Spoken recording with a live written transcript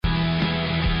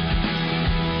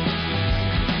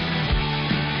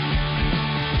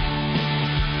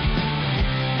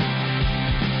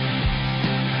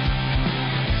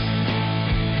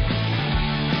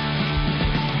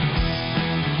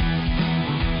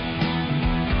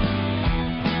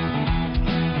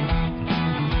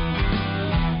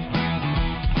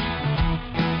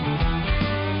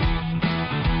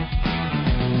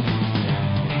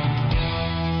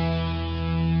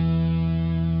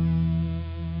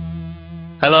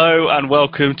Hello and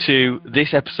welcome to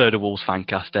this episode of Wolves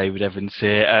Fancast. David Evans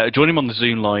here. Joining him on the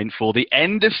Zoom line for the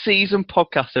end of season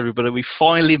podcast, everybody. We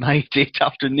finally made it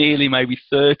after nearly maybe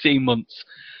 13 months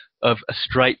of a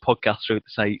straight podcast through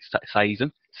the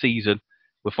season.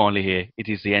 We're finally here. It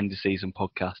is the end of season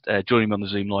podcast. Joining me on the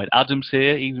Zoom line, Adam's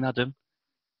here. Evening, Adam.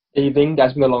 Evening.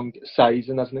 That's been a long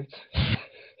season, hasn't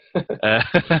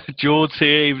it? George's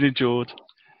here. Evening, George.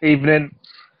 Evening.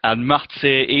 And Matt's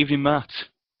here. Evening, Matt.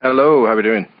 Hello, how are we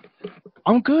doing?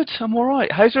 I'm good, I'm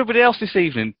alright. How's everybody else this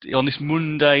evening, on this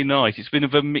Monday night? It's been a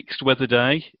very mixed weather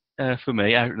day for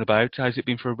me, out and about. How's it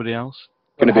been for everybody else?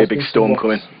 Going to be a big storm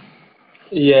coming.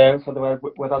 Yeah, for the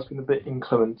weather's been a bit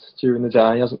inclement during the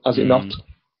day, has it not?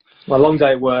 My long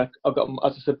day at work, I've got,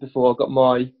 as I said before, I've got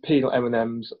my peanut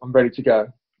M&Ms, I'm ready to go.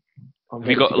 Have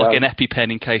you got like an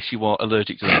EpiPen in case you are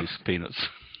allergic to those peanuts?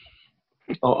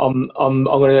 I'm going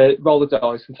to roll the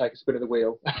dice and take a spin of the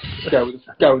wheel. go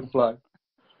with the flow.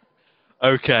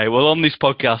 Okay, well, on this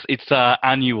podcast, it's our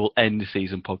annual end of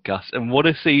season podcast, and what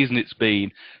a season it's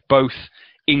been, both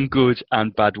in good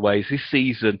and bad ways. This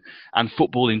season, and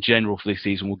football in general for this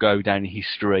season, will go down in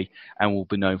history and will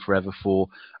be known forever for,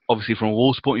 obviously from a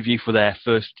Wolves point of view, for their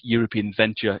first European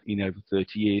venture in over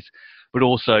 30 years, but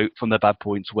also from their bad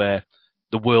points where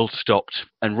the world stopped,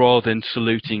 and rather than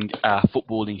saluting our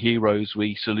footballing heroes,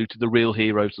 we saluted the real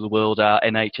heroes of the world, our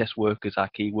NHS workers, our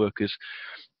key workers,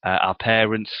 our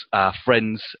parents, our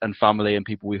friends and family and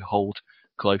people we hold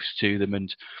close to them.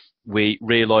 And we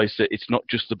realised that it's not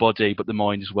just the body but the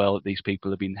mind as well that these people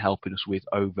have been helping us with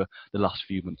over the last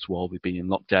few months while we've been in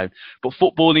lockdown. But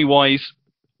footballing wise,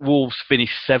 Wolves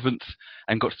finished 7th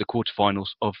and got to the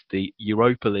quarterfinals of the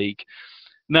Europa League.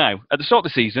 Now, at the start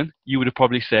of the season, you would have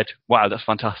probably said, wow, that's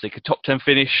fantastic. A top 10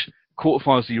 finish,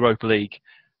 quarterfinals of the Europa League.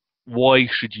 Why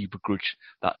should you begrudge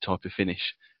that type of finish?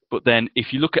 But then,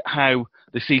 if you look at how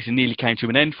the season nearly came to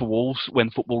an end for Wolves when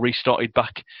football restarted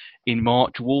back in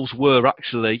March, Wolves were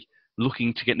actually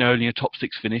looking to get not only a top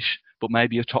 6 finish, but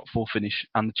maybe a top 4 finish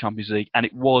and the Champions League. And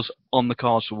it was on the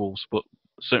cards for Wolves, but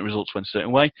certain results went a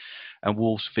certain way, and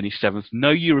Wolves finished 7th. No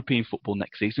European football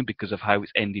next season because of how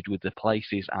it's ended with the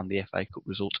places and the FA Cup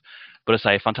result. But I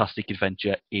say a fantastic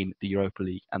adventure in the Europa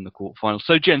League and the quarterfinals.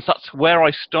 So, gents, that's where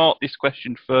I start this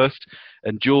question first.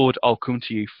 And George, I'll come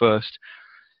to you first.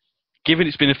 Given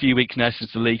it's been a few weeks now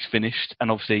since the league's finished, and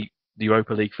obviously the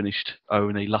Europa League finished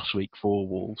only last week for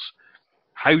Wolves,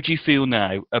 how do you feel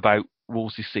now about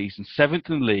Wolves this season?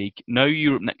 7th in the league, no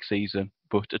Europe next season,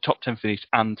 but a top 10 finish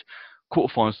and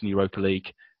quarterfinals in the Europa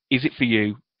League. Is it for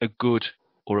you a good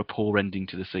or a poor ending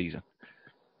to the season?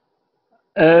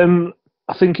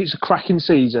 I think it's a cracking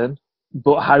season,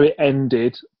 but how it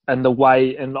ended and the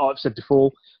way, and like I've said before,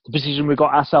 the position we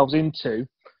got ourselves into,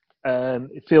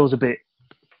 it feels a bit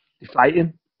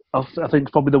deflating. I think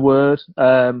it's probably the word.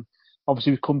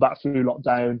 Obviously, we've come back through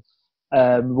lockdown.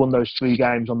 We won those 3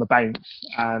 games on the bounce,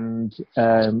 and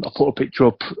I put a picture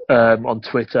up on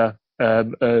Twitter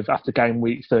of after game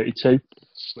week 32,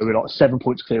 where we're like 7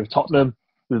 points clear of Tottenham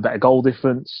with a better goal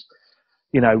difference.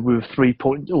 You know, we were 3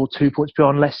 points or 2 points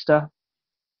beyond Leicester.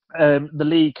 The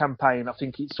league campaign, I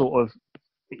think it sort of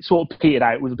petered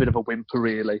out with a bit of a whimper,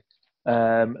 really,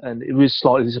 and it was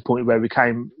slightly disappointing where we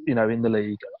came, you know, in the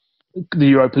league. The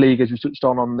Europa League, as we touched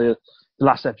on the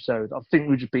last episode, I think we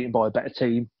were just beaten by a better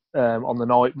team on the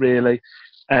night, really,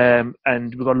 and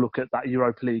we've got to look at that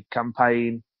Europa League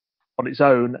campaign on its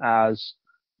own as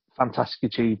fantastic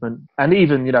achievement, and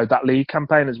even, you know, that league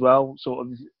campaign as well. Sort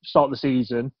of start the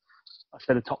season, I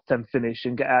said a top 10 finish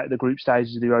and get out of the group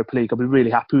stages of the Europa League. I'll be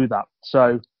really happy with that.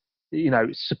 So, you know,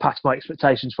 it's surpassed my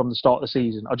expectations from the start of the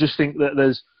season. I just think that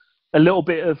there's a little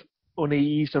bit of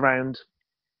unease around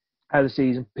how the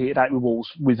season petered out with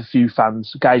Wolves, with a few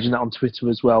fans gauging that on Twitter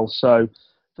as well. So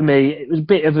for me, it was a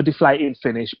bit of a deflating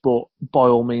finish, but by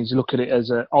all means, look at it as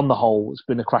on the whole, it's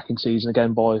been a cracking season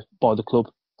again by the club.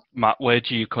 Matt, where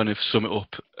do you kind of sum it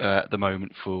up at the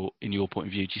moment in your point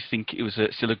of view? Do you think it was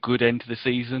still a good end to the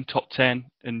season, top 10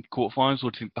 and quarterfinals,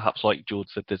 or do you think perhaps, like George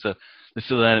said, there's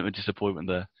still an element of disappointment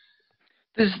there?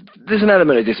 There's an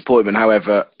element of disappointment.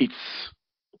 However,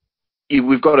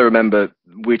 we've got to remember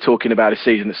we're talking about a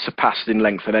season that's surpassed in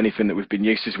length than anything that we've been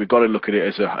used to. So we've got to look at it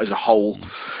as a whole,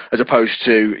 as opposed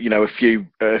to, you know, a few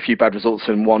bad results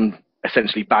and one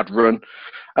essentially bad run.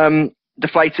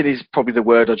 Deflated is probably the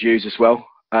word I'd use as well.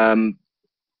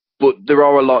 But there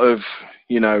are a lot of,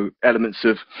 you know, elements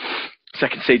of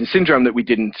second season syndrome that we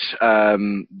didn't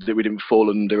fall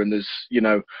under, and there's, you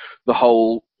know, the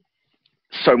whole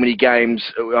so many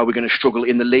games, are we going to struggle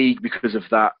in the league because of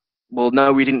that well,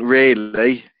 no, we didn't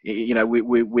really. You know, we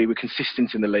were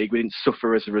consistent in the league. We didn't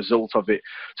suffer as a result of it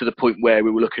to the point where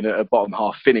we were looking at a bottom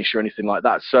half finish or anything like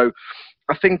that. So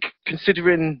I think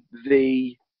considering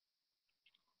the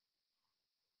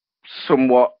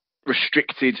somewhat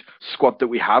restricted squad that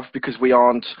we have, because we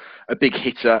aren't a big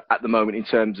hitter at the moment in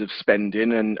terms of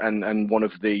spending and one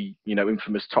of the, you know,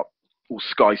 infamous top or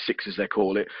Sky Six as they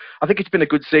call it, I think it's been a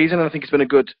good season, and I think it's been a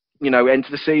good, you know, end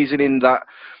to the season in that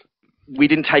we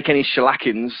didn't take any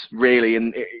shellackings really,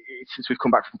 and since we've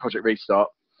come back from Project Restart,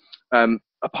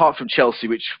 apart from Chelsea,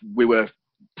 which we were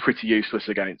pretty useless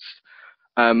against.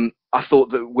 I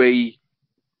thought that we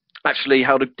actually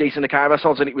held a decent account of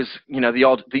ourselves, and it was, you know, the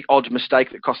odd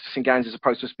mistake that cost us in games as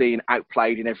opposed to us being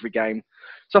outplayed in every game.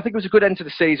 So I think it was a good end to the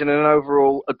season and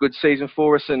overall a good season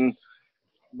for us. And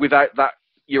without that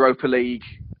Europa League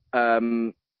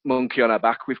monkey on our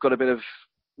back, we've got a bit of,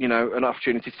 you know, an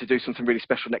opportunity to do something really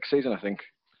special next season, I think.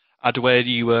 Where do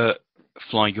you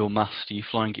flying your mast? Are you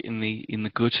flying it in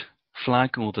the good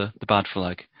flag or the bad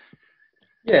flag?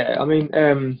 Yeah, I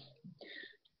mean,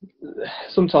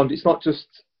 sometimes it's not just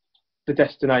the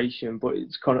destination, but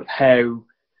it's kind of how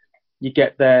you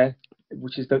get there,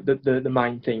 which is the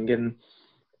main thing. And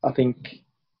I think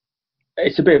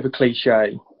it's a bit of a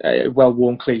cliche, a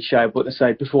well-worn cliche, but they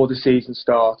say before the season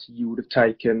starts, you would have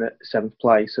taken 7th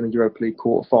place in a Europa League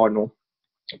quarter-final.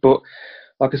 But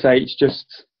like I say, it's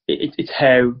just it's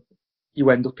how you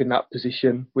end up in that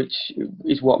position, which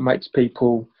is what makes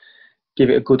people give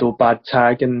it a good or bad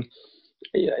tag. And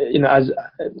you know,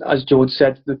 as George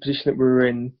said, the position that we were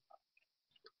in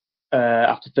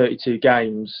after 32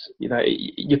 games, you know,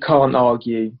 you can't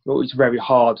argue, or it's very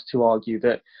hard to argue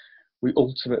that we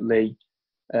ultimately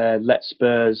let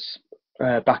Spurs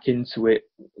back into it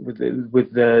with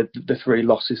the 3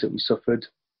 losses that we suffered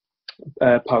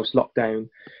post lockdown.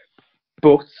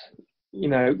 But you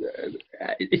know,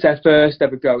 it's our first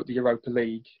ever go at the Europa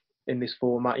League in this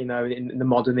format. You know, in the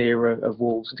modern era of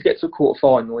Wolves, and to get to a quarter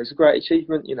final is a great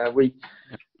achievement. You know,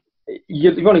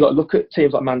 you've only got to look at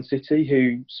teams like Man City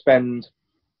who spend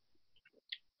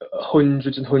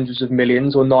hundreds and hundreds of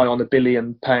millions or nigh on £1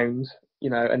 billion, you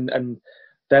know, and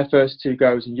their first 2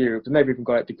 goes in Europe, and they've even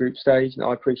got at the group stage. And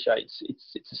I appreciate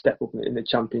it's a step up in the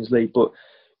Champions League, but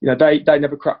you know, they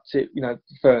never cracked it, you know,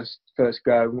 first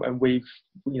go, and we've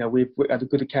had a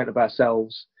good account of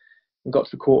ourselves and got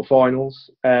to the quarterfinals.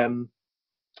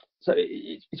 So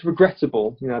it's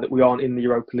regrettable, you know, that we aren't in the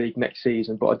Europa League next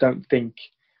season, but I don't think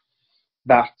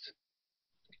that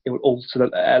it would alter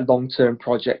a long-term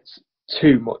project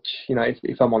too much. You know,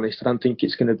 if I'm honest, I don't think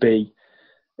it's going to be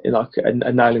like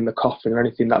a nail in the coffin or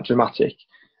anything that dramatic.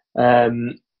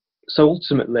 So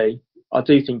ultimately, I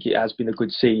do think it has been a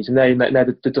good season. Now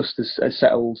the dust has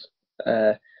settled.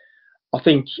 I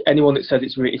think anyone that says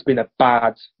it's been a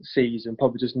bad season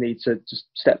probably just needs to just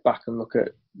step back and look at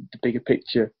the bigger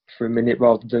picture for a minute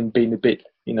rather than being a bit,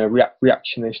 you know,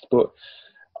 reactionist. But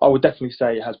I would definitely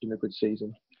say it has been a good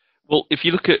season. Well, if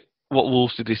you look at what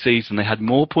Wolves did this season, they had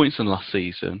more points than last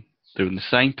season. They're in the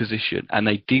same position, and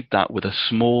they did that with a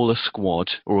smaller squad,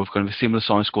 or kind of a similar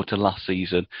size squad to last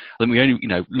season. I think we only, you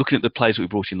know, looking at the players that we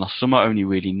brought in last summer, only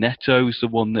really Neto's the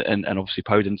one that, and obviously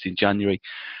Podence in January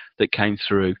that came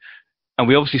through. And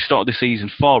we obviously started the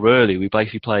season far early. We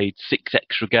basically played 6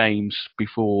 extra games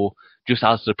before, just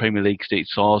as the Premier League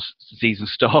season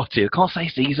started. I can't say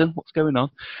season, what's going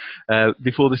on?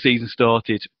 Before the season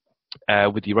started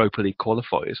with the Europa League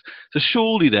qualifiers. So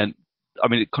surely then, I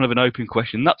mean, kind of an open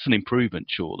question, that's an improvement,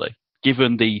 surely.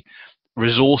 Given the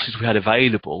resources we had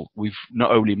available, we've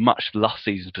not only matched last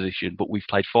season's position, but we've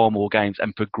played far more games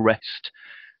and progressed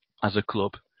as a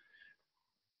club.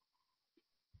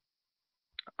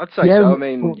 I'd say so. I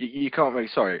mean, you can't really.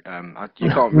 Sorry, you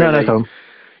can't really. No.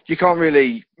 You can't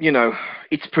really. You know,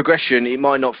 it's progression. It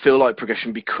might not feel like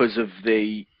progression because of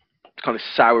the kind of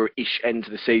sour-ish end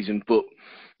to the season, but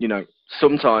you know,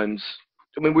 sometimes.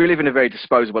 I mean, we live in a very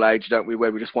disposable age, don't we?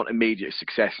 Where we just want immediate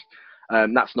success.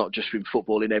 That's not just in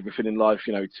football, in everything in life.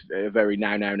 You know, it's a very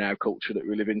now culture that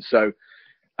we live in. So,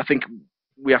 I think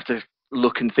we have to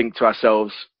look and think to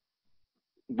ourselves.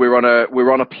 We're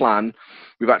on a plan.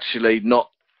 We've actually not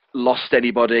lost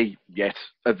anybody yet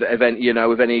of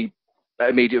any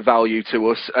immediate value to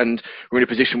us, and we're in a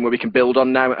position where we can build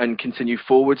on now and continue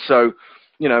forward. So,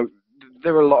 you know,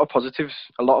 there are a lot of positives.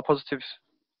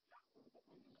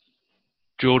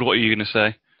 George, what are you going to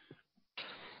say?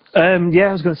 Yeah,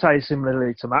 I was going to say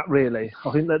similarly to Matt, really.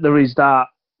 I think that there is that,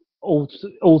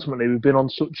 ultimately, we've been on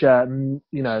such a,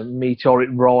 you know, meteoric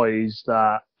rise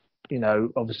that, you know,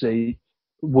 obviously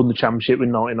won the championship with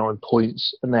 99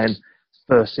 points, and then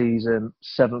first season,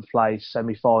 7th place,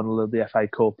 semi-final of the FA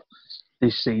Cup.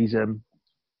 this season.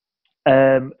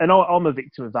 And I'm a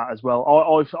victim of that as well.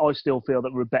 I still feel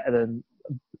that we're a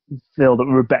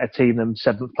better team than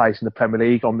 7th place in the Premier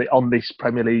League on this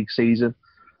Premier League season.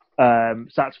 So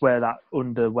that's where that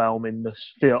underwhelming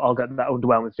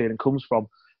underwhelming feeling comes from.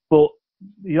 But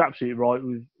you're absolutely right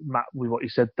with Matt with what you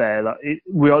said there. That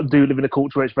do live in a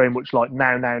culture where it's very much like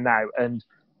now, and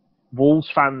Wolves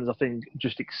fans, I think,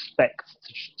 just expect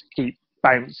to keep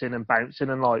bouncing, and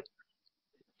like,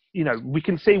 you know, we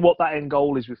can see what that end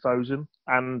goal is with Fosun,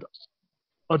 and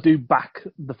I do back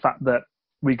the fact that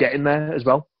we're getting there as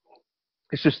well.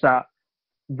 It's just that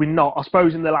we're not, I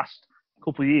suppose, in the last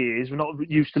couple of years, we're not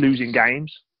used to losing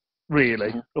games,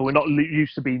 really, or we're not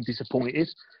used to being disappointed.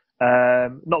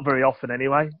 Not very often,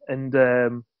 anyway. And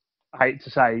I hate to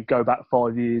say, go back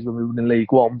 5 years when we were in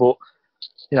League One, but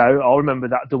you know, I remember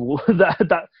that double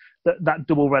that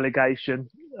double relegation,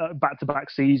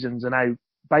 back-to-back seasons, and how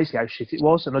shit it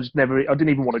was. And I didn't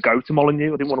even want to go to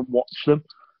Molineux. I didn't want to watch them.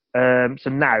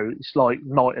 So now it's like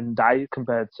night and day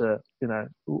compared to, you know,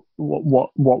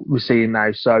 what we're seeing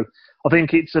now. So I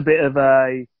think it's a bit of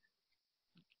a,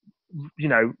 you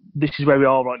know, this is where we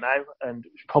are right now, and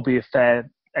it's probably a fair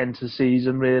end to the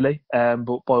season, really.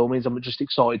 But by all means, I'm just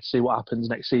excited to see what happens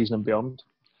next season and beyond.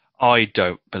 I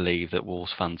don't believe that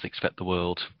Wolves fans expect the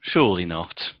world. Surely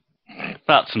not.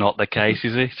 That's not the case,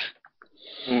 is it?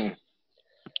 Mm.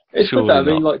 It's good though. I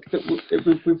mean, like,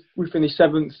 we finished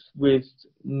 7th with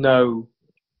no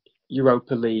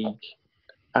Europa League,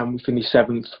 and we finished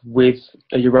 7th with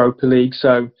a Europa League.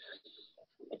 So,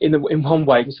 in one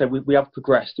way, you can say we have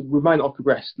progressed. We may not have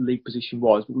progressed the league position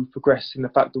was, but we've progressed in the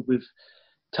fact that we've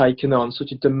taken on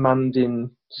such a demanding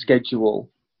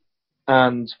schedule,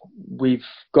 and we've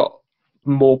got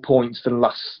more points than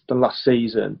last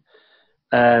season.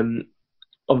 You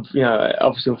know,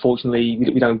 obviously, unfortunately,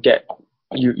 we don't get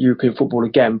European football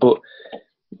again, but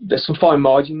there's some fine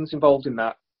margins involved in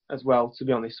that as well. To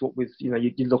be honest, what with, you know,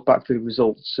 you look back to the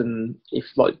results, and if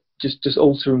like just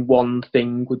altering one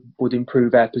thing would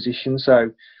improve our position.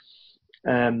 So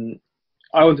I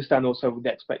understand also with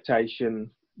the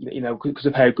expectation, you know, because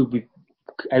of how good we've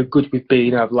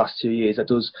been over the last 2 years, that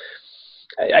does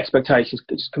expectations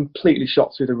just completely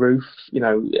shot through the roof. You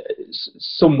know,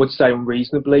 some would say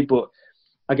unreasonably, but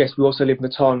I guess we also live in a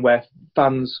time where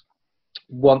fans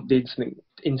want the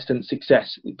instant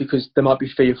success because they might be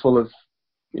fearful of,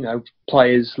 you know,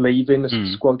 players leaving,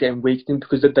 the squad getting weakened,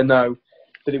 because they know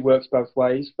that it works both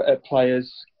ways. But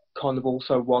players kind of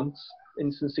also want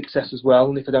instant success as well,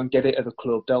 and if they don't get it at a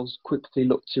club, they'll quickly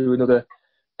look to another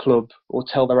club or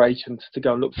tell their agent to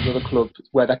go and look for another club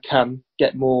where they can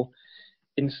get more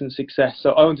instant success.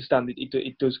 So I understand that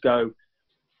it does go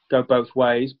both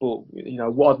ways, but you know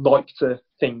what I'd like to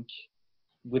think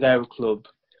with our club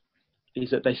is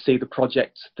that they see the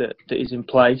project that is in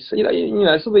place. You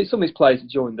know, some of these players that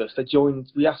joined us,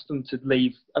 we asked them to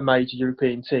leave a major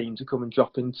European team to come and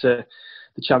drop into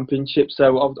the Championship.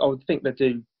 So I would think they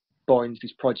do buy into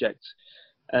this project.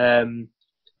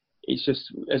 It's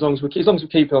just as long as we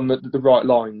keep it on the right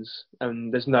lines,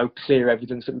 and there's no clear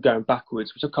evidence that we're going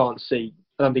backwards, which I can't see.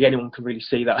 I don't think anyone can really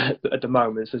see that at the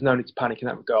moment. So there's no need to panic in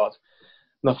that regard.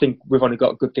 And I think we've only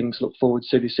got good things to look forward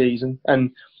to this season.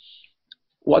 And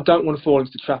what I don't want to fall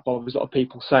into the trap of is a lot of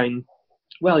people saying,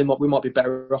 well, we might be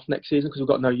better off next season because we've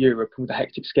got no Europe and with a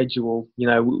hectic schedule. You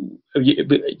know,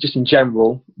 just in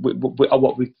general,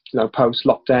 what we, you know,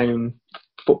 post-lockdown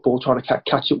football trying to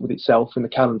catch up with itself in the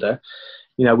calendar,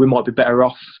 you know, we might be better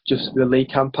off just with the league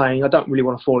campaign. I don't really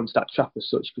want to fall into that trap as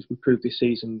such, because we proved this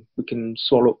season we can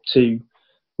swallow up 2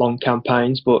 long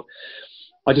campaigns. But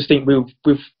I just think we're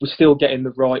still getting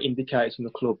the right indicators from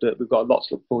the club that we've got a lot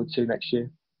to look forward to next year.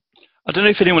 I don't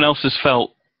know if anyone else has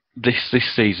felt this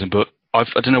season, but I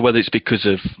don't know whether it's because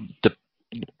of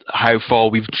how far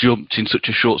we've jumped in such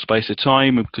a short space of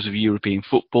time, and because of European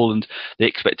football and the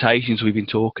expectations we've been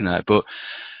talking about. But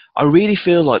I really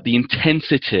feel like the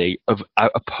intensity of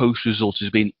a post result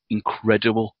has been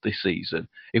incredible this season.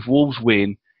 If Wolves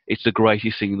win, it's the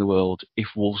greatest thing in the world. If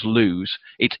Wolves lose,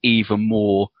 it's even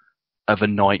more of a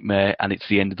nightmare, and it's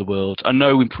the end of the world. I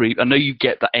know you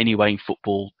get that anyway in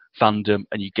football fandom,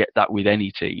 and you get that with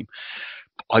any team.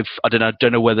 I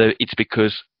don't know whether it's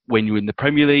because when you're in the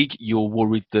Premier League, you're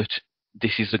worried that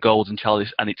this is the golden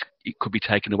chalice and it could be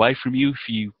taken away from you if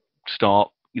you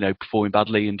start, you know, performing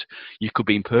badly, and you could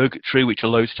be in purgatory, which a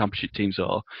loads of Championship teams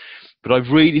are. But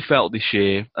I've really felt this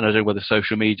year, and I don't know whether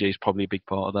social media is probably a big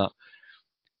part of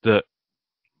that,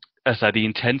 as I say, the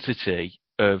intensity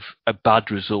of a bad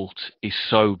result is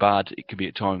so bad it can be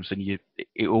at times, and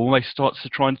it almost starts to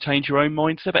try and change your own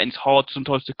mindset, and it's hard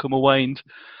sometimes to come away and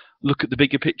look at the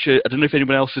bigger picture? I don't know if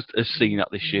anyone else has seen that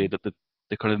this year, that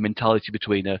the kind of mentality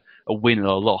between a win and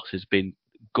a loss has been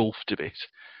gulfed a bit.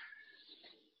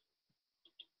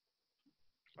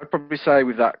 I'd probably say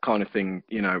with that kind of thing,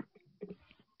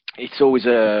 it's always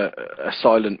a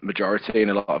silent majority in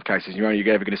a lot of cases. You're only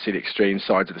ever going to see the extreme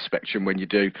sides of the spectrum when you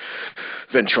do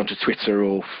venture onto Twitter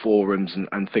or forums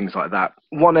and things like that.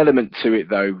 One element to it,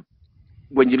 though,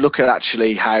 when you look at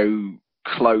actually how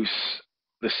close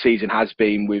the season has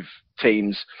been with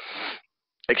teams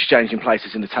exchanging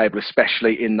places in the table,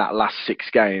 especially in that last 6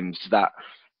 games, that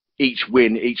each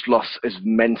win, each loss has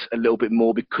meant a little bit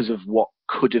more because of what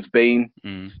could have been.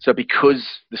 So because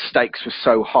the stakes were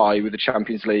so high with the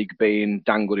Champions League being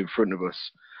dangled in front of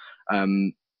us,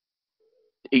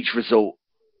 each result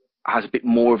has a bit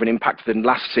more of an impact than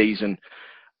last season.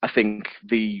 I think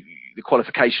the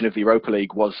qualification of the Europa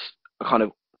League was a kind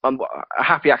of a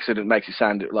happy accident. Makes it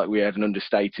sound like we had an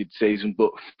understated season,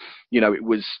 but it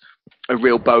was a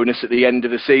real bonus at the end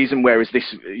of the season, whereas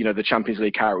this, the Champions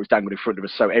League carrot was dangled in front of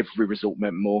us, so every result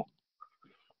meant more.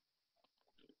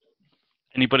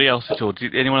 Anybody else at all?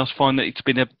 Did anyone else find that it's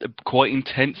been a quite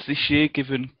intense this year,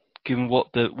 given what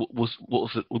was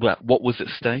at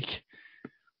stake?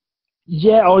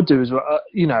 Yeah, I do as well.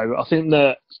 I think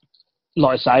that,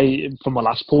 like I say, from my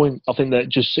last point, I think that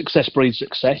just success breeds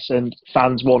success, and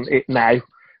fans want it now.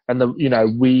 And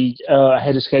we are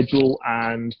ahead of schedule,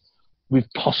 and we've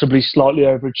possibly slightly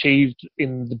overachieved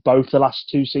in both the last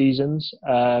 2 seasons.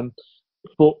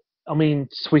 But I mean,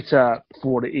 Twitter,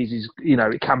 for what it is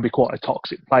it can be quite a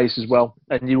toxic place as well,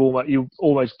 and you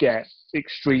almost get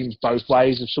extremes both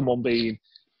ways of someone being,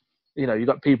 you've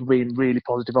got people being really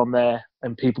positive on there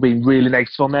and people being really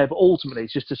negative on there. But ultimately,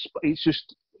 it's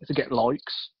just to get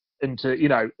likes, and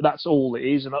to that's all it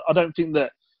is. And I don't think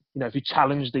that if you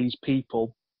challenge these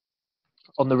people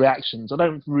on the reactions, I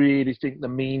don't really think they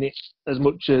mean it as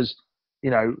much as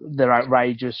their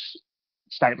outrageous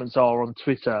statements are on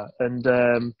Twitter.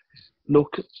 And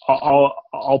look,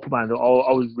 I'll put my hand up.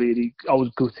 I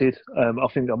was gutted. I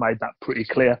think I made that pretty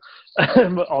clear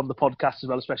on the podcast as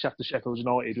well, especially after Sheffield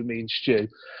United with me and Stu.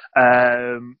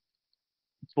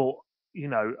 But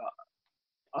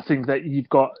I think that you've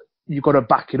got to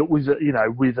back it up with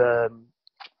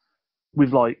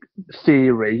with like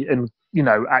theory and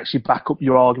actually back up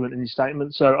your argument and your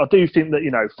statement. So I do think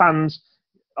that fans.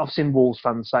 I've seen Wolves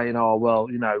fans saying, "Oh well,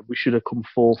 we should have come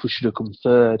fourth, we should have come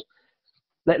third."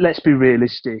 Let's be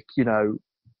realistic.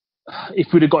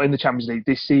 If we'd have got in the Champions League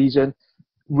this season,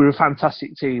 we're a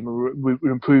fantastic team.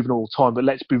 We're improving all the time. But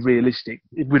let's be realistic.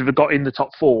 If we'd have got in the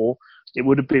top 4, it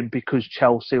would have been because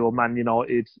Chelsea or Man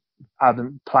United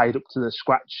hadn't played up to the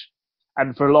scratch.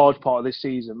 And for a large part of this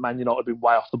season, Man United have been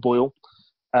way off the boil.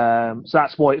 So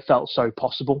that's why it felt so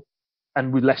possible.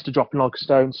 And with Leicester dropping like a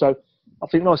stone. So I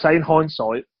think, like I say, in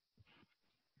hindsight,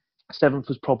 7th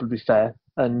was probably fair.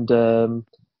 And I'm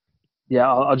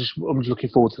just looking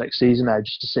forward to next season now,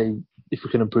 just to see if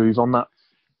we can improve on that.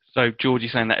 So George,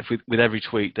 you're saying that with every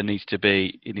tweet it needs to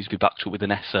be backed up with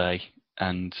an essay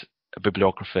and a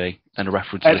bibliography and a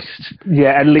reference list.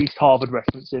 Yeah, at least Harvard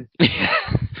referencing.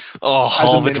 Oh,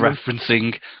 Harvard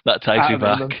referencing. That takes me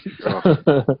back.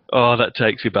 Oh, that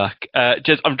takes me back.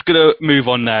 Jez, I'm going to move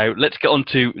on now. Let's get on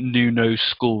to Nuno's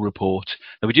school report.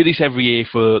 Now, we do this every year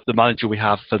for the manager we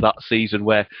have for that season,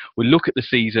 where we look at the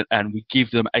season and we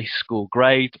give them a school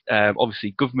grade.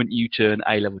 Obviously, government U-turn,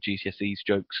 A-level GCSEs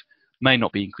jokes may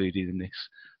not be included in this,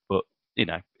 but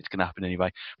it's going to happen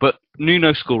anyway. But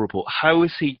Nuno's school report, how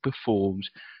has he performed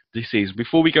this season?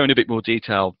 Before we go into a bit more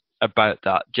detail about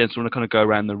that, gents, I want to kind of go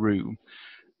around the room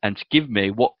and to give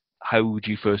me what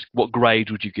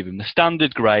grade would you give him? The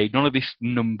standard grade, none of this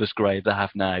numbers grade they have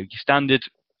now. Your standard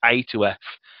A to F.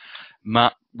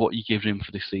 Matt, what are you giving him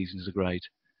for this season as a grade?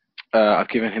 I've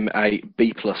given him a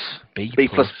B+. B+.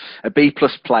 A B+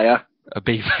 player. A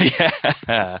B,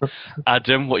 yeah.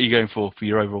 Adam, what are you going for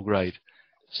your overall grade?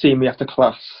 See me after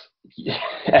class. Yeah.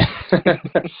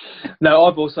 No,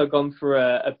 I've also gone for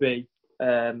a B.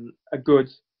 A good,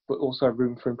 but also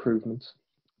room for improvement.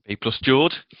 B+,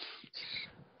 George?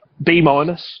 B-.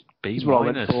 B-. Is what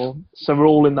I went for. So we're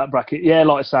all in that bracket. Yeah,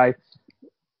 like I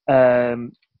say,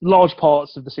 large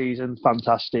parts of the season,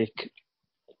 fantastic.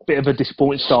 Bit of a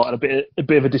disappointing start and a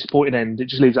bit of a disappointing end. It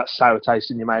just leaves that sour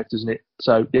taste in your mouth, doesn't it?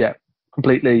 So yeah,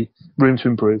 completely room to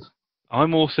improve.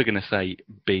 I'm also going to say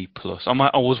B+.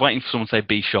 I was waiting for someone to say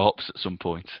B# at some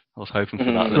point. I was hoping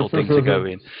for that little thing to go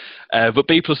in. But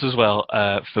B+ as well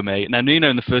for me. Now, Nuno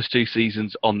in the first 2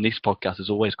 seasons on this podcast has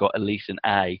always got at least an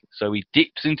A. So he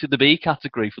dips into the B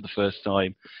category for the first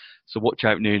time. So watch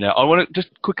out, Nuno. I want to just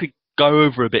quickly go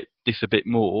over this a bit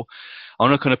more. I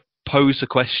want to kind of pose a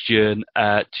question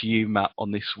to you, Matt,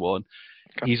 on this one.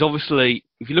 He's obviously,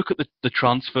 if you look at the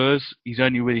transfers, he's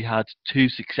only really had 2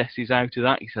 successes out of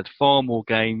that. He's had far more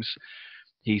games.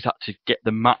 He's had to get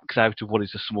the max out of what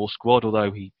is a small squad,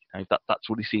 although that's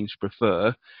what he seems to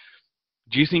prefer.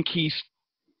 Do you think he's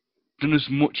done as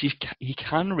much as he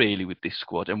can really with this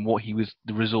squad, and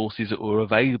the resources that were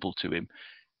available to him?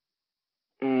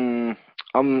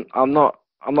 I'm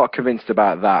not convinced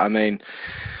about that. I mean,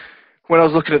 when I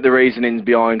was looking at the reasonings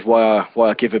behind why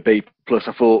I give a B+,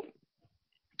 I thought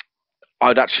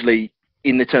I'd actually,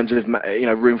 in the terms of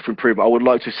room for improvement, I would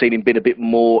like to have seen him been a bit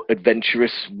more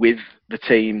adventurous with the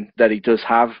team that he does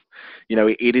have.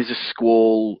 It is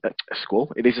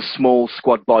It is a small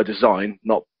squad by design,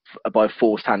 not by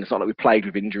forced hand. It's not like we played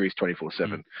with injuries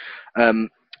 24/7.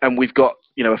 And we've got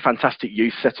a fantastic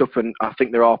youth setup, and I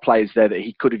think there are players there that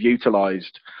he could have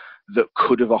utilised that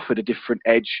could have offered a different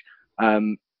edge.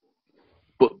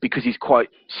 But because he's quite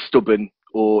stubborn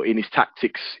or in his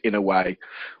tactics in a way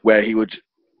where he would,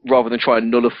 rather than try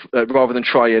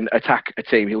and attack a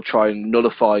team, he'll try and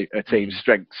nullify a team's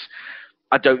strengths.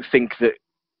 I don't think that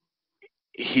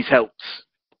he's helped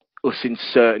us in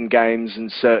certain games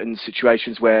and certain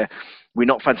situations where we're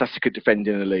not fantastic at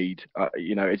defending the lead, as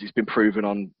it's been proven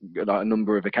on a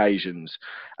number of occasions.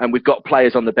 And we've got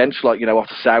players on the bench like,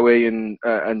 Otasawi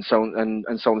and so on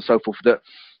and so forth that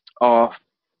are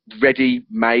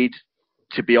ready-made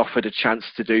to be offered a chance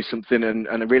to do something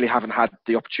and really haven't had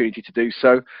the opportunity to do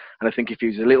so. And I think if he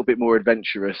was a little bit more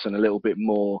adventurous and a little bit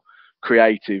more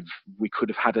creative, we could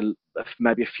have had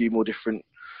maybe a few more different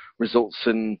results.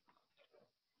 And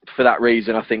for that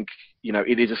reason, I think,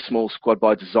 it is a small squad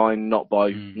by design, not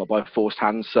by forced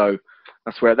hand. So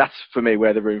that's for me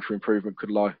where the room for improvement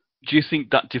could lie. Do you think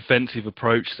that defensive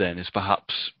approach then has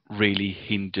perhaps really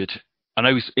hindered? I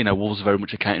know Wolves are very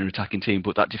much a counter-attacking team,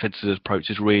 but that defensive approach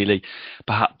has really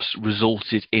perhaps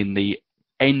resulted in the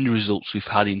end results we've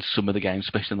had in some of the games,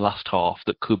 especially in the last half,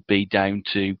 that could be down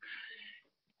to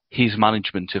his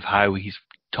management of how he's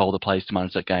told the players to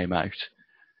manage that game out.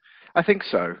 I think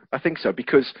so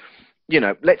because, and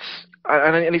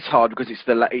it's hard because it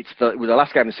was the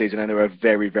last game of the season and they were a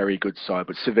very, very good side.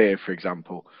 But Sevilla, for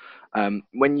example,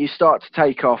 when you start to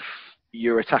take off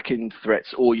your attacking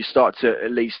threats, or you start to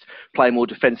at least play more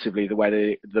defensively the way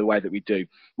that we do,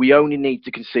 we only need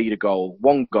to concede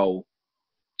one goal,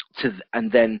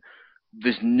 and then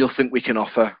there's nothing we can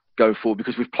offer go forward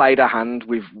because we've played our hand.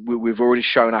 We've already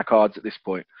shown our cards at this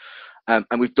point, and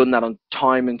we've done that on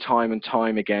time and time and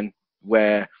time again.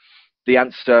 Where the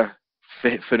answer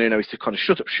for Nuno is to kind of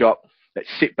shut up shop, let's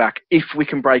sit back. If we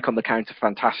can break on the counter,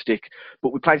 fantastic.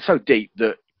 But we're playing so deep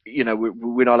that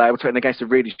we're not able to. And against a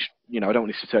really, I don't want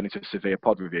this to turn into a severe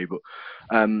pod review, but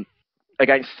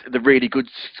against the really good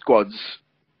squads,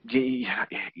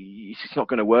 it's not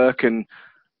going to work. And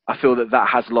I feel that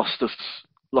has lost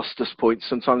us points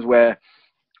sometimes. Where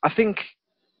I think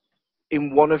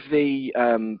in one of the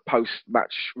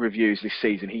post-match reviews this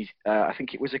season, I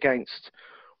think it was against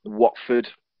Watford,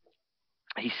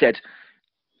 he said,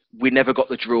 we never got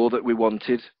the draw that we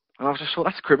wanted. And I just thought,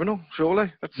 that's criminal,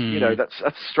 surely. That's that's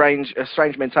a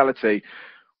strange mentality.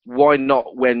 Why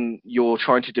not when you're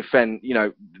trying to defend,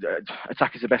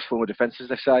 attack is the best form of defence, as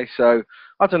they say. So,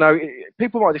 I don't know,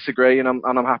 people might disagree, and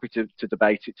I'm happy to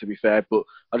debate it, to be fair, but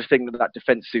I just think that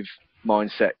defensive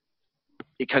mindset,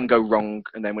 it can go wrong,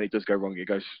 and then when it does go wrong, it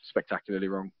goes spectacularly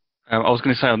wrong. I was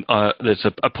going to say, there's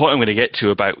a point I'm going to get to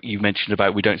about, you mentioned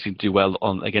about we don't seem to do well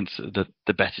against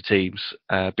the better teams.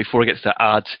 Before I get to that,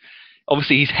 add,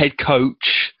 obviously he's head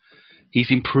coach,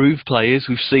 he's improved players,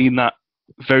 we've seen that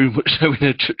very much so in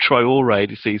a Traore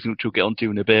this season, which we'll get onto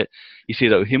in a bit. You see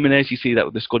that with Jimenez, you see that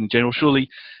with the squad in general. Surely,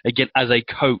 again, as a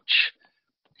coach,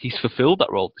 he's fulfilled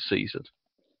that role this season.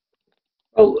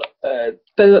 Well,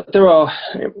 there's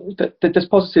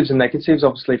positives and negatives,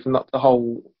 obviously, from the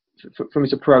whole, from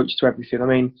his approach to everything. I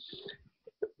mean,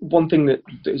 one thing that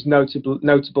is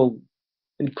notable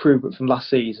improvement from last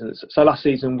season. So last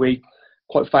season we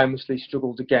quite famously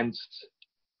struggled against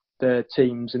the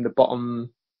teams in the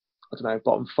bottom 5,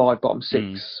 bottom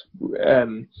 6.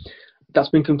 That's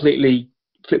been completely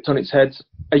flipped on its head,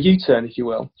 a U-turn, if you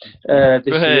will, for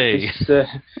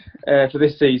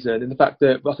this season. In the fact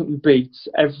that I think we beat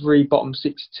every bottom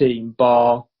 6 team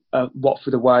bar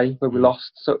Watford away, where we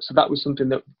lost. So that was something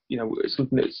that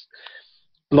something that's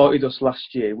blighted us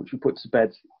last year, which we put to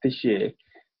bed this year.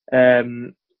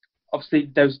 Obviously,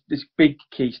 there's this big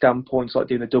key standpoints like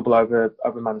doing a double over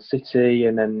Man City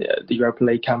and then the Europa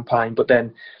League campaign. But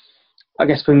then, I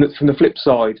guess from the flip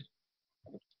side,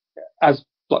 as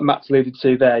like Matt's alluded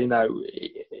to there,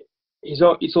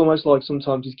 it's almost like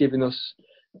sometimes he's giving us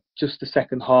just the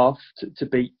second half to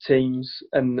beat teams.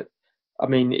 And I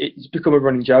mean, it's become a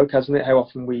running joke, hasn't it? How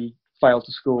often we fail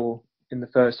to score in the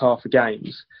first half of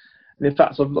games. And in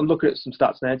fact, I'm looking at some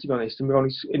stats now, to be honest. And we've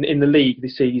only in the league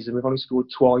this season, we've only scored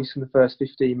twice in the first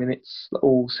 15 minutes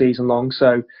all season long.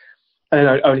 So,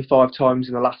 and only 5 times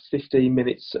in the last 15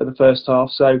 minutes of the first half.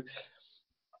 So,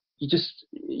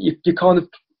 you kind of,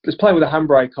 there's playing with a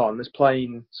handbrake on. There's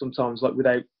playing sometimes like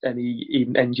without any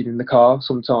even engine in the car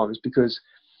sometimes, because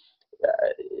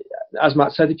as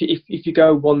Matt said, if you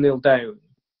go 1-0 down,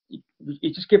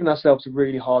 you're just giving ourselves a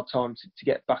really hard time to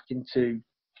get back into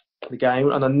the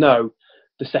game. And I know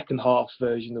the second half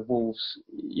version of Wolves,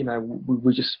 you know,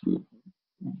 we've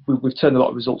turned a lot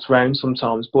of results around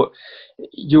sometimes, but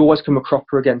you always come a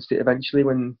cropper against it eventually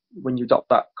when you adopt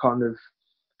that kind of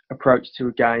approach to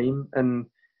a game. And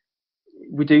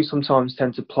we do sometimes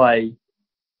tend to play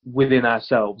within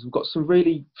ourselves. We've got some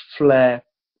really flair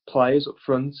players up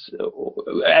front.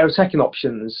 Our attacking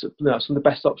options, you know, some of the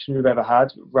best options we've ever had.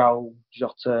 Raul,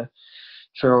 Jota,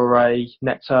 Traoré,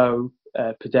 Neto,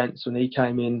 Podence when he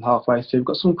came in halfway through. We've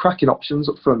got some cracking options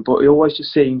up front, but it always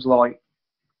just seems like,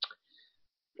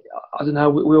 I don't know,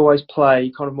 we always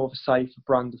play kind of more of a safer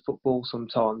brand of football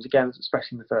sometimes, again,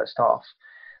 especially in the first half.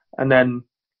 And then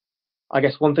I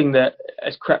guess one thing that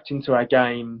has crept into our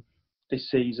game this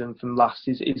season from last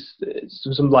is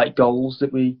some late goals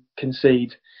that we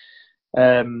concede.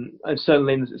 And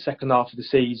certainly in the second half of the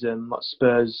season, like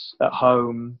Spurs at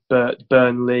home,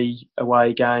 Burnley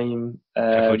away game,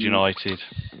 Sheffield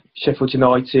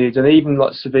United, and even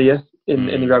like Sevilla in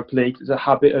the Europa League. There's a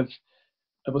habit of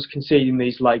us conceding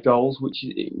these late goals, which,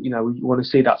 you know, we want to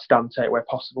see that stand out where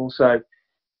possible. So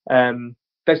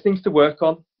there's things to work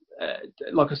on.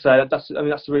 Like I said, that's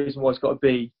the reason why it's got to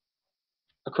be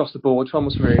across the board from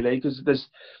us, really, because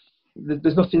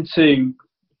there's nothing too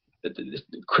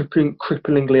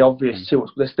cripplingly obvious to us.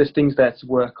 But there's things there to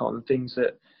work on, and things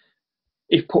that,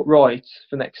 if put right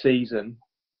for next season,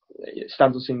 it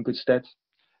stands us in good stead.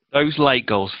 Those late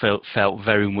goals felt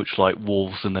very much like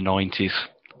Wolves in the 90s.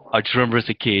 I just remember as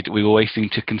a kid, we always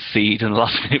seemed to concede in the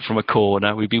last minute from a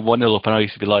corner. We'd be 1-0 up, and I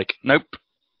used to be like, nope,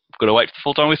 got to wait for the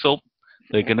full-time whistle.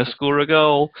 They're going to score a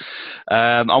goal.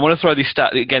 I want to throw this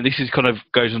stat again. This is kind of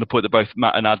goes on the point that both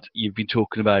Matt and Ad you've been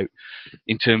talking about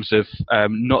in terms of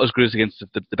not as good as against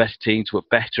the best teams, but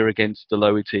better against the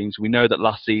lower teams. We know that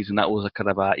last season that was a kind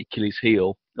of our Achilles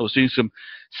heel. I was doing some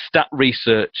stat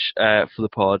research for the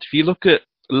pod. If you look at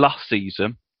last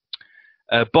season,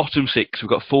 bottom 6, we've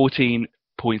got 14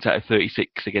 points out of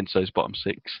 36 against those bottom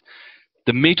 6.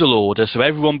 The middle order, so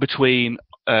everyone between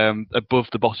above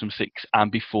the bottom 6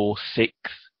 and before 6th,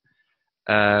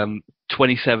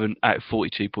 27 out of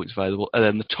 42 points available. And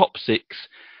then the top 6,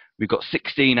 we've got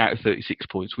 16 out of 36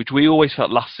 points, which we always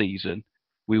felt last season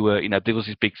we were, you know, there was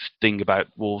this big thing about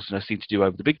Wolves and I seem to do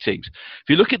over the big teams. If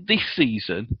you look at this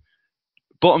season,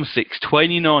 bottom 6,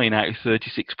 29 out of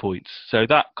 36 points. So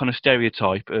that kind of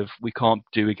stereotype of we can't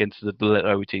do against the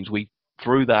lower teams, we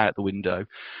threw that out the window.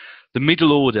 The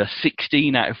middle order,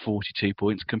 16 out of 42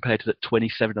 points compared to the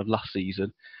 27 of last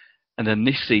season. And then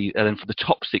this season, and then for the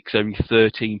top 6, only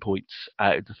 13 points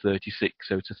out of the 36.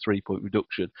 So it's a 3-point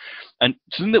reduction. And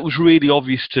something that was really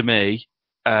obvious to me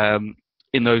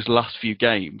in those last few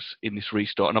games in this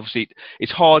restart, and obviously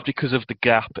it's hard because of the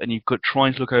gap and you've got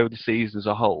trying to look over the season as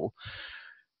a whole.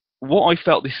 What I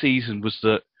felt this season was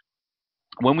that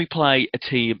when we play a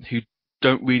team who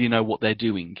don't really know what they're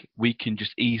doing, we can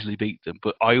just easily beat them.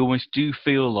 But I almost do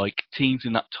feel like teams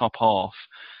in that top half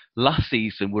last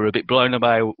season were a bit blown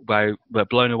away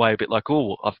a bit like,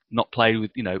 oh, I've not played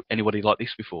with, you know, anybody like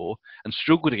this before, and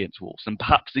struggled against Wolves. And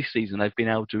perhaps this season they've been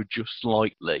able to adjust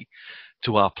slightly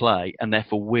to our play, and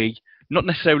therefore we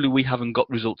haven't got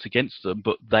results against them,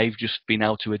 but they've just been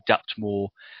able to adapt more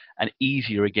and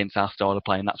easier against our style of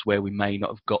play, and that's where we may not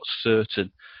have got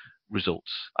certain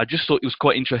results. I just thought it was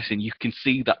quite interesting. You can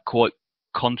see that quite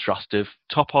contrast of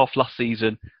top half last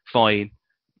season, fine,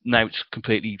 now it's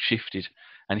completely shifted.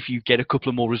 And if you get a couple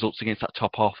of more results against that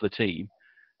top half of the team,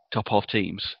 top half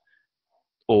teams,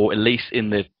 or at least in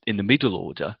the middle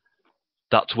order,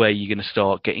 that's where you're going to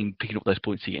start picking up those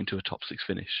points to get into a top 6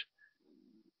 finish.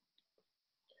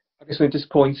 I guess the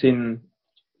disappointing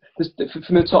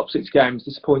from the top 6 games,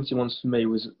 disappointing ones for me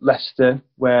was Leicester,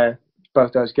 where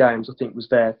both those games I think was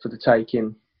there for the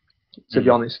taking, to be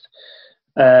honest.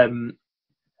 And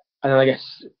then I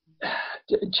guess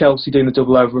Chelsea doing the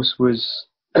double over us was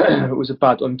a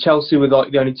bad one. Chelsea were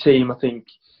like the only team I think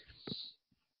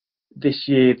this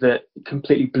year that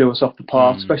completely blew us off the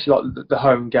park, especially like the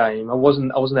home game. I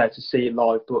wasn't there to see it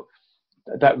live, but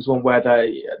that was one where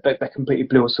they completely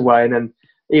blew us away. And then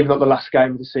even at the last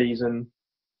game of the season,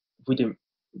 we didn't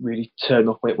really turn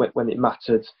up when it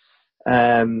mattered.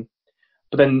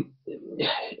 But then,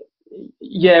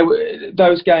 yeah,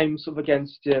 those games sort of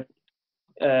against the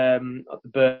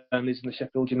Burnleys and the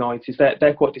Sheffield Uniteds,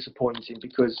 they're quite disappointing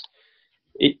because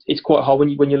it's quite hard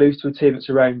when you lose to a team that's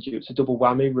around you. It's a double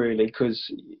whammy really, because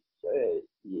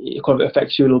it kind of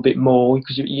affects you a little bit more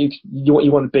because you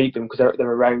want to beat them because they're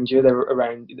around you, they're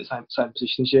around in the same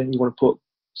position as you, and you want to put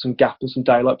some gap and some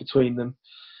daylight between them.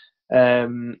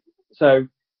 So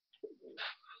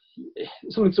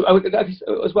something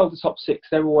as well. The top six,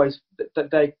 they're always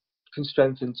they can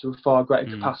strengthen to a far greater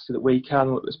capacity that we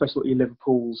can, especially your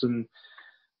Liverpool's and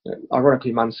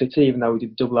ironically Man City, even though we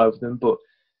did double over them. But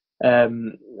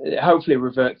hopefully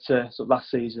revert to sort of last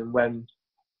season when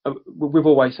we've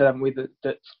always said, haven't we,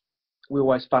 that we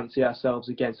always fancy ourselves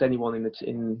against anyone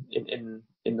in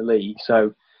the league.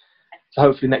 So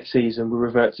hopefully next season we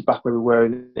revert to back where we were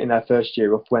in our first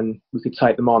year up, when we could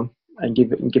take them on and give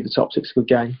the top six a good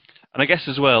game. And I guess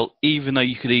as well, even though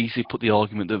you could easily put the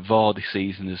argument that VAR this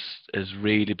season has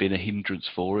really been a hindrance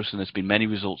for us, and there's been many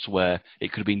results where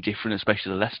it could have been different,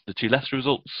 especially the two Leicester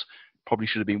results probably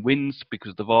should have been wins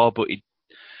because of the VAR, but it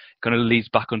kind of leads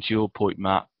back onto your point,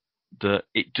 Matt, that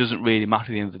it doesn't really matter at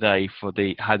the end of the day for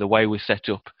how the way we're set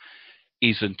up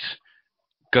isn't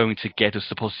going to get us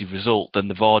the positive result, then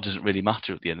the VAR doesn't really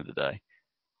matter at the end of the day.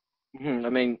 I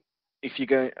mean, if you're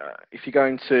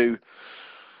going to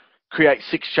create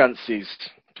 6 chances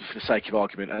for the sake of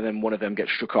argument, and then one of them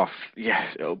gets struck off,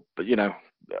 but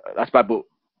that's bad. But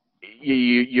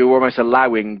you're almost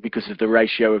allowing, because of the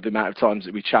ratio of the amount of times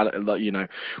that we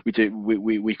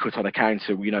we cut on a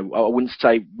counter. I wouldn't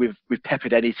say we've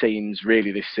peppered any teams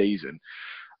really this season,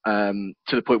 to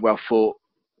the point where I thought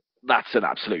that's an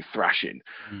absolute thrashing.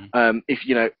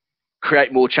 If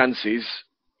create more chances,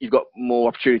 you've got more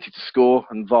opportunity to score,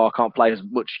 and VAR can't play as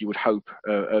much, you would hope,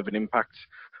 of an impact.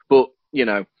 But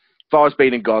VAR's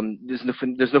been and gone. There's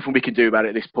nothing we can do about it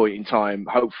at this point in time.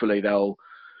 Hopefully they'll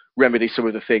remedy some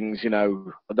of the things,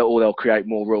 or they'll create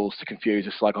more rules to confuse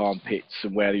us, like armpits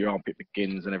and where your armpit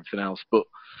begins and everything else. But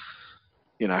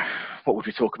what would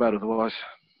we talk about otherwise?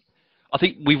 I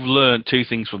think we've learned 2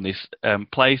 things from this.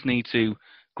 Players need to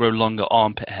grow longer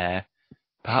armpit hair,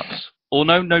 perhaps. Or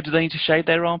no, do they need to shave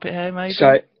their armpit hair, maybe?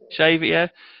 Shave it, yeah.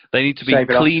 They need to be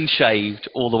clean shaved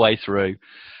all the way through.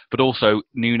 But also,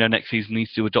 Nuno next season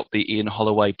needs to adopt the Ian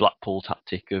Holloway Blackpool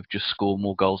tactic of just score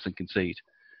more goals than concede.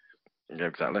 Yeah,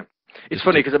 exactly. It's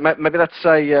funny because maybe that's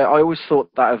I always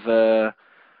thought that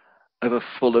of a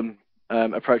Fulham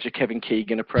approach, a Kevin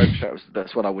Keegan approach.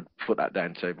 That's what I would put that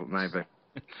down to, but maybe.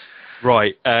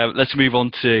 Right, let's move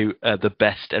on to the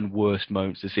best and worst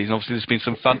moments this season. Obviously, there's been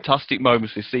some fantastic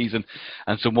moments this season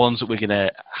and some ones that we're going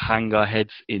to hang our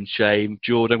heads in shame.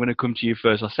 George, I'm going to come to you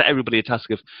first. I'll set everybody a task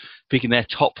of picking their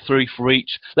top 3 for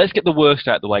each. Let's get the worst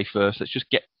out of the way first. Let's just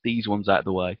get these ones out of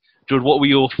the way. George, what were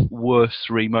your worst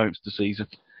 3 moments this season?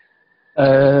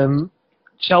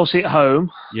 Chelsea at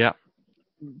home. Yeah.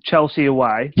 Chelsea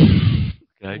away.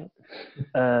 Okay.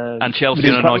 And Chelsea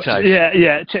on a night out.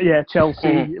 Yeah,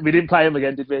 Chelsea. We didn't play them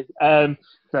again, did we?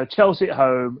 No, Chelsea at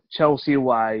home, Chelsea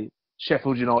away,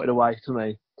 Sheffield United away for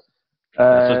me.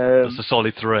 That's a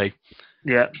solid 3.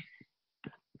 Yeah.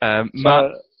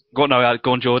 Matt, go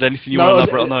on, Jordan. Anything you want to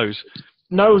elaborate on those?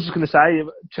 No, I was just going to say,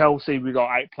 Chelsea, we got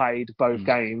outplayed both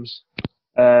games.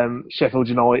 Sheffield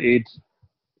United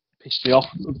pissed me off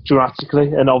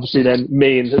dramatically, and obviously then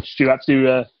me and Stu had to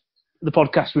do the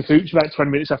podcast with Hooch about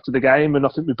 20 minutes after the game, and I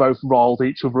think we both rolled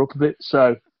each other up a bit.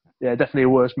 So, yeah, definitely a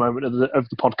worst moment of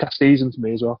the podcast season for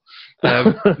me as well.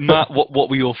 Matt, what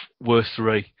were your worst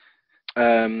 3?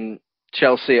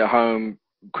 Chelsea at home.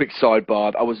 Quick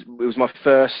sidebar. It was my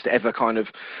first ever kind of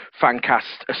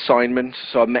fancast assignment.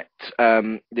 So I met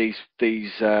these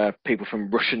people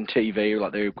from Russian TV,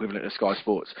 like the equivalent of Sky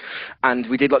Sports, and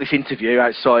we did like this interview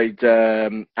outside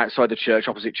the church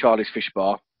opposite Charlie's Fish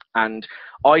Bar. And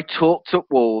I talked up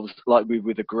Wolves like we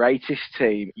were the greatest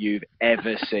team you've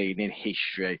ever seen in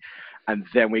history, and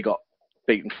then we got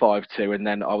beaten 5-2, and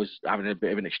then I was having a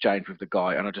bit of an exchange with the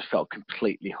guy, and I just felt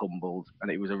completely humbled, and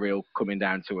it was a real coming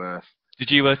down to earth. Did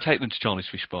you take them to Charlie's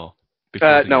Fish Bar?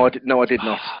 No, I did not.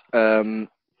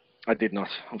 I did not,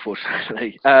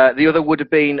 unfortunately. The other would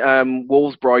have been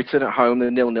Wolves Brighton at home, the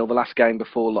 0-0, the last game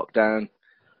before lockdown.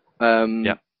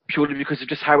 Purely because of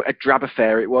just how a drab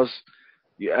affair it was.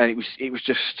 And it was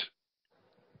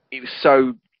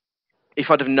so.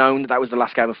 If I'd have known that was the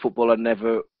last game of football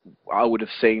I would have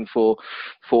seen for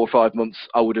 4 or 5 months,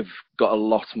 I would have got a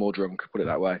lot more drunk, put it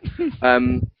that way.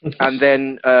 And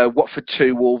then Watford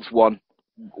 2, Wolves 1.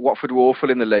 Watford were awful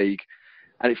in the league,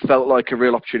 and it felt like a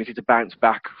real opportunity to bounce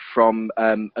back from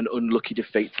an unlucky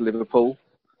defeat to Liverpool.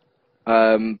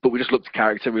 But we just looked at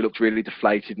character. We looked really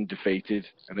deflated and defeated,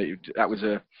 and that was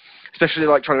especially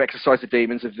like trying to exercise the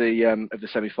demons of the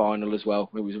semi-final as well.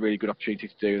 It was a really good opportunity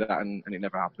to do that, and it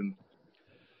never happened.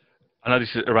 I know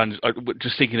this is around.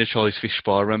 Just thinking of Charlie's Fish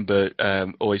Bar. I remember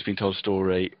always being told a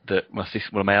story that my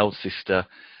eldest sister,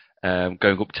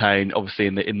 going uptown, obviously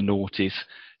in the noughties,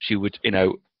 she would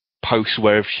post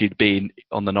wherever she'd been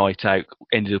on the night out,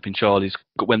 ended up in Charlie's.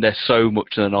 But when there's so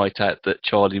much on the night out that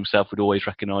Charlie himself would always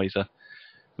recognise her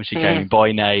when she came in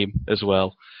by name as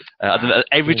well. I don't know,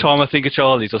 every time I think of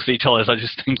Charlie's or see Charlie's, I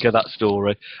just think of that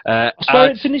story.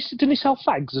 Didn't he sell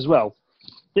fags as well?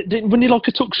 When he like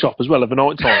a tuck shop as well of a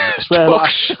night time? I swear, tuck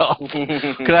shop.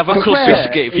 Can I have a club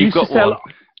biscuit if you've got one?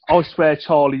 I swear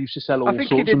Charlie used to sell all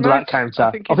sorts under that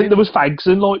counter. I think there was fags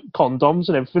and like condoms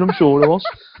and everything. I'm sure there was.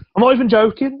 I'm not even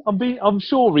joking. I'm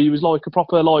sure he was like a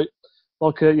proper like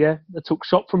a tuck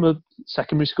shop from a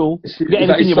secondary school. Is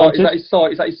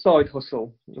that his side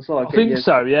hustle? I think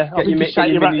so. Yeah. I think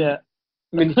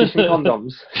mini fish and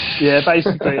condoms. Yeah,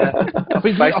 basically. Yeah.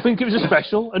 I think it was a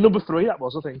special. A number 3 that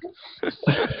was. I think.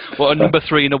 What, a number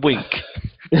 3 in a week?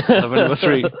 Number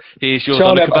 3. Here's yours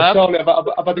Charlie, on the kebab. Charlie,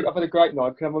 I've had a great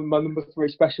night. Can I have my number 3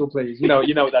 special, please? You know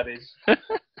what that is.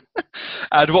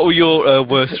 And what were your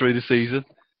worst through the season?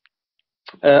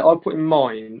 I put in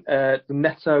mine the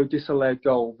Neto disallowed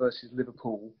goal versus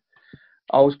Liverpool.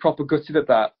 I was proper gutted at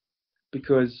that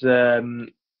because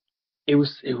it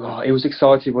was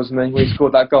exciting, wasn't he, when he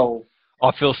scored that goal?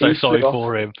 I feel so sorry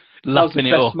for him. Laughing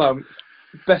it up.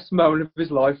 Best moment of his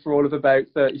life for all of about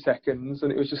 30 seconds,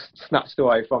 and it was just snatched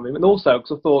away from him. And also,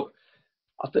 because I thought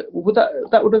would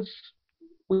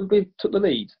we took the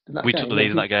lead in that game? We took the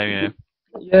lead in that game,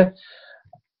 yeah.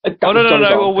 Oh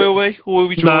no! Or will we? Or will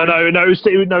we draw? No. We were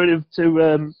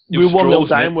 1-0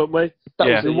 down, weren't we? That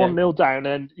was 1-0 down,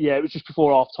 and it was just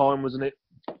before half time, wasn't it?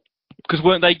 Because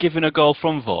weren't they given a goal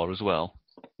from VAR as well?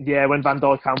 Yeah, when Van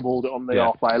Dijk handballed it on the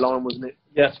halfway line, wasn't it?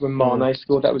 Yes, when Mane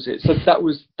scored, that was it. So that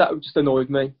just annoyed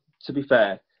me, to be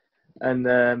fair. And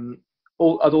I'd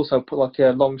also put like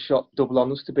a long shot double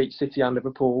on us to beat City and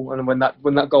Liverpool. And when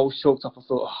that goal was chalked up, I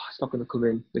thought, it's not going to come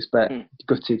in, this bet.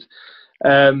 Gutted.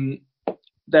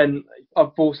 Then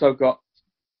I've also got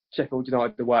Sheffield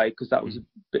United away, because that was a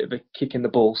bit of a kick in the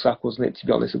ball sack, wasn't it, to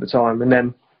be honest, at the time. And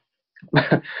then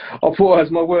I put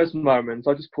as my worst moment,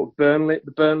 I just put the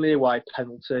Burnley away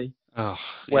penalty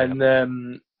when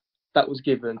that was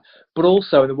given. But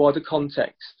also in the wider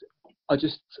context,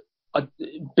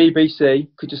 BBC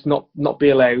could just not be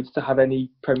allowed to have any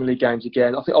Premier League games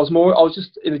again. I think I was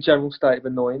just in a general state of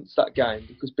annoyance that game,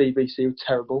 because BBC were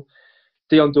terrible.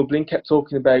 Dion Dublin kept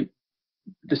talking about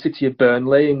the city of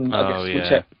Burnley, and I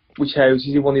guess which houses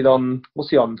he wanted on. What's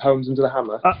he on? Homes Under the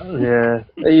Hammer.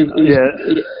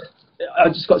 I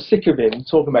just got sick of him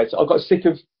talking about it. I got sick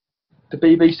of the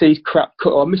BBC's crap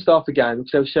cut. I missed half the game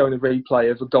because they were showing a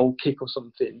replay of a goal kick or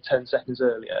something 10 seconds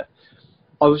earlier.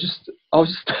 I was just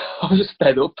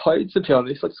fed up by it, to be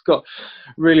honest. I just got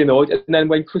really annoyed. And then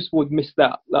when Chris Wood missed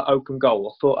that open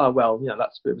goal, I thought, oh well,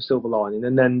 that's a bit of a silver lining.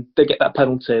 And then they get that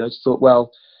penalty, and I just thought,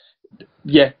 well,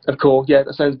 yeah, of course,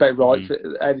 that sounds about right for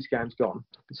how this game's gone.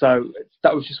 So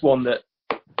that was just one that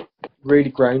really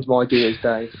ground my gears,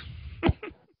 Dave.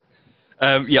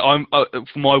 I'm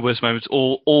for my worst moments,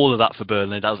 all of that for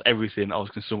Burnley. That was everything I was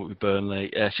going to sum up with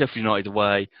Burnley. Sheffield United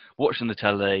away, watching the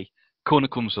telly, corner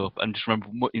comes up, and just remember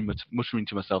muttering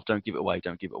to myself, "Don't give it away,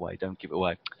 don't give it away, don't give it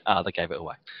away." They gave it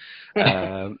away.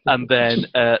 And then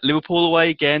Liverpool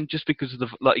away again, just because of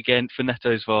for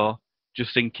Neto's VAR,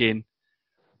 just thinking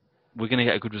we're going to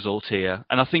get a good result here.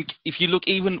 And I think if you look,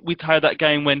 even with how that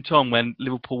game went on, when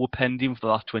Liverpool were penned in for the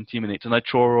last 20 minutes, and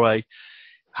Traoré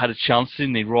had a chance,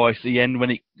 didn't he, right at the end,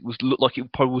 when it looked like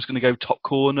it probably was going to go top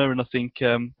corner, and I think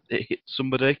it hit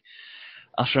somebody.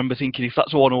 I just remember thinking, if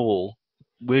that's 1-1,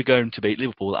 we're going to beat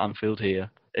Liverpool at Anfield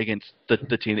here against the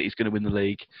team that is going to win the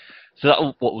league. So that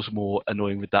was what was more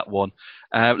annoying with that one.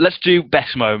 Let's do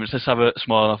best moments. Let's have a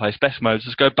smile on our face. Best moments.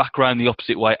 Let's go back around the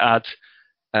opposite way. Add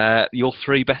your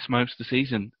 3 best moments of the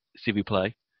season. See if we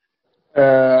play.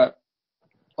 The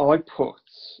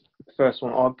first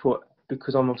one,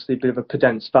 because I'm obviously a bit of a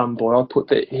Podence fanboy, I put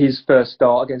his first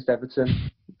start against Everton,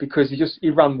 because he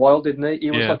ran wild, didn't he?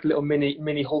 He was like a little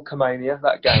mini Hulkamania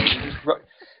that game.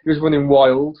 He was running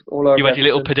wild all over. You had your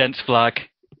little Podence flag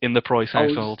in the Price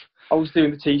household. I was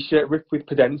doing the T-shirt ripped with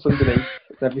Podence underneath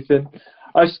and everything.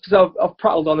 Because I've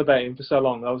prattled on about him for so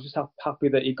long. I was just happy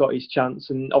that he got his chance,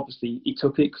 and obviously he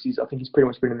took it, because I think he's pretty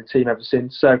much been in the team ever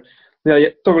since. So,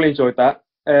 thoroughly enjoyed that.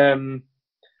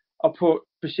 I put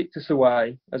Besiktas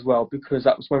away as well because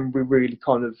that was when we really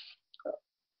kind of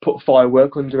put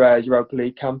firework under our Europa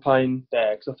League campaign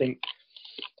there. Because I think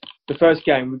the first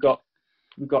game we got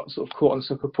sort of caught on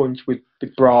sucker punch with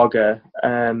Braga,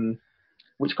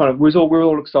 which kind of we were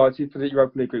all excited for the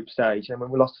Europa League group stage. And when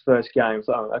we lost the first game, we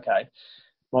thought, oh, okay,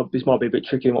 this might be a bit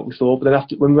trickier than what we thought. But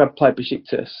then when we played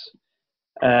Besiktas,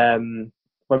 when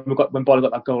Bola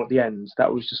got that goal at the end,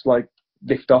 that was just like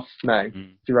lift off now,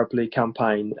 the Europa League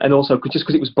campaign. And also just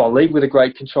because it was Bola with a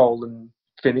great control and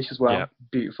finish as well. Yeah.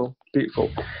 Beautiful.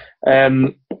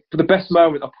 But the best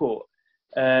moment I put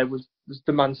was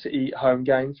the Man City home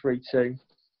game 3-2,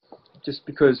 just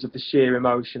because of the sheer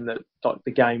emotion that like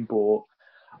the game brought.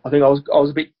 I think I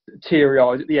was a bit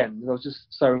teary-eyed at the end. I was just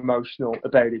so emotional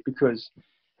about it because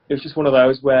it was just one of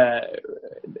those where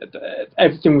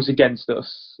everything was against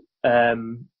us,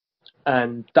 and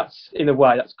that's in a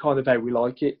way that's kind of how we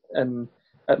like it, and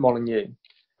at Molineux,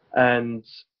 and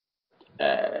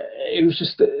it was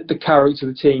just the character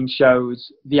the team showed,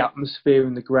 the atmosphere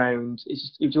in the ground.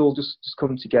 It was all just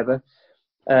come together,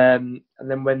 and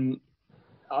then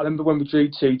I remember when we drew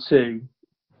 2-2.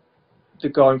 The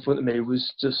guy in front of me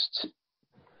was just,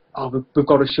 we've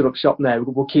got to shut up shop now.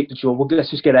 We'll keep the draw.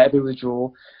 Let's just get out of here with the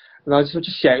draw. And I was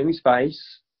just shouting in his face,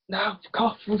 no, fuck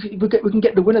off. We can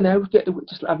get the winner now.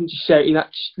 Just having to shouting that,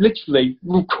 literally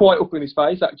quite up in his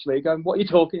face, actually, going, what are you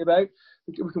talking about?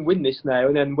 We can win this now.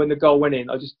 And then when the goal went in,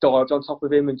 I just dived on top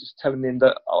of him and just telling him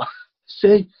that,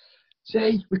 see,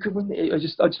 we could win it. I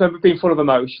just remember being full of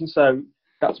emotion. So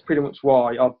that's pretty much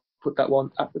why I put that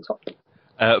one at the top.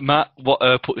 Matt, what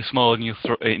put a smile on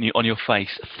your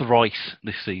face thrice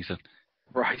this season?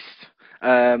 Right.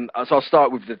 So I'll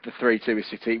start with the 3-2 with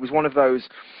City. It was one of those,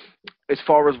 as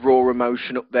far as raw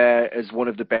emotion up there, as one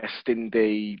of the best in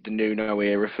the Nuno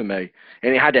era for me.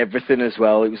 And it had everything as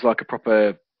well. It was like a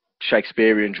proper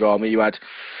Shakespearean drama. You had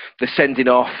the sending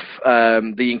off,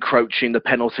 the encroaching, the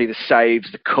penalty, the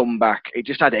saves, the comeback. It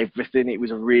just had everything. It was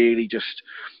a really just...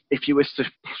 If you was to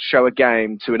show a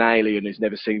game to an alien who's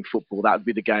never seen football, that would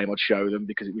be the game I'd show them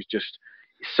because it was just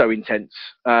so intense.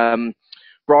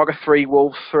 Braga 3,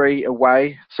 Wolves 3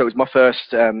 away. So it was my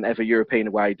first ever European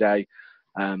away day.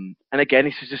 And again,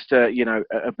 this was just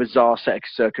a bizarre set of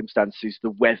circumstances.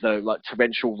 The weather, like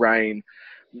torrential rain,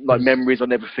 like memories I'll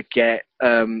never forget.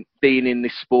 Being in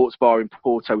this sports bar in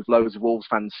Porto with loads of Wolves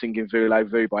fans singing Voulez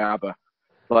Vous by ABBA.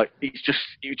 Like it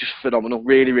was just phenomenal.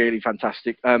 Really, really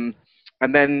fantastic.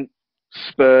 And then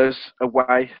Spurs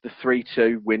away, the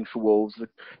 3-2 win for Wolves. The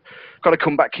kind of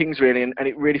comeback kings, really, and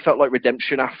it really felt like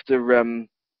redemption after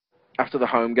the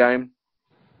home game.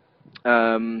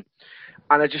 And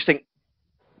I just think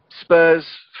Spurs,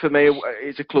 for me,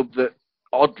 is a club that,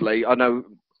 oddly, I know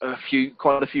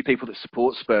quite a few people that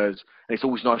support Spurs, and it's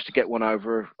always nice to get one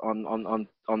over on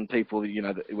people,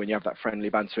 when you have that friendly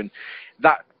banter. And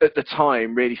that, at the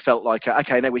time, really felt like,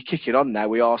 okay, now we're kicking on now.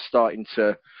 We are starting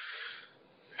to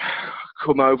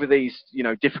come over these,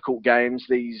 difficult games,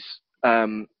 these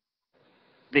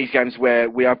games where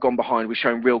we have gone behind. We're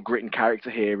showing real grit and character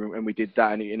here, and we did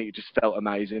that, and it just felt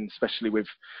amazing, especially with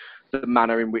the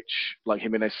manner in which, like,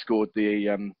 Jimenez scored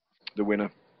the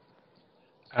winner.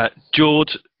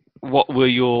 George, what were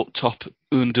your top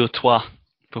un, deux, trois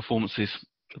performances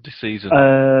of this season?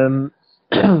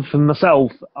 For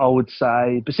myself, I would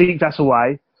say Besiktas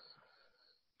away,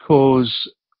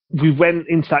 because we went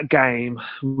into that game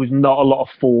with not a lot of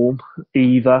form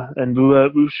either, and I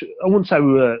wouldn't say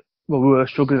we were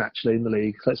struggling actually in the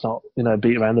league. So let's not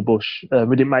beat around the bush.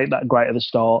 We didn't make that great at the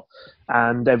start,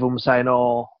 and everyone was saying,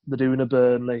 "Oh, they're doing a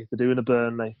Burnley."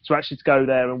 So actually to go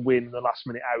there and win the last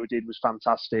minute how we did was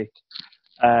fantastic.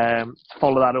 To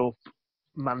follow that up,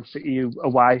 Man City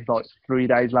away like 3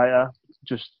 days later,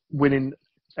 just winning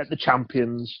at the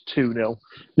champions 2-0.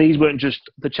 These weren't just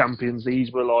the champions;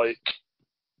 these were like,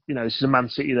 this is a Man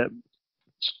City that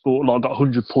scored, got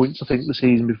 100 points, I think, the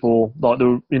season before. Like,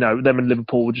 them and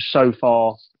Liverpool were just so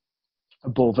far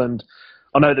above. And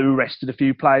I know that we rested a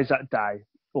few players that day,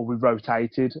 or we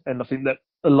rotated. And I think that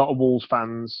a lot of Wolves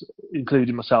fans,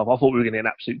 including myself, I thought we were going to get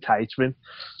an absolute catering.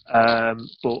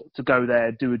 But to go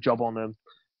there, do a job on them,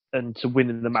 and to win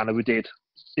in the manner we did,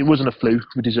 it wasn't a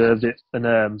fluke. We deserved it. And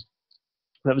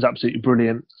that was absolutely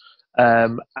brilliant.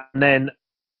 And then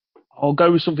I'll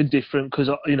go with something different because,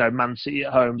 Man City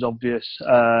at home is obvious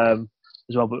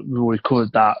as well, but we've already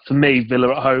covered that. For me,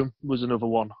 Villa at home was another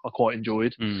one I quite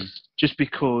enjoyed. Just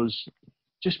because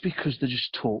they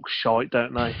just talk shite,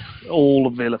 don't they? All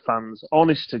of Villa fans,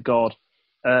 honest to God.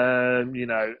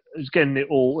 It's getting it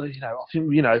all, I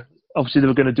think, obviously they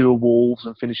were going to do a Wolves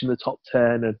and finish in the top 10,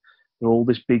 and They're all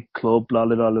this big club, la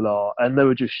la la la la, and they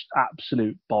were just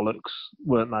absolute bollocks,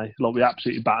 weren't they? Like, we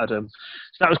absolutely battered them.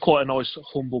 So that was quite a nice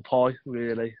humble pie,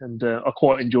 really, and I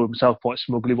quite enjoyed myself quite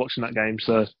smugly watching that game.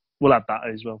 So we'll add that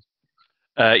as well.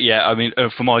 Yeah, I mean,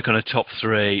 for my kind of top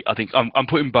three, I think I'm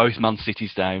putting both Man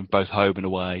Cities down, both home and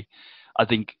away. I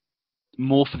think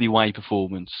more for the away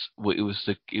performance. It was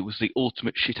the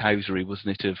ultimate shithousery,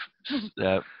 wasn't it?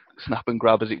 Of snap and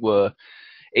grab, as it were.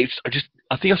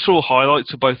 I think I saw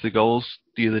highlights of both the goals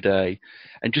the other day,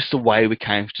 and just the way we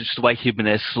came, just the way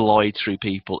Jimenez slides through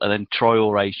people, and then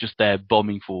Traore's just there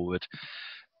bombing forward,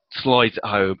 slides at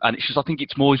home, and it's just, I think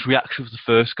it's more his reaction for the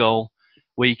first goal,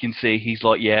 where you can see he's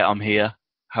like, yeah, I'm here.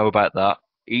 How about that?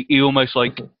 He almost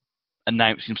like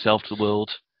announced himself to the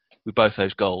world with both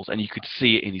those goals, and you could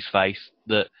see it in his face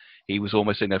that he was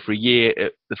almost in there for a year.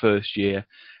 The first year,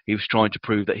 he was trying to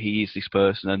prove that he is this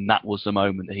person, and that was the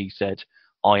moment that he said,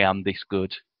 I am this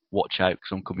good. Watch out,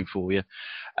 because I'm coming for you.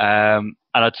 And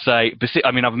I'd say,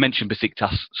 I've mentioned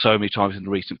Besiktas so many times in the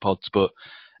recent pods, but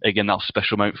again, that was a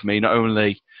special moment for me. Not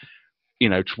only,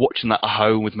 just watching that at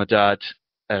home with my dad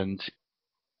and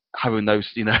having those,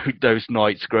 those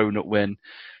nights growing up when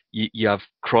you have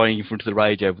crying in front of the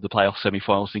radio over the playoff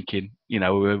semi-finals, thinking,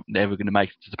 we're never going to make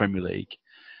it to the Premier League.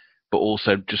 But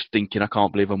also just thinking, I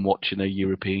can't believe I'm watching a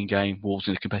European game, Wolves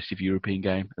in a competitive European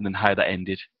game, and then how that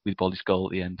ended with Bolly's goal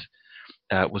at the end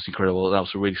was incredible. That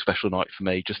was a really special night for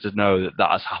me, just to know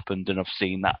that has happened, and I've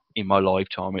seen that in my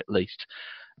lifetime at least,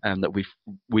 and that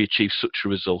we achieved such a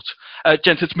result.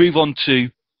 Gents, let's move on to,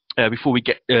 before we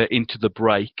get into the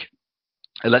break,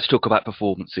 let's talk about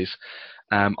performances.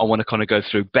 I want to kind of go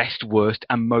through best, worst,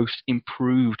 and most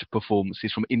improved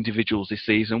performances from individuals this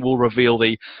season. We'll reveal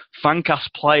the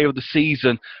Fancast Player of the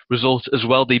Season result as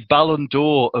well, the Ballon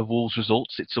d'Or of Wolves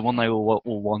results. It's the one they all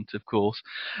want, of course.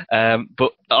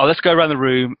 But let's go around the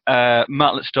room.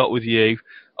 Matt, let's start with you.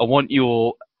 I want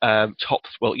your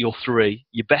your three: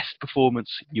 your best performance,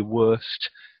 your worst,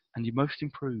 and your most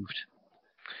improved.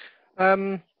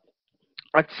 I'd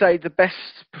say the best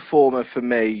performer for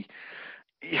me,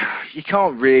 you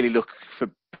can't really look for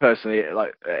personally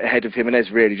like ahead of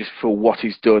Jimenez really, just for what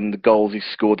he's done, the goals he's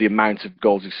scored, the amount of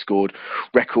goals he's scored,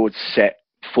 records set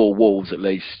for Wolves at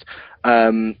least,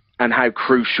 and how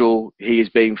crucial he has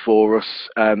been for us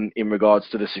in regards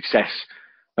to the success,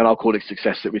 and I'll call it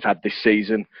success, that we've had this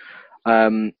season.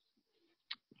 I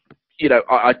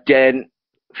don't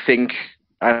think,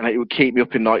 and it would keep me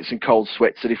up in nights and cold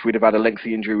sweats, that if we'd have had a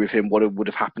lengthy injury with him, what would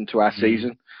have happened to our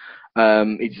season.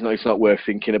 It's not worth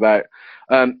thinking about.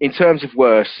 In terms of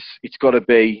worse, it's got to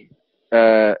be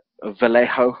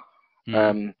Vallejo.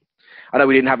 I know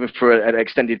we didn't have him for an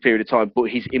extended period of time, but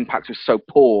his impact was so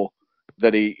poor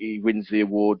that he wins the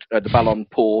award, the Ballon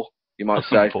d'Or, you might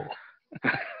say.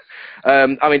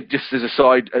 Just as a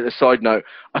side note,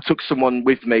 I took someone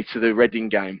with me to the Reading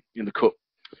game in the Cup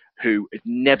who had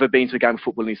never been to a game of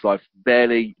football in his life,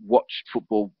 barely watched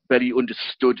football, barely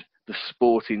understood the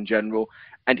sport in general,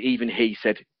 and even he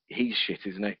said, he's shit,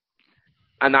 isn't he?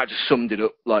 And that just summed it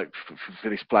up, like, for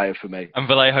this player for me. And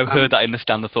Vallejo heard that in the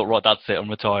stand and thought, right, that's it, I'm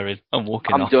retiring, I'm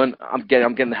walking off. I'm done, I'm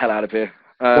getting the hell out of here.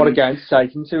 What a game to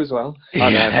take him to as well.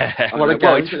 I know. What a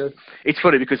game. It's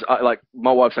funny because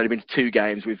my wife's only been to 2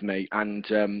 games with me,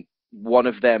 and one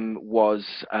of them was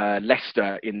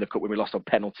Leicester in the Cup when we lost on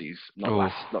penalties,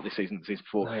 not this season, the season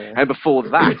before. Oh, yeah. And before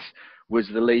that was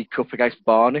the League Cup against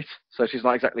Barnet. So she's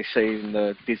not exactly seeing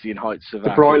the dizzying heights of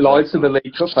the bright lights of the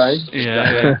League Cup, eh?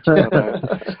 Yeah.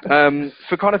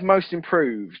 For kind of most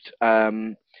improved,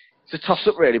 it's a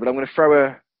toss-up really, but I'm going to throw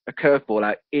a curveball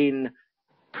out in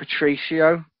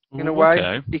Patricio in a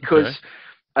way, because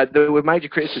there were major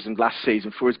criticisms last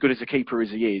season for as good as a keeper as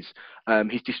he is.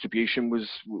 His distribution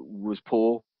was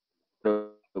poor.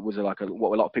 It was what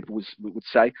a lot of people would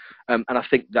say, and I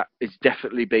think that is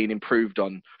definitely been improved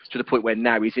on to the point where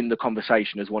now he's in the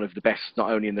conversation as one of the best, not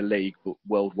only in the league but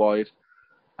worldwide.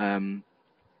 So I'm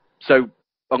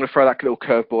going to throw that little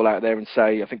curveball out there and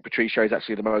say I think Patricio is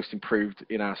actually the most improved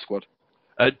in our squad.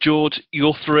 George,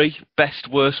 your 3: best,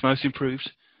 worst, most improved.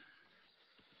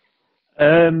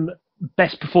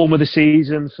 Best performer of the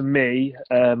season for me,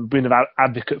 being an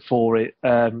advocate for it,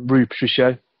 Rui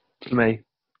Patricio for me.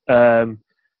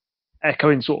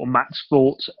 Echoing sort of Matt's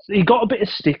thoughts, he got a bit of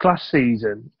stick last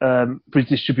season for his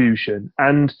distribution,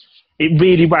 and it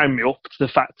really wound me up to the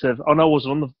fact of I know I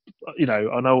wasn't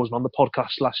on the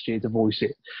podcast last year to voice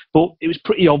it, but it was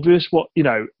pretty obvious what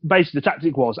basically the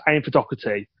tactic was aim for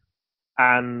Doherty,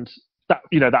 and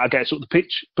that'll get us up the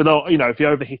pitch. But if you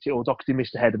overhit it or Doherty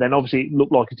missed a header, then obviously it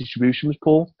looked like his distribution was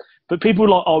poor. But people were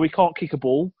like, "Oh, we can't kick a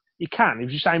ball." You can. He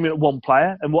was just aiming at one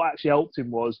player, and what actually helped him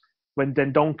was when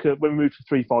we moved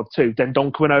to 3-5-2,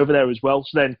 Dendoncker went over there as well.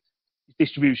 So then his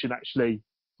distribution actually,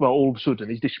 well, all of a sudden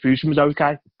his distribution was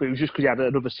okay, but it was just because he had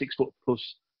another 6 foot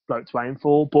plus bloke to aim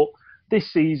for. But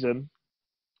this season,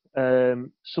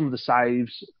 some of the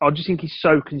saves, I just think he's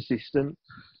so consistent,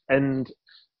 and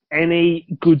any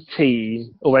good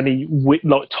team or any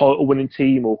like title winning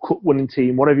team or cup winning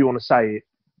team, whatever you want to say it,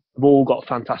 have all got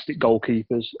fantastic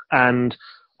goalkeepers, and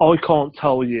I can't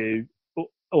tell you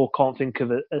or can't think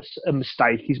of a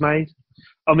mistake he's made.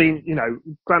 I mean,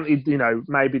 granted,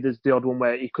 maybe there's the odd one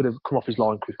where he could have come off his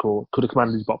line quicker or could have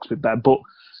commanded his box a bit better, but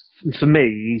for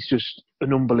me, he's just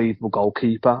an unbelievable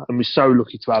goalkeeper, and we're so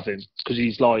lucky to have him because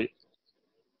he's like,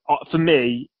 for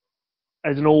me,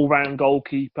 as an all-round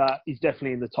goalkeeper, he's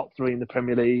definitely in the top 3 in the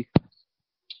Premier League.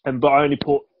 But I only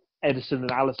put Ederson and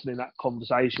Alisson in that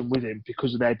conversation with him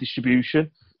because of their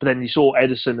distribution. But then you saw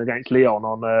Ederson against Lyon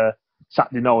on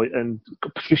Saturday night, and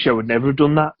Patricio would never have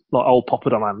done that, like old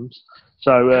Popper on hands.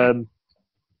 So,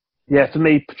 for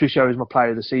me, Patricio is my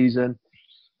player of the season.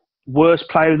 Worst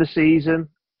player of the season,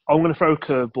 I'm going to throw a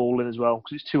curveball in as well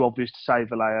because it's too obvious to say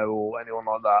Vallejo or anyone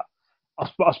like that.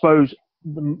 I suppose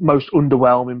the most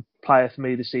underwhelming player for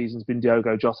me this season has been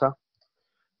Diogo Jota.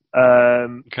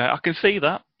 Okay, I can see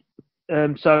that.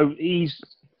 So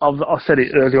I said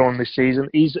it earlier on this season,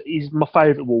 he's my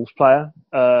favourite Wolves player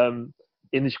in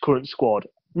this current squad.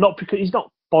 Not because he's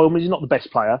not, by all means, he's not the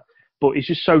best player, but he's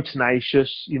just so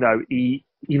tenacious. You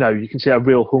can see a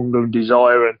real hunger and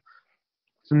desire, and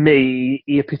for me,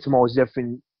 he epitomises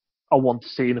everything I want to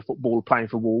see in a footballer playing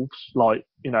for Wolves. Like,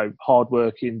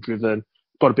 hard-working, driven,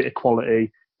 got a bit of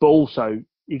quality, but also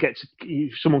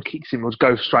if someone kicks him, he'll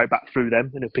go straight back through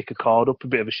them and he'll pick a card up, a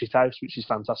bit of a shithouse, which is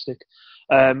fantastic.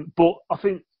 But I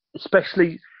think,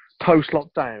 especially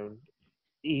post-lockdown,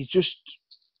 he's just,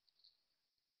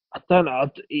 I don't know,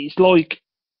 it's like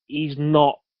he's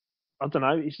not, I don't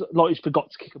know, it's like he's forgot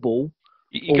to kick a ball.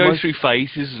 He goes through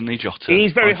phases, isn't he, Jota?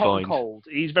 He's very hot and cold.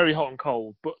 He's very hot and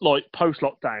cold. But like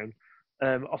post-lockdown,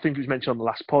 I think it was mentioned on the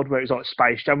last pod where it was like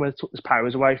Space Jam where they took his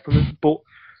powers away from him. But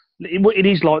it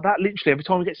is like that. Literally, every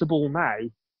time he gets the ball now,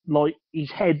 like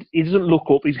his head, he doesn't look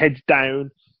up. His head's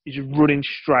down. He's just running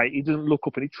straight. He doesn't look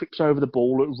up and he trips over the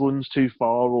ball. It runs too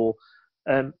far. Or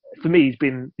for me, he's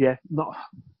been not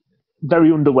very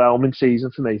underwhelming season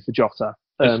for me for Jota.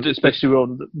 Especially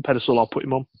on the pedestal I'll put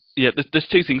him on. Yeah, there's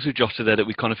 2 things with Jota there that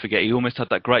we kind of forget. He almost had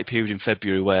that great period in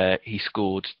February where he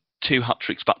scored 2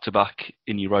 hat-tricks back-to-back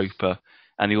in Europa,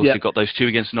 and he also got those 2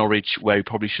 against Norwich where he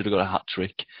probably should have got a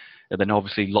hat-trick. And then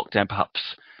obviously lockdown perhaps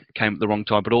came at the wrong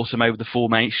time, but also maybe the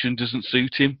formation doesn't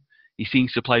suit him. He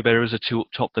seems to play better as a 2 up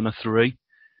top than a 3.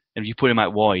 And if you put him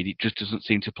out wide, it just doesn't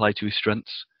seem to play to his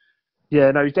strengths. Yeah,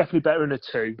 no, he's definitely better in a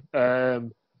 2.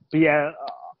 But yeah,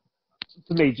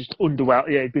 for me, just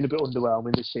underwhelming. Yeah, he's been a bit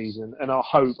underwhelming this season, and I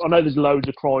know there's loads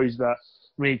of cries that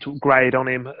we need to upgrade on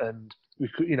him, and he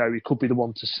could be the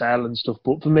one to sell and stuff.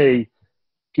 But for me,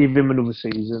 give him another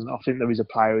season. I think there is a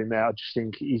player in there. I just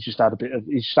think he's just had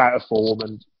he's just out of form,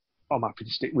 and I'm happy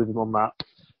to stick with him on that.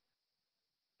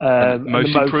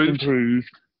 Most improved.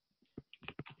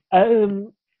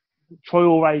 Troy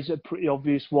Always a pretty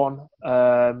obvious one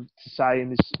to say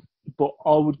in this, but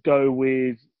I would go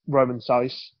with Roman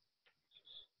Saiz,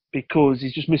 because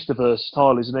he's just Mr.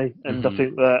 Versatile, isn't he? And I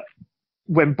think that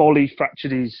when Bolly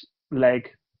fractured his leg,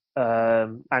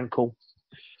 ankle,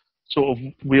 sort of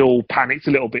we all panicked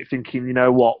a little bit thinking, you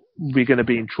know what, we're going to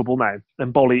be in trouble now.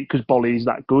 And because Bolly is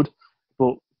that good.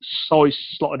 But Saiz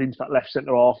slotted into that left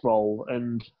centre-half role,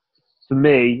 and for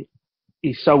me,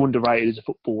 he's so underrated as a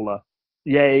footballer.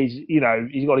 Yeah,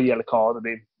 he's got a yellow card,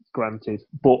 granted,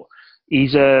 but he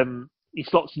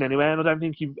slots in anywhere, and I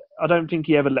don't think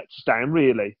he ever lets us down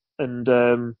really. And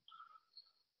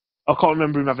I can't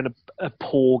remember him having a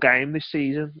poor game this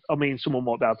season. I mean, someone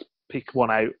might be able to pick one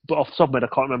out, but off the top of my head,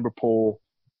 I can't remember a poor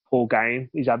game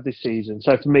he's had this season.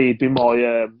 So for me, he'd be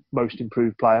my most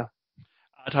improved player.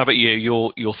 How about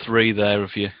you? Your 3 there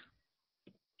of you.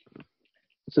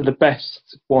 So the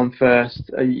best one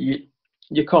first.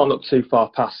 You can't look too far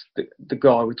past the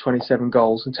guy with 27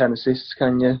 goals and 10 assists,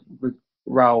 can you? With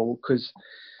Raul, because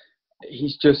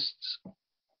he's just,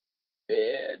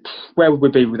 where would we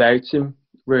be without him,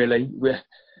 really?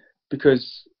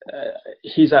 Because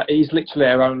he's literally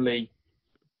our only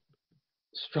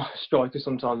striker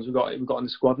sometimes we've got in the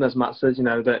squad, and as Matt says,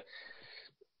 that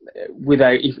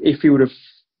without, if he would have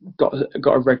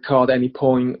got a red card at any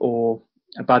point or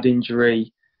a bad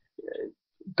injury,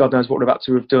 God knows what we're about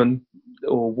to have done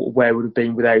or where we would have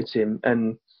been without him.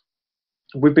 And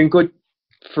we've been good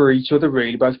for each other,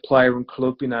 really, both player and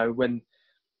club.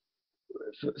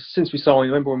 Since we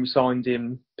signed, remember when we signed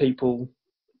him, people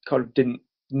kind of didn't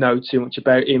know too much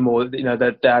about him, or they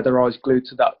had their eyes glued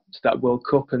to that World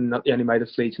Cup, and he only made a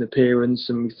fleeting appearance,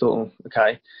 and we thought, oh,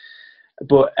 okay.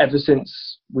 But ever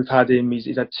since we've had him,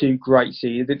 he's had 2 great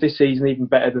seasons. This season even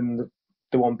better than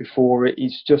the one before it.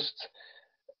 He's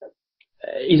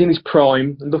in his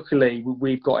prime. Luckily,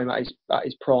 we've got him at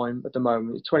his prime at the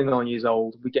moment. He's 29 years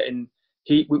old. We're getting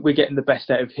the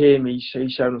best out of him. He's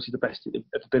shown us the best of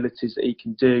abilities that he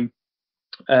can do.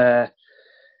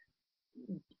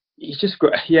 He's just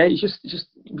great. Yeah,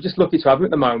 we're just lucky to have him at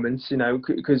the moment,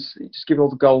 because just given all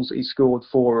the goals that he scored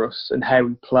for us and how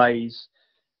he plays,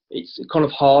 it's kind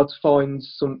of hard to find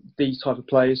these type of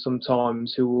players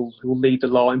sometimes who will lead the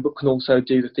line, but can also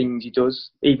do the things he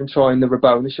does, even trying the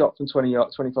Rabona shot from 25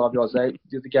 yards out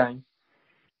the other game.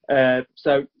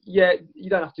 So yeah, you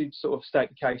don't have to sort of state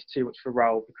the case too much for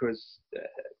Raul, because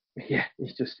he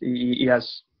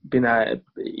has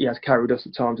carried us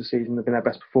at times this season and been our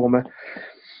best performer.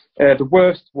 The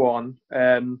worst one,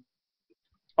 I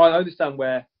understand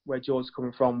where George's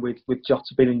coming from with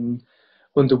Jota being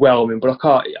underwhelming, but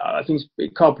I think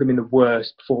it can't put him in the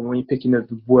worst performer when you're picking the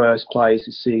worst players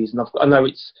this season. I know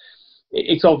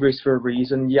it's obvious for a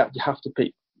reason. You have to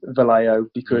pick Vallejo,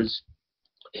 because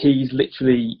he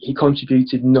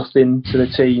contributed nothing to the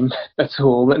team at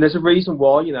all, and there's a reason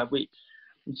why. We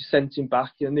just sent him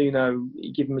back, and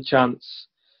give him a chance.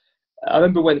 I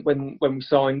remember when we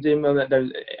signed him,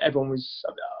 and everyone was.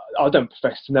 I don't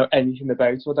profess to know anything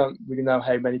about him. I don't really know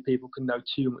how many people can know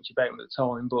too much about him at the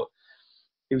time, but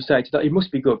he was saying that he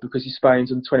must be good because he's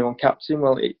Spain's under-21 captain.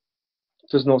 Well, it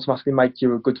doesn't automatically make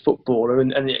you a good footballer,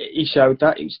 and he showed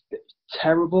that. He was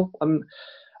terrible.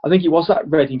 I think it was that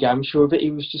Reading game. I'm sure of it.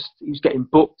 He was getting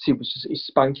booked. He's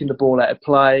spanking the ball out of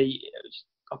play.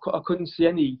 I couldn't see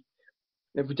any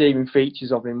redeeming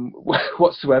features of him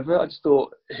whatsoever. I just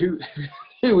thought, who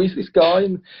is this guy?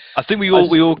 And I think we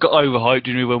all got overhyped,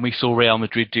 didn't we, when we saw Real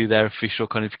Madrid do their official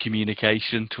kind of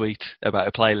communication tweet about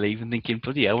a player leaving, thinking,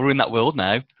 bloody hell, we're in that world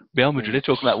now. Real Madrid are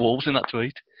talking about Wolves in that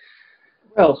tweet.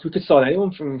 Well, we could sign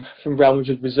anyone from Real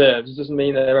Madrid reserves. It doesn't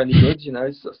mean they're any good,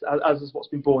 as is what's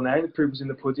been borne out. The proof was in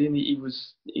the pudding. He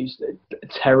was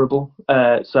terrible.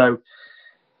 So,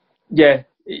 yeah,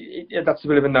 that's a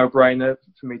bit of a no-brainer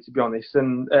for me, to be honest.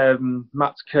 And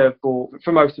Matt's curveball,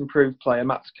 for most improved player,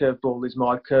 Matt's curveball is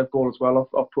my curveball as well.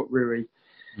 I've put Rui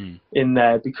in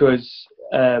there because,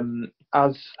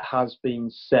 as has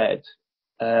been said,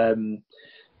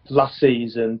 last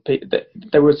season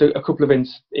there was a couple of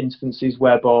instances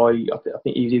whereby I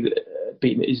think he was either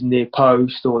beaten at his near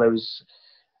post, or there was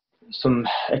some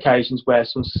occasions where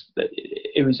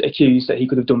it was accused that he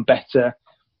could have done better.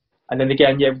 And then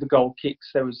again, with the goal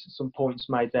kicks, there was some points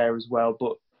made there as well.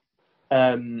 But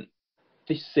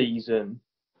this season,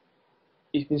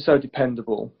 he's been so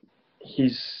dependable.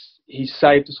 He's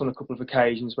saved us on a couple of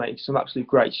occasions, making some absolute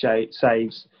great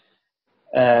saves.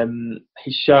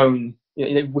 He's shown,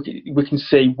 we can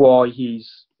see why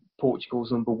he's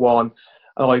Portugal's number one.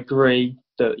 And I agree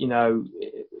that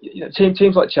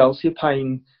teams like Chelsea are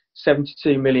paying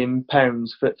 £72 million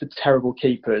for terrible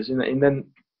keepers, and then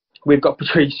we've got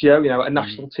Patricio, a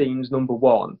national team's number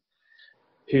one,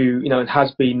 who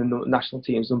has been the national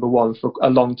team's number one for a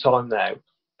long time now.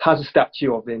 Has a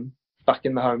statue of him back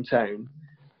in the hometown.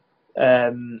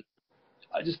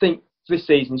 I just think this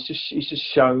season he's just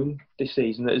shown this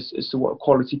season as to what a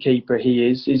quality keeper he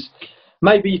is.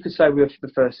 Maybe you could say with the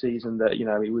first season that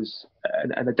it was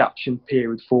an adaptation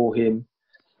period for him.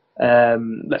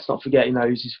 Let's not forget, it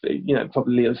was his,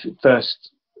 probably the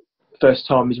first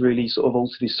time he's really sort of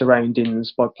altered his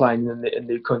surroundings by playing in a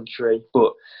new country.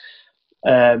 But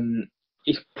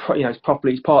he's part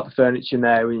of the furniture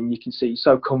now, and you can see he's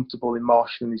so comfortable in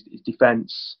marshalling his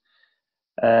defence.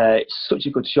 It's such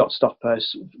a good shot stopper,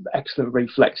 excellent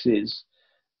reflexes.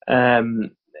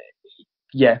 From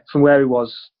where he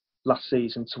was last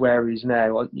season to where he is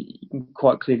now, you can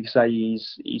quite clearly say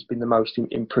he's been the most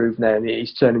improved now, and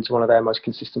he's turned into one of our most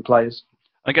consistent players.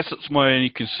 I guess that's my only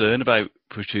concern about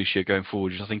Patricio going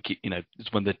forward. I think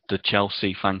it's when the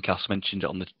Chelsea fancast mentioned it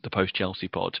on the post-Chelsea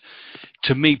pod.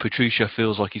 To me, Patricio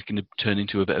feels like he's going to turn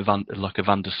into a bit of like a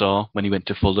Van der Sar when he went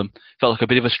to Fulham. Felt like a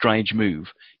bit of a strange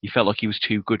move. He felt like he was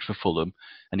too good for Fulham,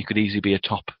 and he could easily be a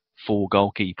top 4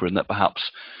 goalkeeper, and that perhaps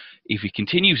if he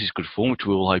continues his good form, which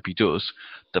we all hope he does,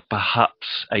 that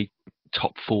perhaps a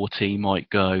top 4 team might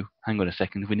go, hang on a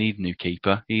second, we need a new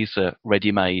keeper. He's a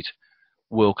ready-made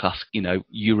world-class,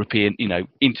 European,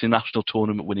 international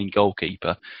tournament winning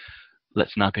goalkeeper.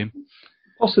 Let's nab him.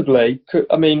 Possibly.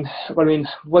 I mean,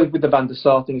 with the Van der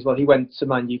Sar thing as well, he went to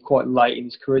Man U quite late in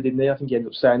his career, didn't he? I think he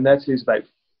ended up saying there till he was about,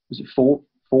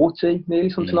 40, nearly,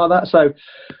 something like that. So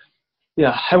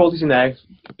Yeah, how old is he now?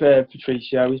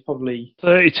 Patricio, he's probably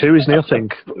 32, isn't he? I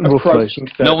think roughly. approaching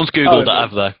 30. No one's googled that,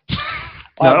 have they?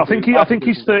 No, I think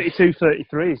he's 32,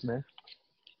 33, isn't he?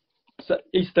 So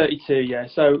he's 32, yeah.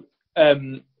 So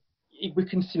we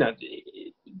can,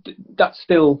 that's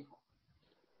still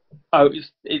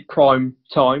it's prime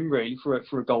time really for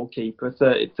a goalkeeper,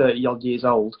 30 odd years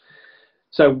old.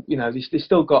 So they've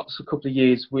still got a couple of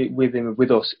years with him,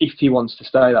 with us, if he wants to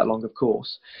stay that long, of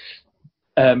course.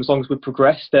 As long as we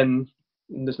progress, then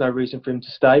there's no reason for him to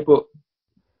stay. But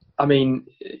I mean,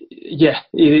 yeah,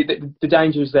 the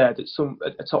danger is there that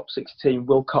a top 6 team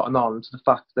will cotton on to the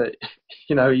fact that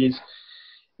he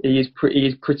is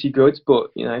pretty good.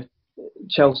 But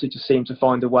Chelsea just seem to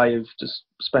find a way of just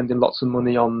spending lots of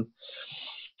money on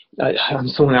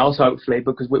someone else, hopefully,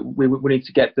 because we need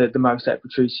to get the most out of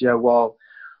Patricio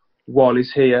while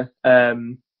he's here.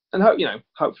 And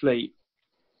hopefully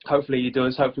he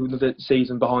does. Hopefully with another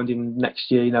season behind him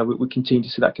next year, we continue to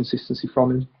see that consistency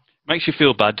from him. Makes you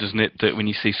feel bad, doesn't it, that when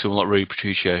you see someone like Rui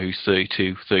Patricio, who's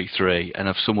 32, 33, and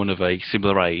of someone of a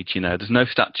similar age, there's no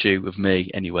statue of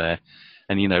me anywhere.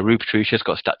 And, Rui Patricio's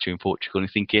got a statue in Portugal, and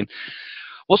you're thinking,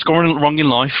 what's going wrong in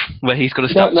life where he's got a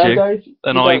statue?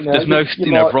 There's no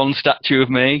bronze statue of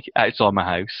me outside my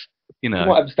house. You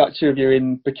might have a statue of you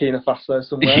in Burkina Faso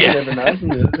somewhere. Yeah. You never know.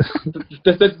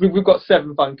 We've got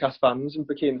 7 Fancast fans in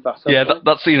Burkina Faso. Yeah,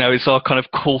 that's it's our kind of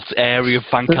cult area of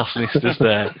Fancast listeners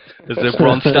there. There's a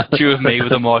bronze statue of me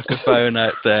with a microphone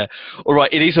out there. All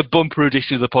right, it is a bumper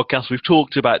edition of the podcast. We've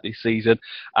talked about this season,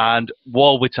 and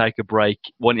while we take a break,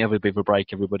 why don't you have a bit of a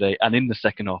break, everybody? And in the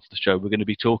second half of the show, we're going to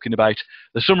be talking about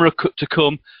the summer to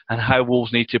come and how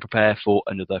Wolves need to prepare for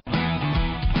another.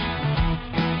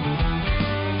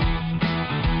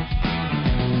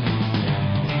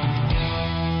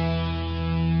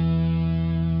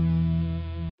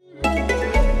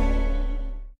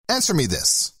 Answer me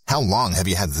this. How long have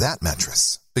you had that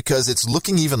mattress? Because it's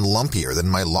looking even lumpier than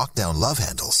my lockdown love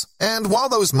handles. And while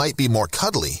those might be more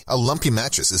cuddly, a lumpy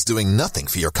mattress is doing nothing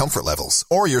for your comfort levels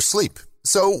or your sleep.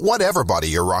 So whatever body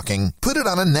you're rocking, put it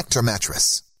on a Nectar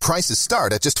mattress. Prices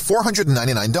start at just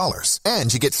 $499,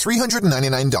 and you get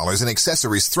 $399 in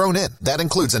accessories thrown in. That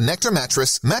includes a Nectar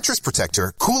mattress, mattress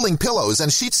protector, cooling pillows,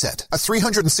 and sheet set, a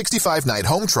 365-night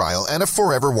home trial, and a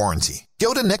forever warranty.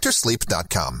 Go to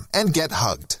NectarSleep.com and get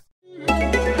hugged.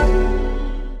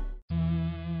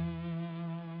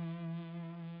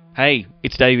 Hey,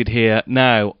 it's David here.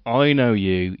 Now, I know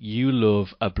you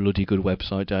love a bloody good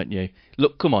website, don't you?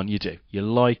 Look, come on, you do. You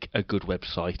like a good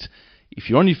website. If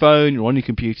you're on your phone, you're on your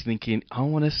computer thinking, I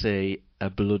want to see a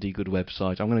bloody good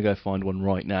website, I'm going to go find one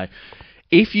right now.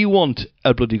 If you want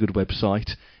a bloody good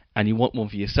website, and you want one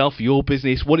for yourself, for your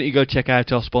business, why don't you go check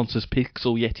out our sponsors,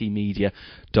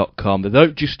 pixelyetimedia.com. They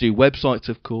don't just do websites,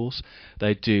 of course.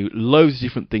 They do loads of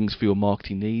different things for your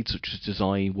marketing needs, such as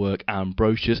design work and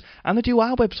brochures. And they do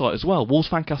our website as well,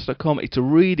 wolvesfancast.com. It's a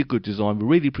really good design. We're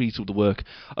really pleased with the work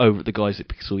over at the guys at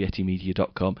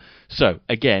pixelyetimedia.com. So,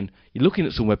 again, you're looking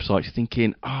at some websites, you're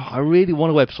thinking, I really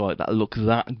want a website that looks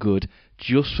that good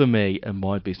just for me and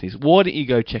my business. Why don't you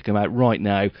go check them out right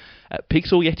now at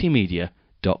pixelyetimedia.com.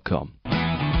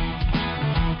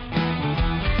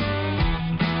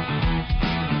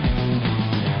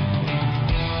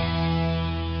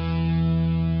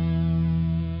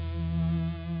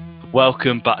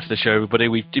 Welcome back to the show,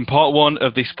 everybody. In part 1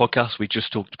 of this podcast, we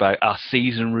just talked about our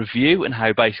season review and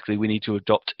how basically we need to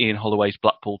adopt Ian Holloway's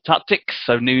Blackpool tactics.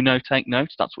 So, Nuno, take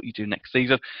notes. That's what you do next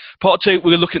season. Part 2,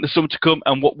 we're looking at the summer to come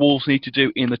and what Wolves need to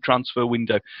do in the transfer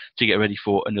window to get ready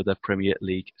for another Premier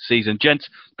League season. Gents,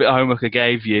 a bit of homework I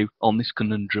gave you on this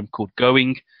conundrum called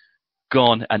going,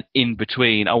 gone, and in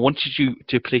between. I wanted you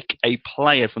to pick a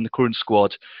player from the current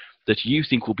squad that you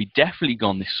think will be definitely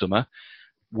gone this summer.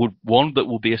 One that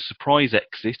will be a surprise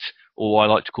exit, or what I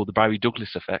like to call the Barry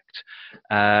Douglas effect,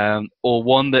 or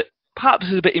one that perhaps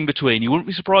is a bit in between. You wouldn't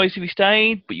be surprised if he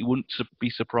stayed, but you wouldn't be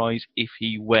surprised if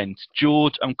he went.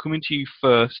 George, I'm coming to you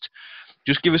first.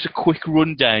 Just give us a quick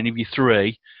rundown of your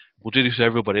 3. We'll do this for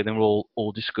everybody, then we'll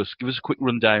all discuss. Give us a quick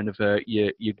rundown of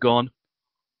your gone,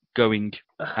 going,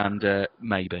 and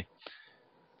maybe.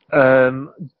 Gone.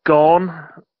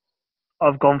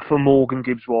 I've gone for Morgan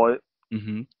Gibbs-White.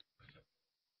 Mm-hmm.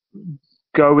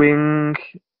 Going,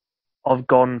 I've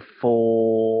gone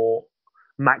for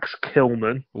Max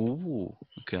Kilman. Ooh,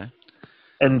 okay.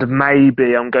 And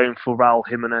maybe I'm going for Raul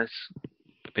Jimenez.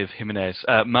 With Jimenez.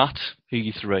 Matt, who are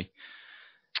you 3?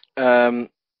 I've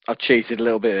cheated a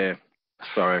little bit here.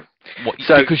 Sorry. What,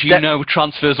 because you know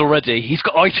transfers already. He's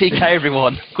got ITK,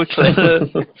 everyone. Quickly.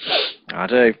 I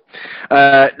do.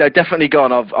 No, definitely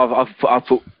gone. I've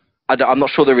put I'm not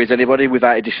sure there is anybody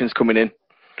without additions coming in.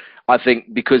 I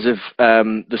think because of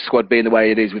the squad being the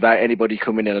way it is, without anybody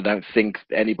coming in, I don't think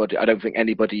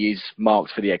anybody is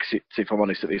marked for the exit. If I'm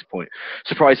honest, at this point,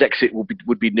 surprise exit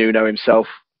would be Nuno himself.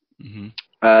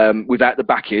 Mm-hmm. Without the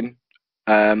backing,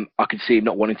 I could see him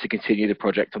not wanting to continue the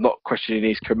project. I'm not questioning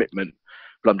his commitment,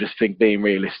 but I'm just being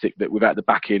realistic that without the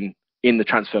backing in the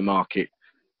transfer market,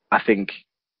 I think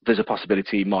there's a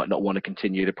possibility he might not want to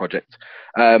continue the project.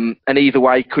 And either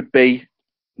way, would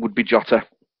be Jota.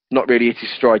 Not really hit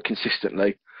his stride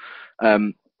consistently.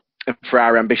 And for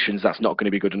our ambitions, that's not going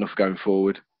to be good enough going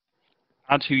forward.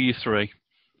 Add who you three.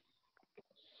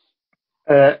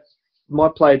 My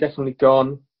player definitely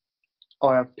gone.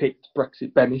 I have picked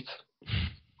Brexit Bennett.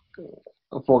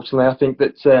 Unfortunately, I think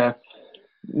that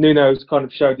Nuno's kind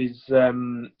of showed his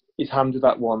hand with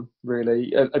that one,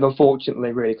 really. And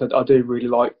unfortunately, really, because I do really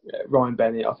like Ryan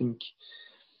Bennett. I think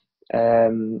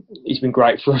he's been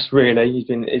great for us, really.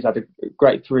 He's had a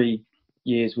great 3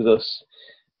 years with us.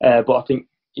 But I think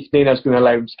if Nuno's going to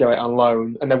allow him to go out on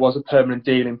loan, and there was a permanent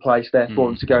deal in place there for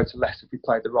him to go to Leicester if he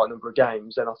played the right number of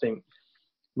games, then I think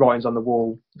Ryan's on the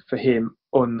wall for him,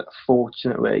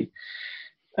 unfortunately.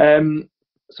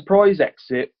 Surprise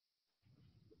exit.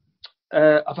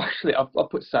 I've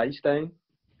put Sace down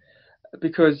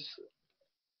because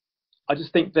I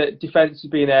just think that defence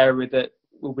would be an area that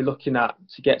we'll be looking at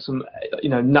to get some,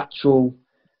 natural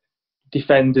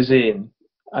defenders in,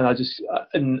 and I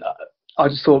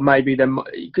just thought maybe them,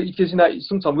 because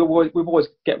sometimes we always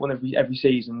get one every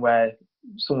season where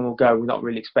someone will go we're not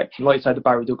really expecting, like you say, the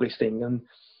Barry Douglas thing, and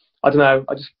I don't know,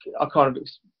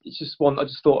 it's just one. I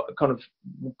just thought, kind of,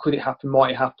 could it happen?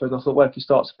 Might it happen? I thought, well, if we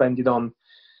start spending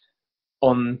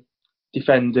on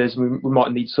defenders, we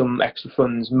might need some extra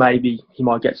funds. Maybe he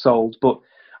might get sold. But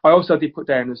I also did put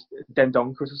down as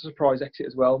Dendoncker as a surprise exit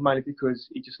as well, mainly because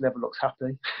he just never looks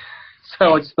happy.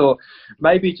 So I just thought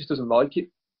maybe he just doesn't like it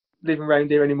living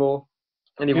around here anymore.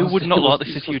 And who would not like the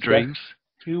City of Dreams?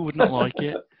 Who would not like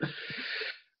it?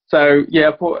 So yeah,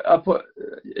 I put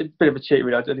a bit of a cheat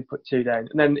really. I did put 2 down,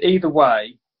 and then either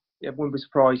way, I wouldn't be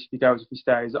surprised if he goes, if he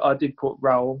stays. I did put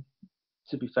Raul,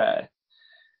 to be fair,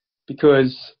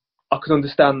 because I could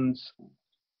understand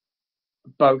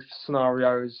both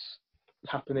scenarios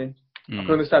happening. I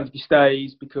can understand if he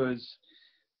stays because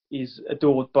he's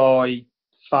adored by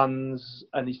fans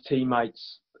and his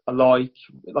teammates alike.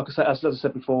 Like I said, as I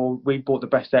said before, we brought the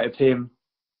best out of him,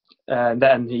 and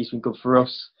then he's been good for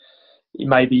us.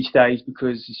 Maybe he stays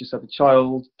because he's just had a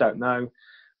child, don't know.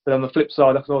 But on the flip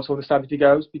side, I can also understand if he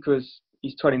goes because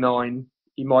he's 29.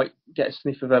 He might get a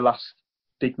sniff of their last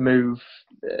big move.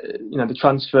 The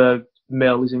transfer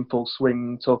mill is in full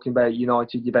swing, talking about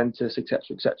United, Juventus, etc.,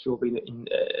 will be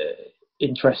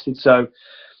interested. So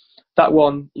that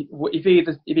one, if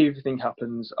everything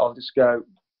happens, I'll just go,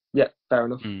 yeah, fair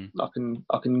enough. I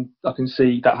can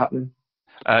see that happening.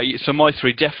 So my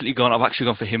 3 definitely gone. I've actually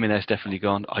gone for Jimenez, definitely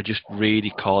gone. I just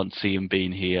really can't see him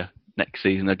being here next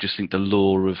season. I just think the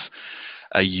lure of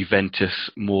Juventus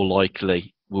more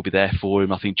likely will be there for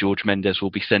him. I think George Mendes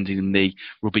will be sending him the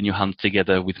rubbing your hands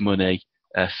together with money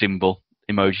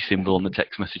emoji symbol on the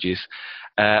text messages.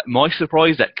 My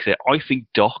surprise exit, I think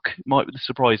Doc might be the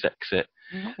surprise exit.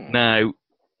 Now,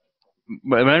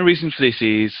 my main reason for this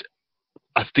is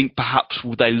I think perhaps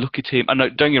will they look at him. I know,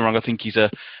 don't get me wrong, I think he's a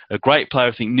great player.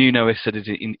 I think Nuno has said it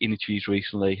in interviews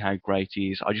recently how great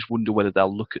he is. I just wonder whether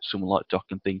they'll look at someone like Doc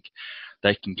and think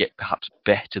they can get perhaps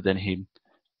better than him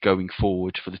going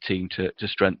forward for the team to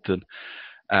strengthen.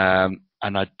 And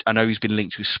I know he's been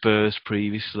linked with Spurs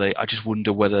previously. I just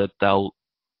wonder whether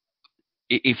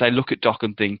if they look at Doc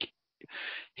and think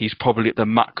he's probably at the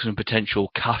maximum potential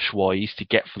cash-wise to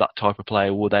get for that type of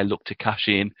player, will they look to cash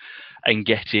in and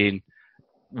get in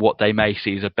what they may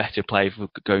see as a better player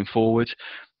going forward?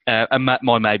 And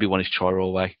my maybe one is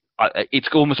Traoré. It's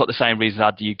almost like the same reason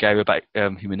you gave about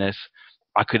Jimenez.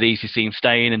 I could easily see him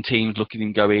staying and teams looking at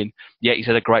him going, yeah, he's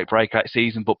had a great breakout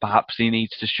season, but perhaps he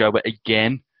needs to show it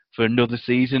again for another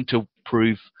season to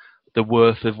prove the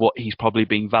worth of what he's probably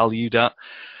being valued at.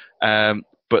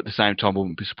 But at the same time, I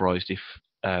wouldn't be surprised if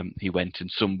he went and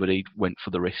somebody went for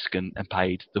the risk and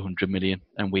paid the 100 million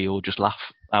and we all just laugh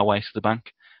our way to the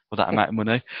bank with that amount of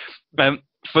money.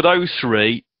 For those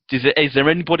 3, is there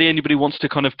anybody wants to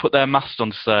kind of put their mask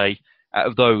on to say, out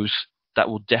of those, that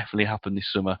will definitely happen this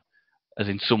summer? As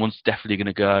in, someone's definitely going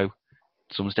to go,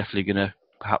 someone's definitely going to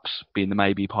perhaps be in the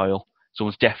maybe pile,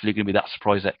 someone's definitely going to be that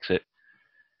surprise exit.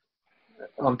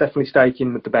 I'm definitely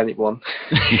staking with the Bennett one.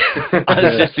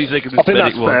 I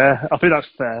think that's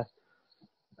fair.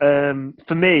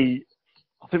 For me,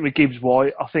 I think with Gibbs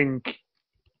White, I think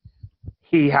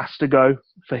he has to go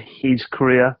for his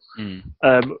career.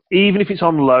 Even if it's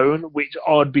on loan, which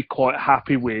I'd be quite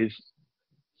happy with,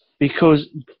 because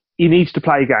he needs to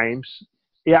play games.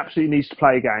 He absolutely needs to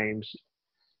play games.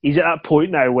 He's at that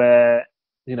point now where,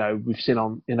 we've seen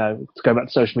on, to go back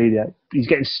to social media, he's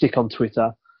getting stick on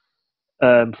Twitter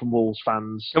from Wolves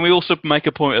fans. Can we also make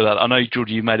a point of that? I know,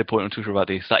 George, you made a point on Twitter about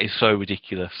this. That is so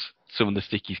ridiculous, some of the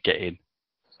stick he's getting.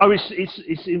 Oh,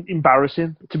 it's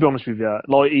embarrassing, to be honest with you.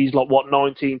 Like, he's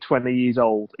 19, 20 years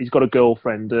old. He's got a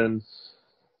girlfriend, and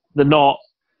they're not.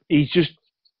 He's just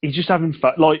having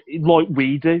fun, like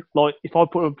we do. Like, if I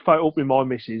put a photo up with my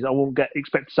missus, I won't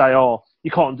expect to say, "Oh,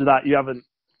 you can't do that. You haven't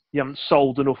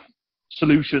sold enough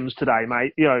solutions today,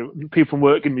 mate." People from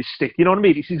work give me stick. You know what I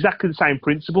mean? It's exactly the same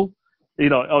principle.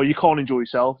 Oh, you can't enjoy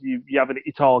yourself. You haven't hit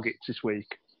your targets this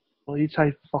week. Well, you'd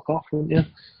say fuck off, wouldn't you?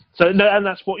 So no, and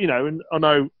that's what and I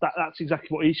know that's exactly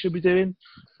what he should be doing,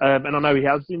 and I know he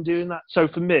has been doing that. So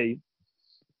for me,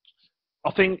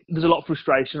 I think there's a lot of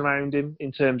frustration around him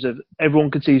in terms of everyone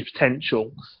can see his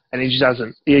potential, and he just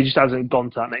hasn't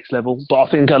gone to that next level. But I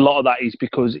think a lot of that is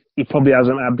because he probably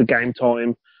hasn't had the game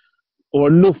time or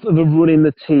enough of a run in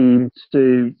the team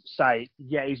to say,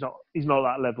 yeah, he's not at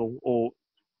that level, or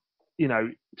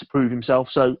to prove himself.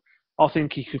 So I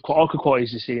think I could quite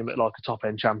easily see him at like a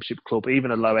top-end Championship club, even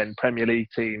a low-end Premier League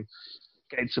team,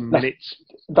 getting some minutes.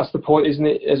 That's the point, isn't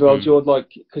it, as well, George? Like,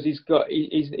 because he's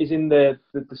in the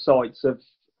sights of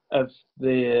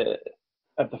the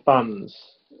fans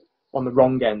on the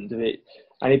wrong end of it,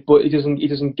 but he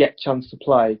doesn't get chance to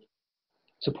play,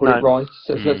 to put it right.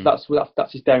 So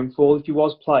that's his downfall. If he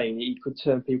was playing, he could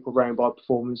turn people around by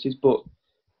performances, but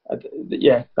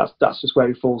that's just where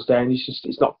he falls down.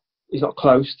 He's not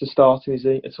close to starting, is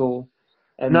he, at all?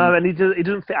 No, and he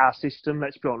doesn't fit our system.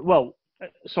 Let's be honest. Well,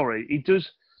 sorry, he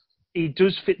does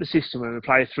fit the system when we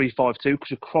play a 3-5-2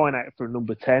 because we're crying out for a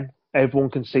number 10. Everyone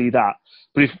can see that.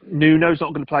 But if Nuno's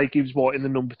not going to play Gibbs White in the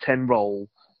number 10 role,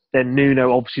 then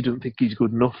Nuno obviously doesn't think he's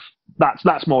good enough.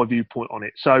 That's my viewpoint on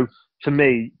it. So for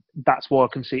me, that's why I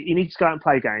can see he needs to go out and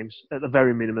play games at the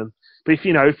very minimum. But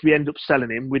if we end up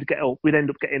selling him, we'd end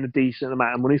up getting a decent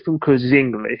amount of money from him because he's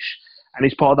English and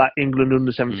he's part of that England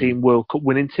under-17 World Cup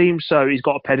winning team. So he's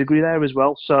got a pedigree there as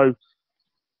well. So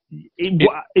in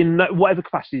whatever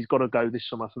capacity, he's got to go this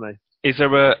summer for me. Is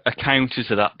there a counter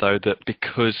to that, though, that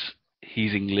because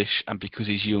he's English and because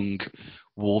he's young,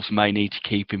 Wolves may need to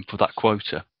keep him for that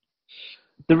quota?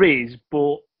 There is,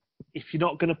 but if you're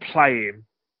not going to play him,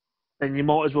 then you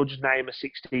might as well just name a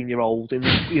 16-year-old.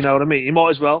 You know what I mean? You might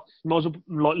as well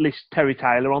list Terry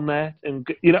Taylor on there, and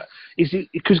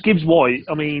because Gibbs White,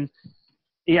 I mean,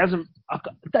 he hasn't.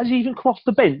 Does he even come off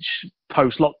the bench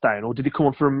post lockdown, or did he come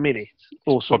on for a minute?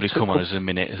 Or probably come on as a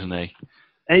minute, isn't he?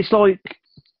 And it's like,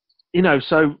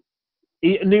 so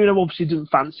Nuno obviously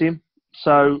didn't fancy him,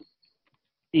 so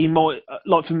he might,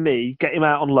 like for me, get him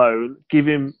out on loan, give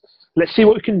him. Let's see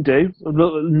what we can do.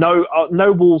 No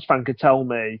Wolves fan can tell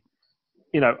me.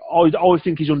 I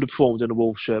think he's underperformed in a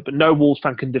Wolves shirt, but no Wolves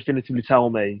fan can definitively tell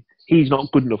me he's not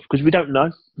good enough because we don't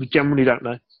know. We generally don't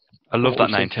know. I love that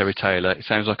name, Terry Taylor. It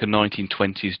sounds like a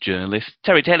 1920s journalist.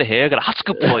 Terry Taylor here. I've got a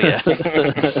husky for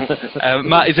you.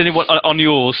 Matt, is anyone on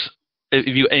yours?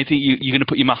 Anything you're going to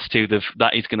put your mask to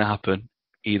that is going to happen?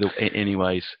 Either,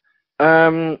 anyways.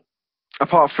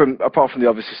 Apart from the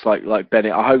obvious, like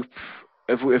Bennett, I hope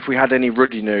if we had any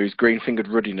Ruddy news, green-fingered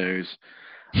Ruddy news.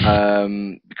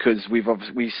 Because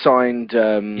we signed.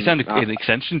 He signed an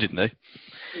extension, didn't he?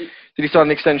 Did he sign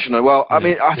an extension? Well, I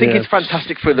mean, I think it's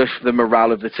fantastic for the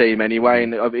morale of the team anyway,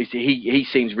 and obviously he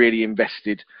seems really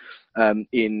invested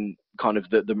in kind of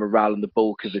the morale and the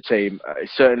bulk of the team. It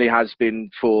certainly has been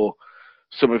for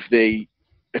some of the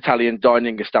Italian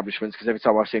dining establishments, because every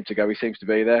time I seem to go, he seems to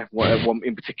be there. One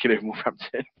in particular in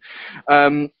Wolverhampton.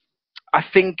 I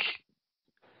think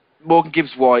Morgan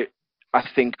Gibbs White, I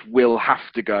think, will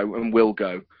have to go and will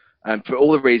go, for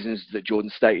all the reasons that Jordan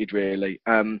stated, really.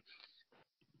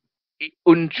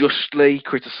 Unjustly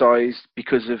criticised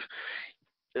because of,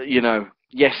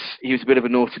 yes, he was a bit of a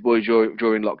naughty boy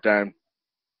during lockdown,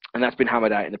 and that's been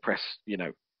hammered out in the press,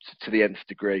 to the nth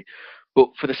degree. But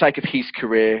for the sake of his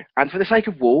career and for the sake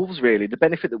of Wolves, really, the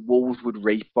benefit that Wolves would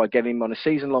reap by getting him on a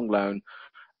season-long loan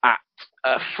at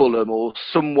Fulham, or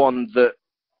someone that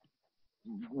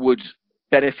would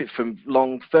benefit from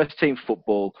long first-team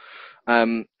football,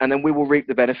 and then we will reap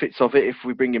the benefits of it if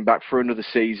we bring him back for another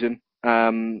season.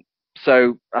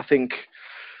 So I think,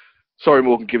 sorry,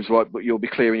 Morgan Gibbs White, but you'll be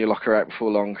clearing your locker out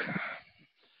before long.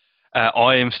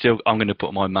 I'm going to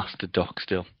put my master Doc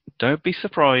still. Don't be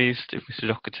surprised if Mr.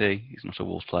 Doherty is not a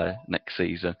Wolves player next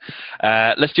season.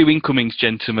 Let's do incomings,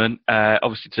 gentlemen.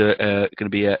 Obviously, it's going to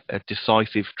be a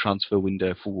decisive transfer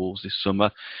window for Wolves this summer.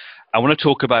 I want to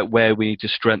talk about where we need to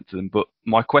strengthen them, but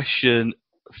my question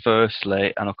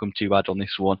firstly, and I'll come to you, Ad, on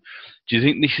this one, do you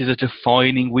think this is a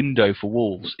defining window for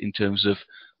Wolves in terms of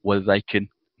whether they can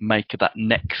make that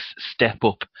next step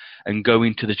up and go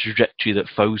into the trajectory that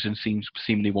Fosun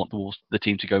seemingly want the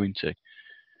team to go into?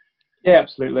 Yeah,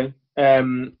 absolutely.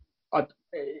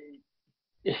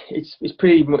 It's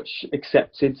pretty much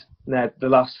accepted now. The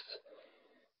last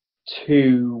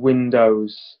two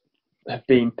windows have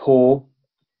been poor.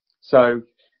 So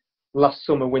last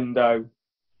summer window,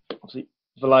 obviously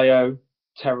Vallejo,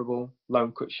 terrible,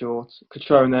 loan cut short.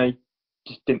 Cutrone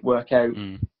just didn't work out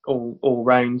all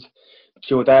round.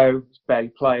 Jordao barely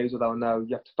plays, although I know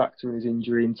you have to factor in his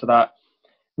injury into that.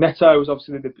 Neto was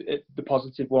obviously the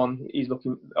positive one. He's looks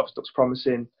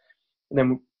promising. And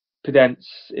then Pedence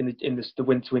in the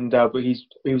winter window, but he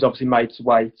was obviously made to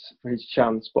wait for his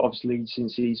chance. But obviously,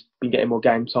 since he's been getting more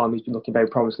game time, he's been looking very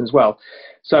promising as well.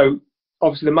 So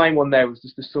obviously, the main one there was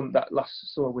just that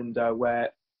last summer window where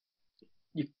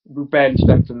we barely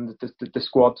strengthened the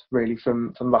squad really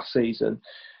from last season.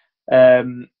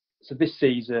 So this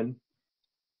season,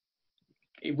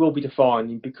 it will be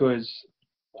defining because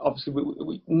obviously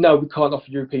we know we can't offer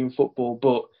European football,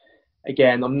 but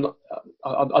again,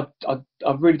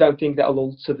 I really don't think that'll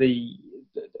alter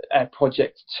our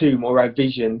project too much, or our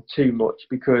vision too much,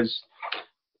 because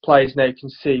players now can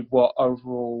see what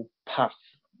overall path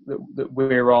that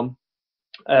we're on,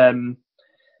 and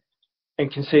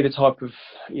can see the type of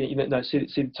see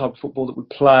the type of football that we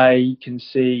play. Can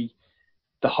see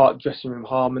the dressing room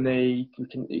harmony. You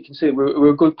can see we're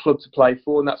a good club to play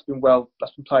for, and that's been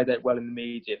played out well in the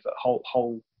media for the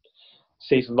whole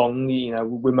season long.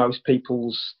 We're most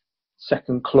people's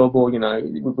second club, or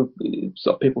we're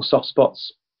sort of people's soft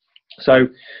spots. So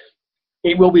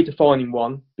it will be a defining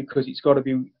one because we've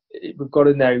got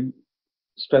to now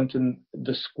strengthen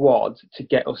the squad to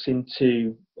get us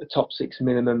into a top six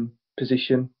minimum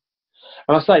position.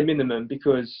 And I say minimum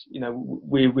because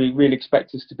we really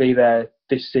expect us to be there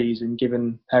this season,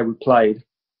 given how we played.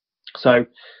 So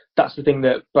that's the thing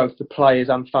that both the players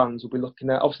and fans will be looking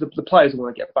at. Obviously, the players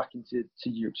want to get back into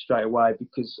Europe straight away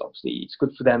because obviously it's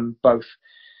good for them both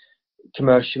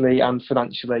commercially and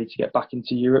financially to get back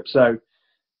into Europe. So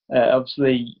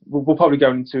obviously we'll probably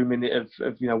go into a minute of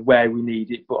where we need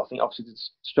it, but I think obviously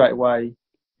straight away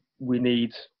we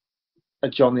need a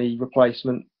Johnny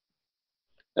replacement.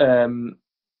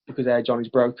 Because our Johnny's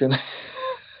broken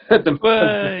at the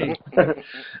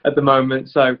moment.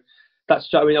 So that's,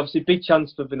 obviously big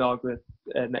chance for Vinagre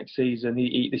next season.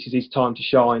 This is his time to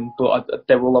shine, but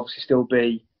there will obviously still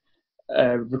be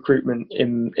recruitment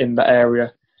in that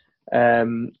area.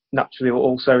 Naturally,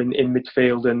 also in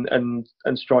midfield and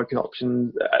striking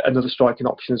options, another striking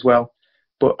option as well.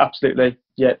 But absolutely,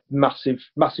 yeah, massive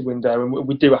window, and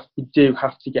we do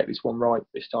have to get this one right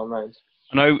this time round.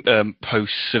 I know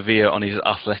post Sevilla on his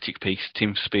athletic piece,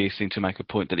 Tim Spears seemed to make a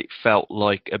point that it felt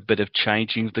like a bit of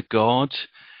changing of the guard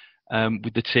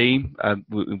with the team,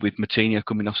 with Moutinho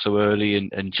coming off so early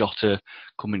and Jota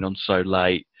coming on so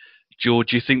late. George,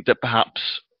 do you think that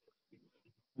perhaps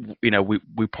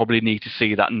we probably need to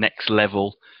see that next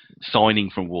level signing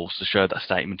from Wolves to show that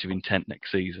statement of intent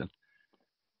next season?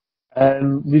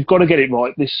 We've got to get it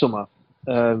right this summer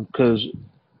because,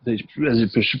 as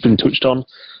it's been touched on,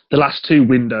 the last two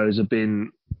windows have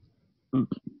been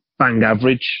bang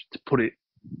average, to put it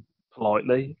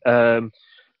politely.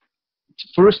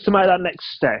 For us to make that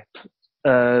next step,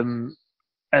 and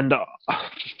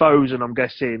Fosun, I'm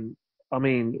guessing,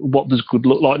 what does good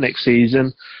look like next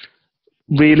season?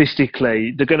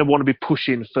 Realistically, they're going to want to be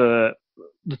pushing for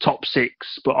the top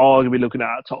six, but are going to be looking at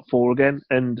top four again.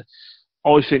 And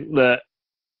I think that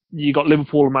you got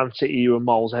Liverpool and Man City who are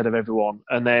miles ahead of everyone.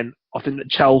 And then I think that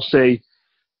Chelsea,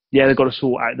 yeah, they've got to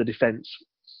sort out the defence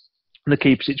and the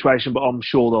keeper situation, but I'm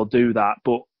sure they'll do that.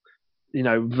 But,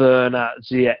 Werner,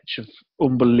 Ziyech have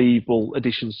unbelievable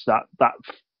additions to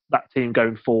that team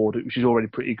going forward, which is already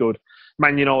pretty good.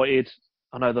 Man United,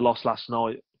 I know they lost last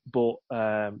night, but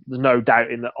there's no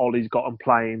doubting that Ollie's got them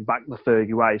playing back the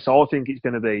Fergie way. So I think it's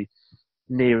going to be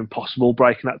near impossible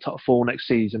breaking that top four next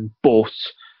season. But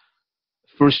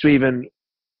for us to even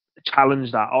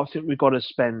challenge that, I think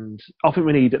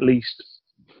we need at least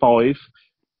 5.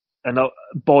 And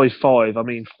by 5, I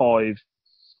mean 5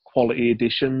 quality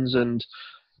additions. And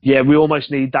yeah, we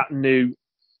almost need that new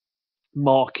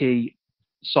marquee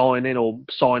signing or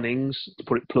signings, to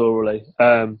put it plurally.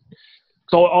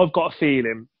 So I've got a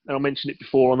feeling and I mentioned it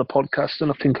before on the podcast,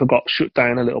 and I think I got shut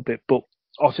down a little bit, but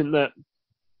I think that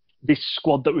this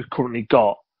squad that we've currently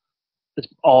got has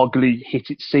arguably hit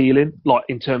its ceiling, like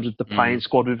in terms of the playing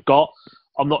squad we've got.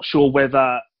 I'm not sure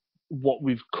whether what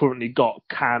we've currently got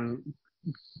can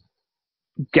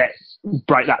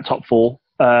break that top four,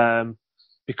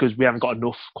 because we haven't got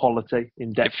enough quality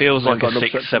in depth. It feels like a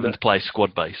 6th, 7th place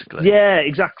squad, basically. Yeah,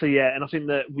 exactly. Yeah, and I think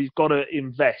that we've got to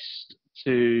invest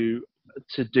to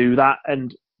do that.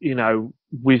 And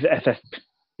with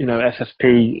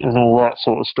FFP and all that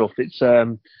sort of stuff, it's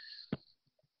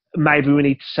maybe we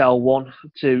need to sell one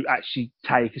to actually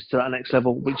take us to that next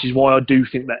level. Which is why I do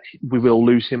think that we will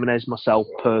lose Jimenez. Myself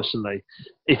personally,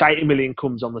 if 80 million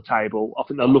comes on the table, I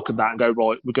think they'll look at that and go,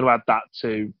 right, we're going to add that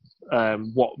to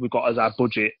what we've got as our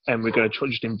budget, and we're going to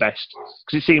just invest.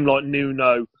 Because it seemed like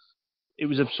Nuno, it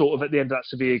was a sort of at the end of that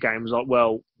Sevilla game, it was like,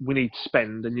 well, we need to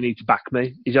spend and you need to back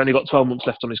me. He's only got 12 months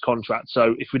left on his contract,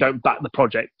 so if we don't back the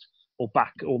project or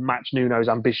match Nuno's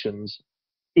ambitions,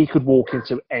 he could walk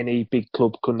into any big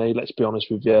club, couldn't he? Let's be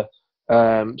honest with you.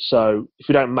 So if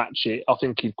we don't match it, I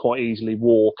think he'd quite easily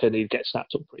walk and he'd get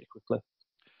snapped up pretty quickly.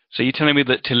 So you're telling me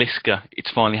that Talisca,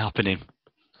 it's finally happening?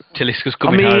 Talisca's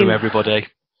coming home, everybody.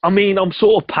 I mean, I'm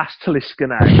sort of past Talisca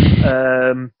now.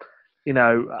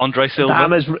 Andre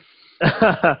Silva.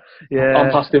 Yeah,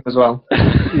 I'm past him as well.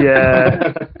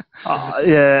 Yeah,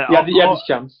 yeah. He had his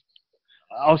chance.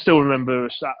 I still remember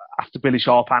after Billy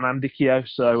Sharp and Andy Keogh,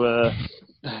 so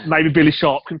maybe Billy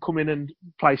Sharp can come in and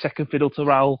play second fiddle to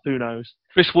Raul. Who knows?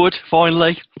 Chris Wood,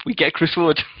 finally, we get Chris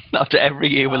Wood. After every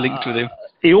year we're linked with him.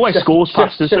 He always scores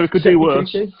faster, so he could do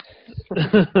worse.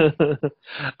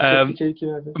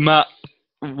 Matt,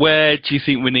 where do you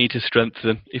think we need to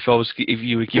strengthen? If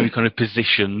you were given kind of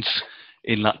positions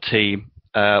in that team,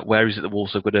 where is it that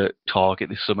Wolves are going to target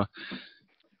this summer?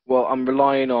 Well, I'm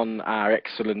relying on our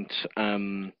excellent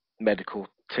medical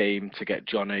team to get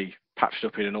Johnny patched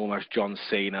up in an almost John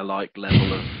Cena-like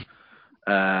level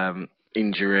of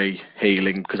injury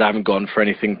healing, because I haven't gone for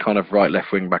anything kind of right,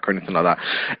 left wing back or anything like that.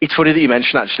 It's funny that you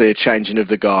mentioned actually a changing of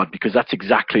the guard, because that's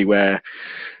exactly where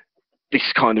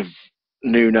this kind of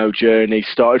Nuno journey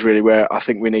started, really, where I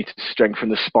think we need to strengthen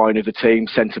the spine of the team: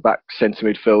 centre-back, centre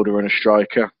midfielder and a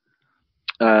striker.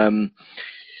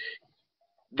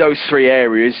 Those three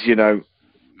areas,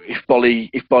 if Bolly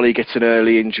gets an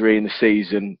early injury in the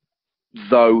season,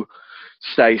 though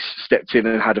Stace stepped in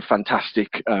and had a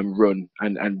fantastic run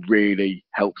and really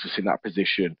helped us in that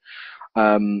position,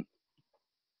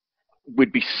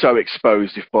 we'd be so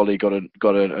exposed if Bolly got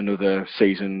another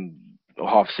season or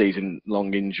half season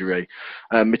long injury.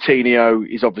 Moutinho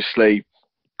is obviously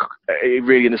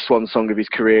really in the swan song of his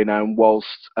career now, and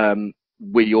whilst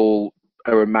we all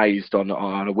are amazed on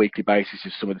a weekly basis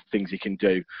of some of the things he can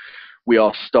do, we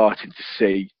are starting to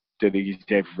see that he's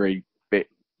every bit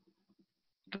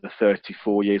the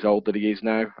 34 years old that he is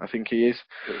now. I think he is,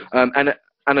 and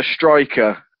a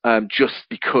striker, just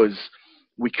because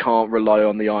we can't rely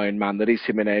on the Iron Man that is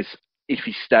Jimenez. If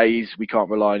he stays, we can't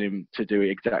rely on him to do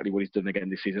exactly what he's done again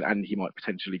this season, and he might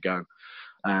potentially go.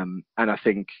 And I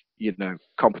think,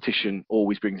 competition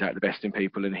always brings out the best in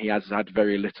people, and he has had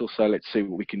very little. So let's see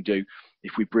what we can do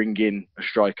if we bring in a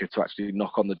striker to actually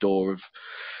knock on the door of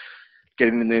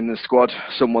getting him in the squad,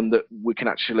 someone that we can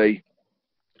actually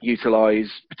utilise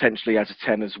potentially as a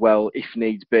 10 as well, if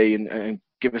needs be, and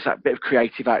give us that bit of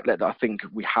creative outlet that I think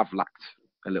we have lacked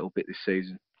a little bit this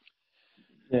season.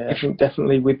 Yeah, I think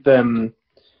definitely with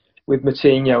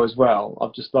Moutinho as well.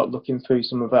 I've just looking through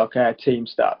some of our team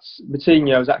stats.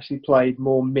 Moutinho has actually played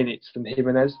more minutes than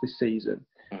Jimenez this season.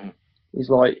 Mm-hmm.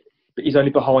 He's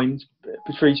only behind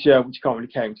Patricio, which you can't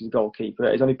really count as a goalkeeper.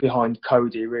 He's only behind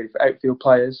Cody, really, for outfield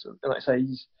players. And like I say,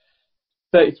 he's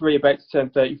 33, about to turn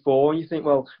 34. And you think,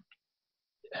 well,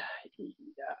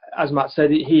 as Matt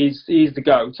said, he is the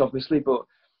GOAT, obviously,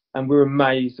 and we're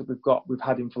amazed that we've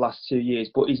had him for the last 2 years.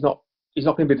 But he's not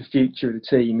going to be the future of the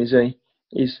team, is he?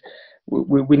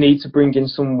 We need to bring in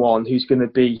someone who's going to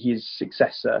be his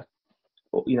successor,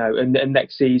 and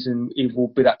next season it will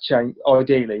be that change.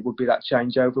 Ideally, would be that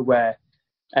changeover where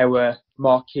our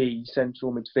marquee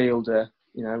central midfielder,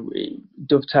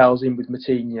 dovetails in with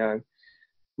Moutinho,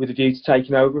 with a view to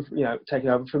taking over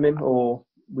from him, or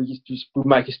we just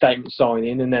make a statement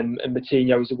signing, and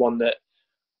Moutinho is the one that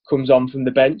comes on from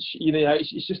the bench.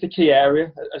 It's just a key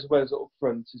area as well as up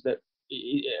front, is that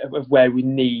of where we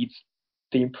need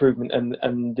the improvement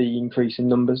and the increase in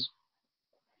numbers.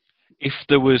 If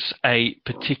there was a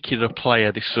particular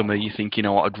player this summer you think,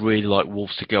 I'd really like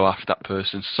Wolves to go after that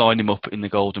person, sign him up in the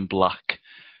gold and black,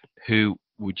 who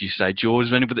would you say? George,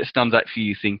 is there anybody that stands out for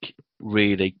you think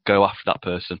really go after that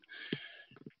person?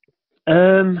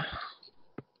 Not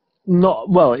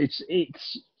well. It's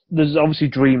there's obviously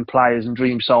dream players and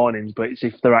dream signings, but it's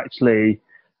if they're actually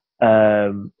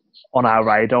on our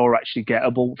radar or actually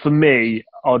gettable. For me,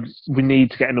 we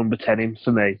need to get a number 10 in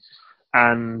for me,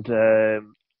 and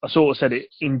I sort of said it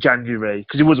in January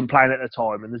because he wasn't playing at the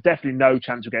time, and there's definitely no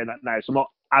chance of getting that now. So I'm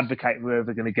not advocating we're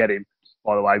ever going to get him,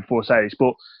 by the way, before I say this,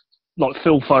 but like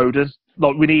Phil Foden,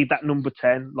 like we need that number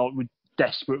 10. Like we're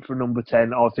desperate for a number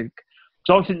 10. I think.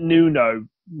 So I think Nuno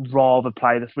rather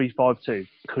play the 3-5-2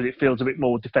 because it feels a bit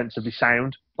more defensively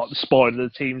sound. Like the spine of the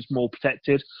team's more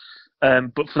protected.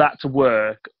 But for that to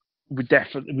work, we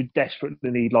desperately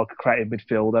need like a creative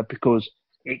midfielder because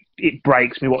it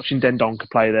breaks me watching Dendoncker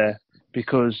play there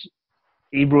because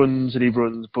he runs,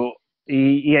 but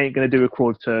he ain't going to do a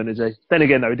Cruyff turn, is he? Then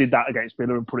again, though, he did that against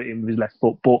Villa and put it in with his left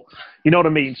foot. But you know what I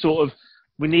mean? Sort of,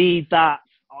 we need that.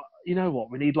 You know what?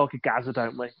 We need like a Gaza,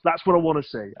 don't we? That's what I want to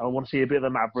see. I want to see a bit of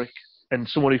a maverick and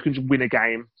someone who can just win a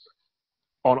game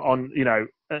on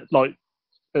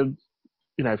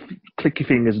click your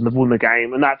fingers and they've won the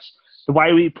game. And that's the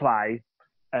way we play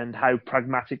and how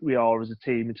pragmatic we are as a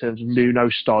team in terms of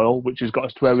Nuno's style, which has got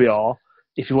us to where we are.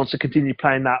 If he wants to continue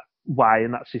playing that way in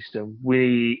that system,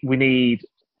 we need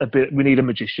a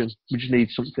magician. We just need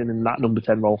something in that number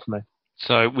 10 role for me.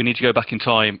 So we need to go back in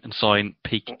time and sign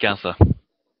peak Gaza.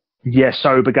 Yes,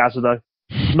 sober Gaza though.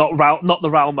 Not the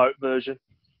Raul Moat version.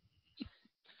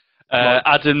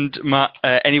 Adam, Matt,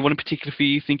 anyone in particular for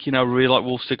you think really like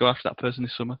Wolves to go after that person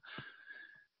this summer?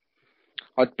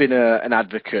 I'd been an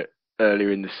advocate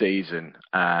earlier in the season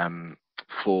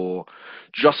for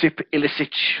Josip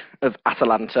Ilicic of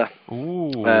Atalanta,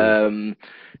 who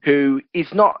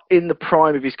is not in the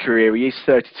prime of his career. He is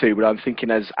 32, but I'm thinking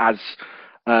as a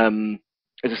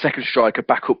second striker,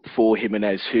 back up for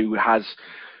Jimenez, who has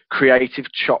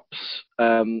creative chops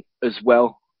as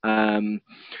well.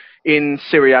 In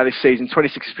Serie A this season,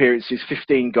 26 appearances,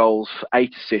 15 goals,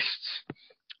 8 assists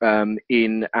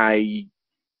in a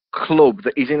club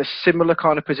that is in a similar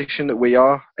kind of position that we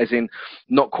are, as in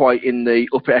not quite in the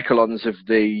upper echelons of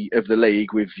the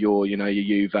league with your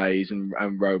Juves and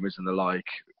Romas and the like,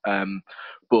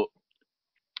 but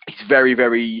he's very,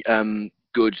 very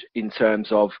good in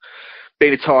terms of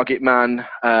being a target man,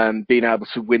 being able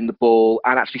to win the ball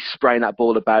and actually spraying that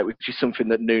ball about, which is something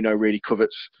that Nuno really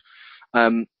covets.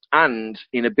 And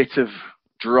in a bit of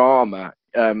drama,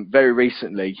 very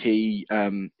recently, he's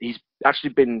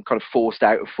actually been kind of forced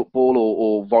out of football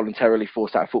or voluntarily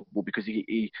forced out of football because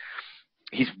he's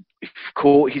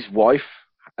caught his wife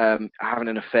having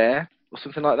an affair or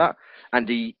something like that, and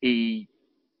he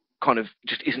kind of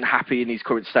just isn't happy in his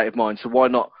current state of mind. So why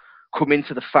not come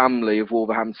into the family of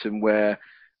Wolverhampton, where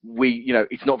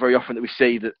it's not very often that we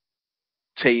see that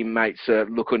teammates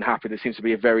look unhappy. There seems to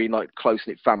be a very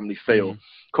close-knit family feel.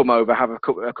 Come over, have a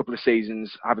couple of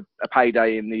seasons, have a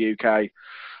payday in the UK,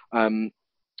 and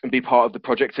be part of the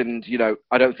project. And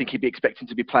I don't think he'd be expecting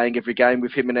to be playing every game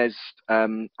with Jimenez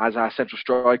as our central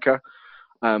striker.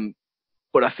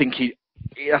 But I think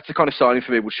that's the kind of signing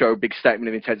for me would show a big statement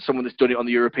of intent. Someone that's done it on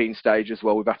the European stage as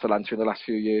well with Atalanta in the last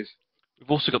few years.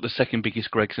 We've also got the second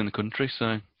biggest Gregs in the country,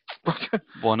 so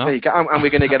why not? There you go. And we're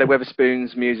going to get a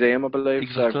Wetherspoons museum, I believe.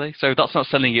 Exactly. So that's not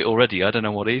selling it already. I don't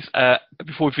know what is.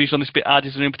 Before we finish on this bit, Ad,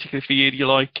 is there in particular for you that you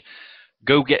like?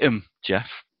 Go get him, Jeff.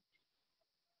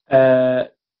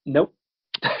 Nope.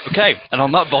 Okay, and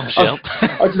on that bombshell.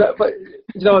 But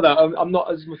you know what? I'm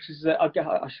not as much as I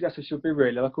guess I should be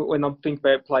really. Like when I'm thinking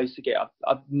about players to get,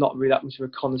 I'm not really that much of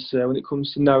a connoisseur when it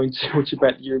comes to knowing too much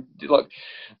about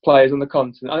players on the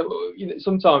continent.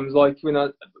 Sometimes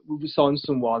when we sign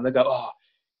someone, they go, "Oh,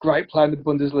 great player in the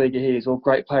Bundesliga here," or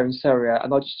 "Great player in Serie A,"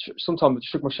 and I just sometimes I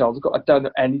shrug my shoulders. I don't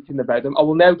know anything about them. I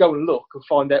will now go and look and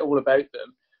find out all about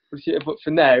them. But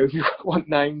for now, if you want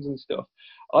names and stuff,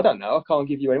 I don't know. I can't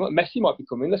give you anyone. Messi might be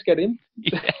coming. Let's get him.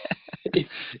 Yeah.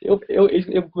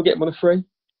 We'll get him on a free.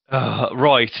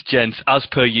 Right, gents. As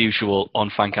per usual on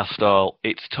Fancast Style,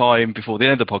 it's time before the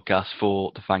end of the podcast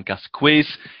for the Fancast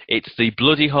quiz. It's the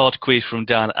bloody hard quiz from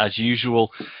Dan as usual,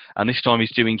 and this time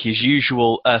he's doing his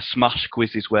usual smash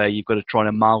quizzes where you've got to try and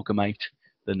amalgamate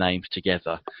the names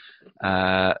together.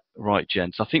 Right,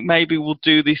 gents. I think maybe we'll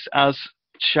do this as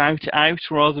shout it out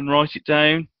rather than write it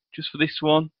down just for this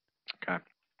one.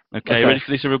 Okay, ready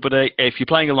for this, everybody? If you're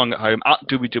playing along at home, at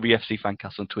WWFC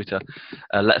Fancast on Twitter,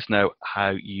 let us know how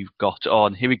you've got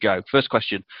on. Here we go. First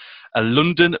question. A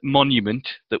London monument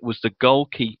that was the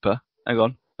goalkeeper... Hang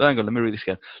on, let me read this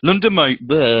again.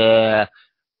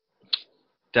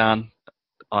 Dan,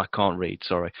 I can't read,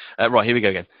 sorry. Right, here we go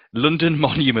again. London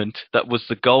monument that was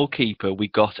the goalkeeper we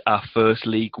got our first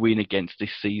league win against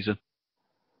this season.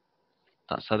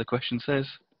 That's how the question says.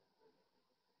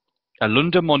 A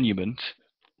London monument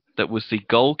that was the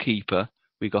goalkeeper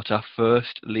we got our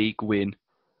first league win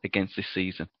against this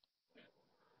season.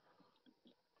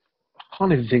 I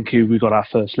can't even think who we got our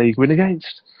first league win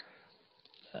against.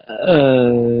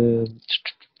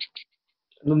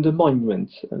 London Monument.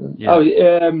 Yeah.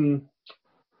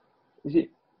 Is it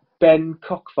Ben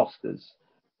Cockfosters?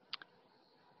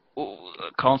 Oh,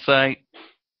 can't say.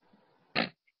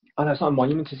 Oh no, it's not a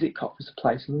monument, is it? It's a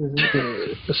place, isn't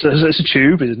it? It's a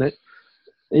tube, isn't it?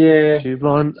 Yeah. Tube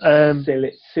line.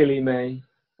 Silly me.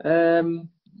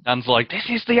 Dan's like, this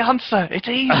is the answer. It's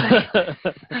easy.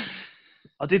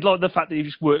 I did like the fact that you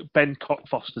just worked Ben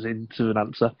Cockfosters into an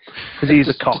answer because he's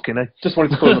a cock, isn't he? Just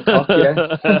wanted to call him a cock,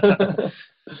 yeah.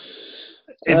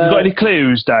 Have you got any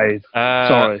clues, Dave?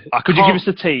 Sorry. Could you give can't- us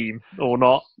the team or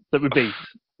not that we beat?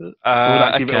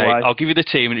 Okay, give it away? I'll give you the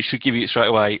team, and it should give you it straight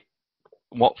away.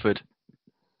 Watford.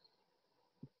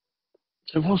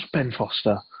 So it was Ben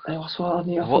Foster. What's the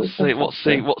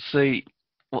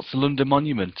London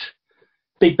Monument?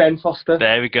 Big Ben Foster.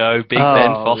 There we go, Big Oh,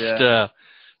 Ben Foster. yeah.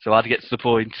 So I had to get to the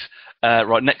point.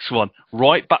 Right, next one.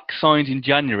 Right back signed in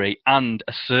January and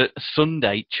a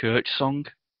Sunday church song.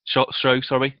 Show,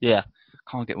 sorry. Yeah,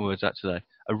 can't get words out today.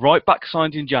 A right back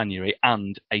signed in January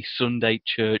and a Sunday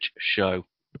church show.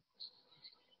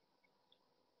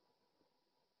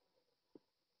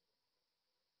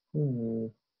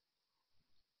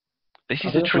 This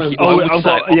is a tricky one.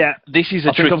 This is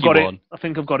a tricky one. I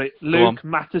think I've got it. Luke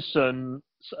Matteson,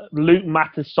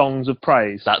 Songs of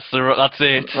Praise. That's it. That's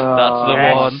the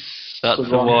yes. one. That's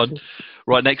the one.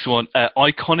 Right, next one.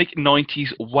 Iconic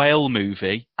 90s whale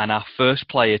movie and our first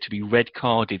player to be red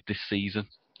carded this season.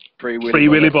 Free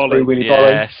Willy Bolly.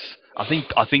 Yes. I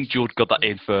think George got that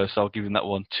in first, so I'll give him that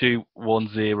one.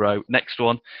 2-1-0. Next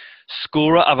one.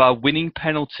 Scorer of our winning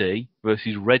penalty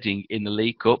versus Reading in the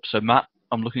League Cup. So, Matt,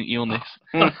 I'm looking at you on this.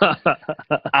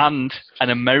 And an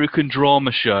American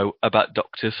drama show about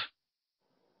doctors.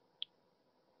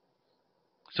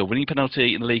 So, winning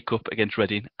penalty in the League Cup against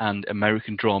Reading and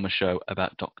American drama show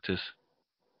about doctors.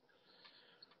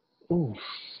 Ooh.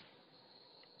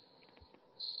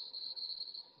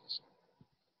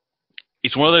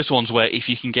 It's one of those ones where if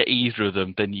you can get either of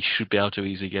them, then you should be able to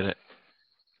easily get it.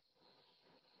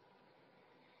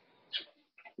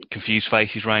 Confused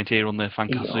faces round here on the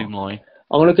Fancast Zoom line.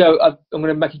 I'm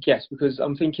gonna make a guess because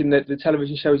I'm thinking that the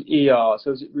television show is ER.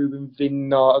 So is it Ruben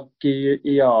Vinnar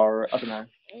ER? I don't know.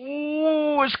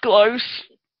 Oh, it's close.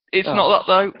 It's not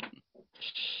that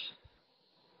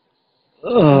though.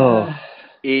 Oh.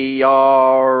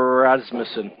 E.R.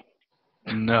 Rasmussen.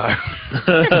 No.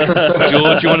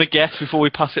 George, you want to guess before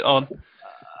we pass it on?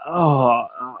 Oh,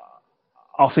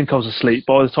 I think I was asleep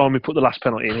by the time we put the last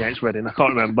penalty in against Reading. I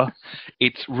can't remember.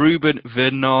 It's Ruben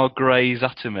Vinograd's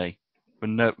Atomy.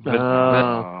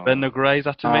 Vinograd's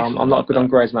Atomy. I'm not good on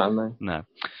Grey's Anatomy. No.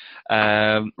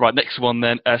 Right, next one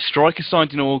then. A striker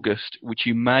signed in August, which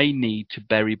you may need to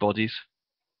bury bodies.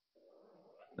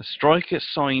 A striker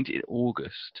signed in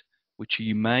August, which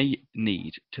you may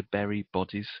need to bury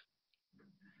bodies.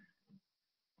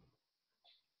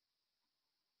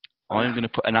 I'm going to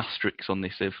put an asterisk on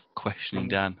this of questioning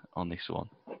Dan on this one.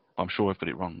 I'm sure I've got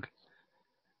it wrong.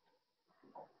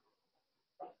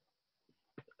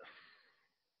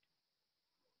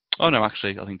 Oh no,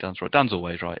 actually, I think Dan's right. Dan's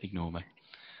always right. Ignore me.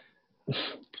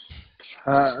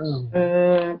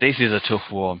 This is a tough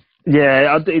one.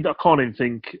 Yeah, I can't even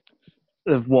think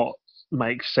of what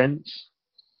makes sense.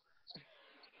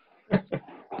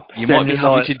 You might be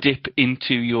having to dip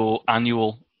into your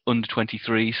annual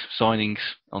under-23s signings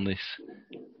on this.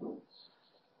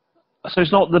 So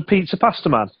it's not the Pizza Pasta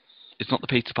Man? It's not the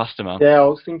Pizza Pasta Man. Yeah, I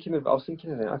was thinking of it.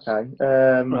 Okay.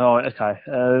 Right, okay.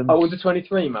 Under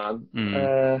 23 man.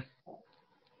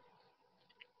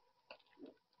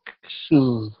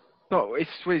 No, is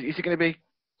it going to be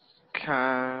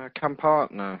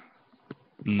Campartner?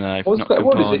 No,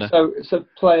 What is it? So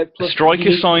player plus.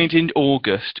 Striker signed in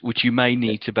August, which you may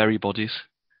need to bury bodies.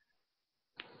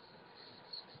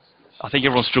 I think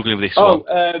everyone's struggling with this one.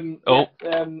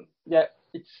 Yeah,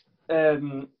 it's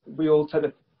we all said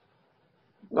it.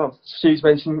 Stu's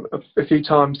mentioned a few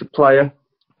times the player.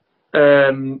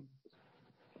 Renat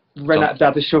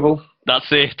Dadashovel.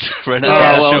 That's it. Renat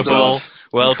Dadashovel.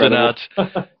 Well done, Ad.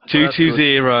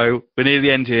 2-0. We're near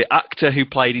the end here. Actor who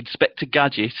played Inspector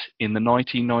Gadget in the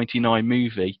 1999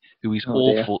 movie, who is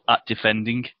awful at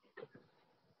defending.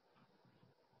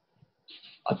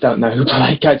 I don't know who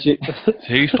played Gadget.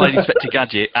 Who's played Inspector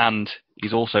Gadget and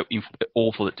is also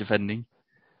awful at defending?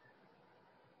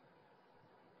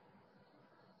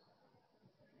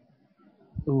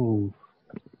 Ooh.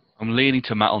 I'm leaning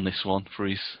to Matt on this one for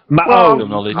his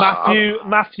knowledge.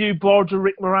 Matthew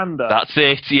Broderick Miranda. That's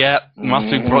it, yeah.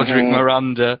 Matthew Broderick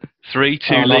Miranda.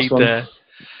 3-2 lead there.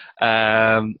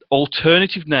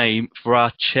 Alternative name for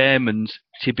our chairman's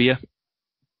tibia.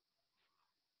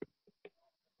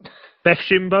 Beth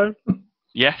Shinbone.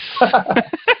 Yes.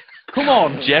 Come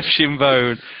on, Jeff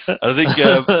Shinbone. I think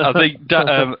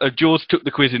George took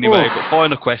the quiz anyway. But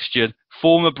final question: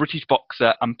 former British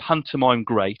boxer and pantomime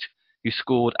great who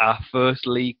scored our first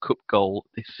League Cup goal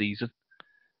this season.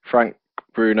 Frank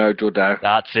Bruno Jordan.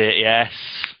 That's it. Yes.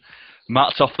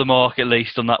 Matt's off the mark at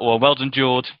least on that one. Well done,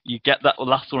 George. You get that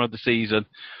last one of the season.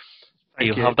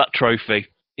 He'll have that trophy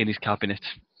in his cabinet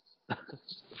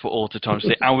for all to time to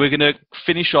see. And we're going to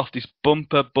finish off this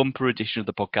bumper edition of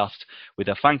the podcast with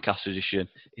a Fancast edition.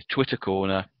 It's Twitter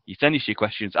Corner. You send us your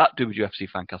questions at WFC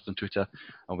Fancast on Twitter,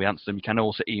 and we answer them. You can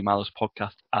also email us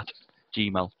podcast at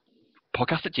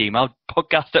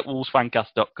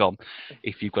wolvesfancast.com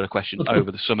if you've got a question over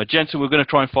the summer. Gents, we're going to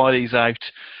try and fire these out.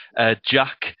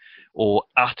 Jack or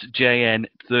at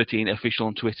JN13official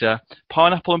on Twitter.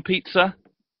 Pineapple and pizza,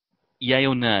 yay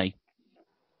or nay?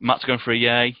 Matt's going for a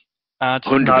yay.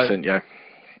 100% yeah.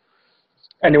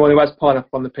 Anyone who has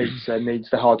pineapple on the pizza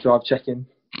needs the hard drive checking.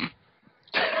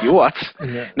 You what?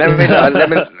 Yeah.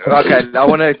 Okay, I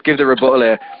want to give the rebuttal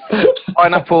here.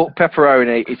 Pineapple,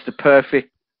 pepperoni, it's the perfect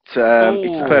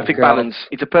balance.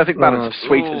 It's a perfect balance of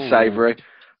sweet and savoury.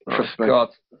 Trust me. God.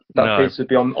 That pizza would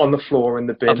be on the floor in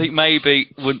the bin. I think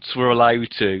maybe once we're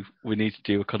allowed to, we need to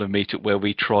do a kind of meet-up where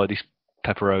we try this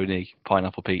pepperoni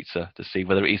pineapple pizza to see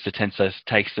whether it is the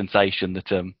taste sensation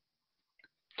that...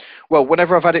 Well,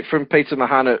 whenever I've had it from Pizza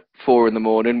Mahan at 4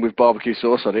 a.m. with barbecue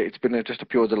sauce on it, it's been just a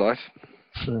pure delight.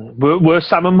 Were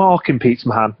Sam and Mark in Pizza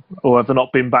Mahan, or have they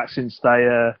not been back since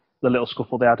the little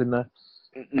scuffle they had in there?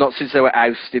 Not since they were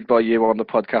ousted by you on the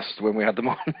podcast when we had them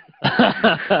on.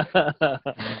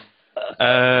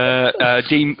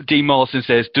 Dean Morrison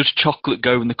says, does chocolate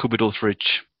go in the cupboard or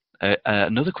fridge?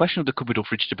 Another question of the cupboard or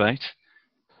fridge debate.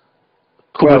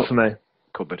 Cupboard for me.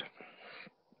 Cupboard.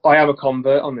 I am a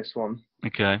convert on this one.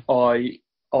 Okay. I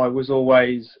was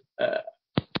always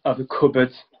of a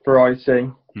cupboard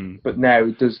variety, but now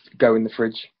it does go in the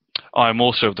fridge. I'm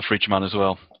also of the fridge man as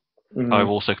well. I've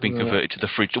also been converted to the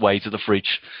fridge ways of the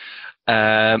fridge.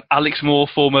 Alex Moore,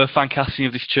 former Fancasting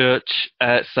of this church,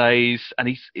 says,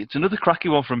 and it's another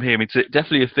cracking one from him. It's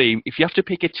definitely a theme. If you have to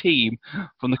pick a team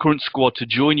from the current squad to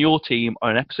join your team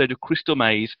on an episode of Crystal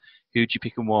Maze, who do you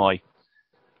pick and why?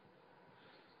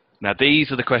 Now,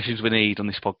 these are the questions we need on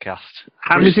this podcast.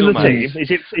 How many's in the team?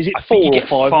 Is it 4 or 5?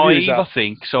 5, I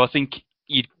think. So I think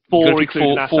you'd 4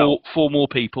 four more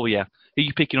people, yeah. Who are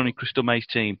you picking on your Crystal Maze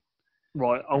team?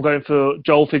 Right, I'm going for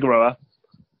Joel Figueroa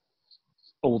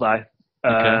all day.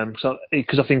 Okay.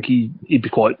 Because I think he'd be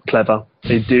quite clever.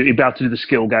 He'd be able to do the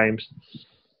skill games.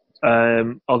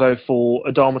 I'll go for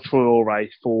Adama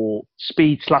Traore for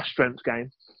speed/strength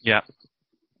game. Yeah.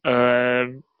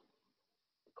 Connor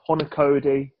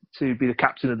Cody to be the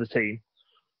captain of the team.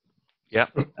 Yeah.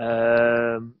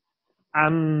 And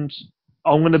I'm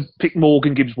going to pick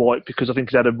Morgan Gibbs-White because I think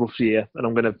he's had a rough year, and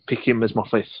I'm going to pick him as my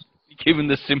 5th. Given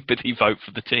the sympathy vote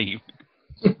for the team.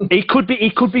 He could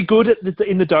be good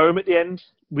in the dome at the end.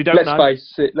 We don't know.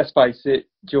 Let's face it,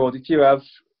 George. If you have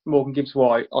Morgan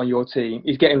Gibbs-White on your team,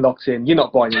 he's getting locked in. You're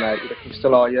not buying him out with a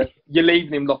crystal, are you? You're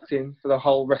leaving him locked in for the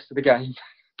whole rest of the game.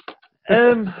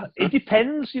 It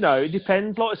depends, It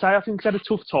depends. Like I say, I think he's had a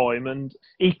tough time, and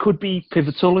he could be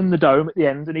pivotal in the dome at the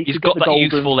end. And he's got that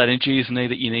youthful energy, isn't he,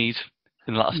 that you need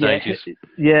in the last stages?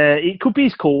 Yeah, it could be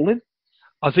his calling.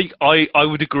 I think I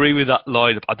would agree with that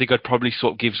lineup. I think I'd probably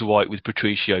swap Gibbs-White with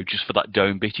Patricio just for that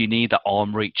dome bit. You need that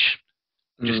arm reach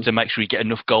just to make sure you get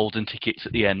enough golden tickets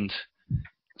at the end.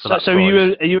 So are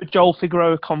you a Joel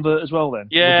Figueroa convert as well then?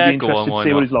 Yeah, Would you be interested to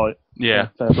see what he's like? Yeah.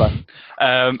 Fair play.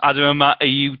 Adam and Matt,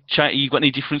 you got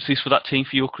any differences for that team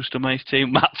for your Crystal Maze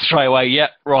team? Matt, straight away, yeah,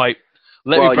 right.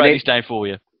 Let me break this down for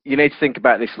you. You need to think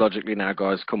about this logically now,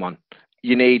 guys. Come on.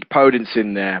 You need Podence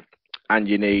in there and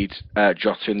you need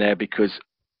Jota in there because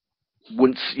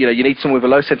once you need someone with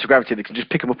a low centre of gravity that can just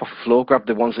pick them up off the floor, grab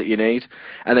the ones that you need,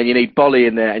 and then you need Bolly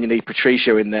in there and you need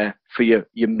Patricio in there for your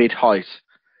mid height,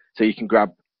 so you can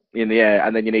grab in the air,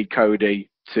 and then you need Cody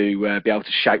to be able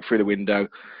to shake through the window.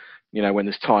 When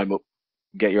there's time up,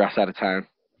 get your ass out of town.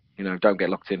 Don't get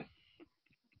locked in.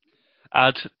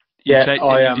 Any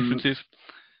differences?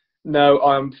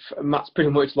 No, Matt's pretty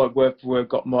much like word for word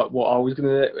got what I was going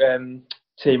to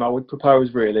team I would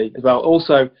propose really as well.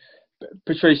 Also,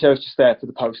 Patricio's just there for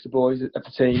the poster boys of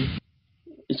the team.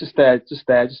 He's just there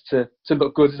to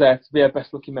look good, there to be our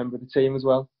best looking member of the team as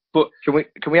well. But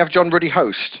can we have John Ruddy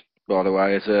host? by the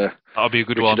way, as a That'll be a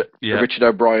good one. Yeah. Richard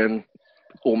O'Brien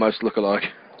almost lookalike.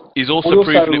 He's also I'd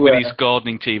proven it with his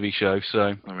gardening TV show.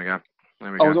 So there we go.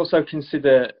 I would also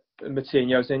consider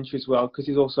Moutinho's entry as well, because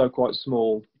he's also quite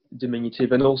small,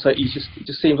 diminutive, and also he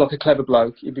just seems like a clever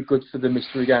bloke. He'd be good for the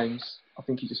mystery games. I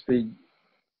think he'd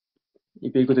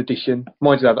be a good addition.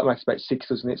 Mind you, that makes about 6,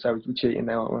 doesn't it? So we're cheating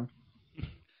now, aren't we?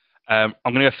 I'm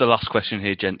going to go for the last question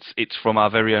here, gents. It's from our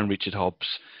very own Richard Hobbs.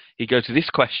 He goes to this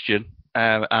question,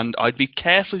 and I'd be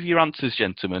careful of your answers,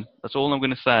 gentlemen. That's all I'm going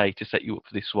to say to set you up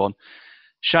for this one.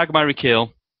 Shag, marry,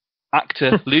 kill.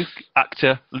 Actor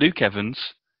Luke Evans,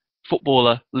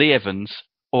 footballer Lee Evans,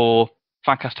 or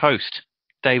Fancast host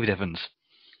David Evans.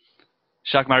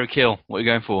 Shag, marry, kill. What are you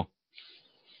going for?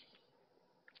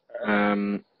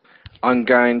 I'm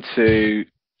going to.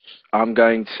 I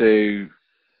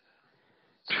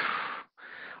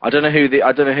don't know who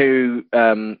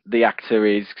the actor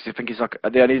is, because I think he's like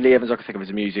the only Lee Evans I can think of as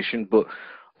a musician. But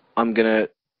I'm gonna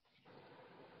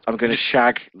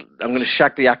shag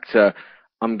the actor.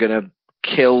 I'm gonna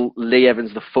kill Lee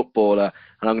Evans the footballer,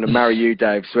 and I'm gonna marry you,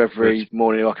 Dave. So every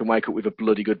morning I can wake up with a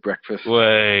bloody good breakfast.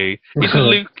 Way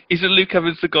isn't Luke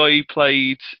Evans the guy who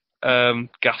played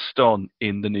Gaston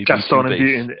in the new Gaston and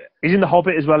Beauty? He's in The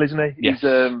Hobbit as well, isn't he? Yes. He's,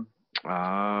 okay.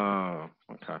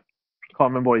 Can't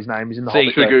remember what his name is in The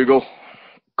See, Hobbit. Google.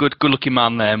 Good looking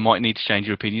man there. Might need to change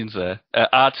your opinions there.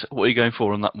 Ad, what are you going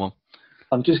for on that one?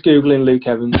 I'm just googling Luke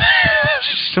Evans.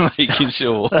 Just making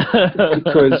sure.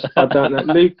 Because I don't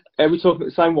know. Luke, are we talking about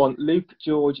the same one? Luke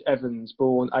George Evans,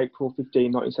 born April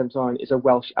 15, 1979, is a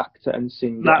Welsh actor and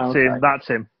singer. That's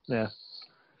him. Yeah.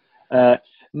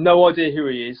 No idea who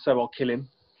he is, so I'll kill him.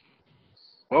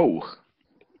 Whoa.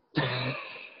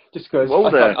 Just because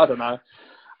I don't know.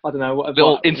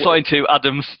 Little insight into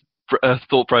Adam's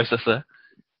thought process there.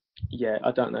 Yeah,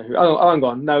 I don't know who. Oh, hang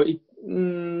on. No,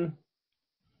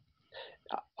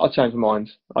 I'll change my mind.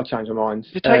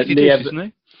 He takes it easy,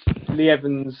 isn't he? Lee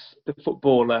Evans, the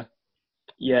footballer.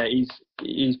 Yeah,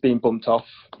 he's been bumped off.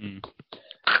 Mm.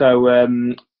 So,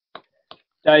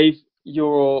 Dave,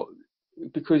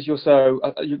 because you're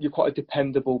quite a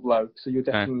dependable bloke, so you're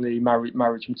definitely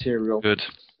marriage material.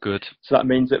 Good. So that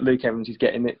means that Luke Evans is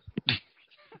getting it.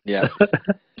 Yeah.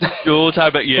 George, how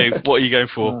about you? What are you going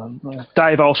for?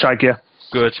 Dave, I'll shag you.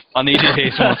 Good. I needed to hear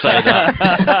someone say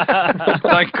that.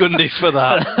 Thank goodness for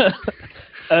that.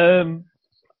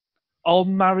 I'll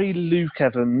marry Luke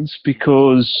Evans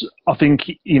because I think,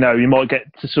 you might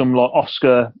get to some like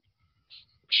Oscar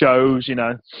shows,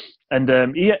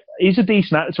 and he's a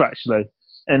decent actor actually.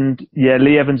 And yeah,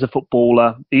 Lee Evans, a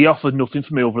footballer, he offered nothing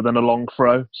for me other than a long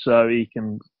throw, so he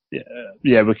can,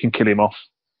 we can kill him off.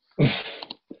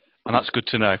 And that's good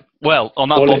to know. Well, on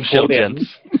that bombshell, gents.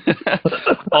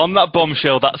 On that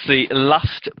bombshell, that's the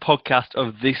last podcast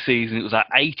of this season. It was our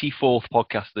 84th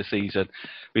podcast of the season.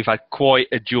 We've had quite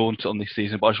a jaunt on this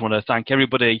season, but I just want to thank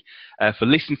everybody for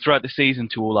listening throughout the season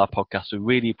to all our podcasts. We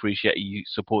really appreciate you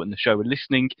supporting the show and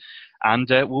listening. And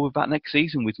we'll be back next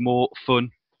season with more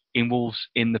fun in Wolves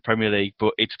in the Premier League.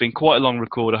 But it's been quite a long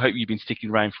record. I hope you've been sticking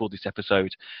around for this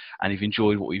episode and you've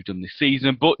enjoyed what we've done this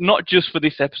season. But not just for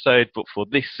this episode, but for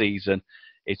this season.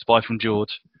 It's bye from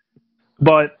George.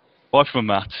 Bye. Bye from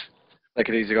Matt. Take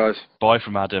it easy, guys. Bye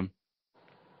from Adam.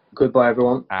 Goodbye,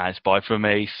 everyone. And it's bye from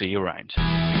me. See you around.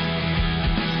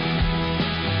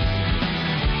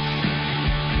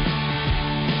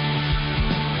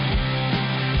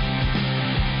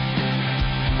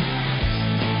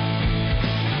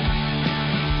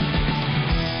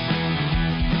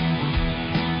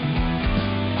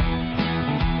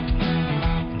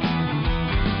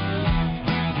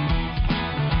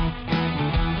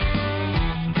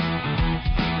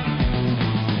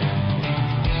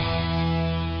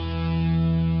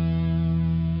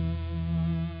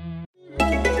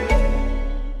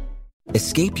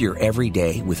 Escape your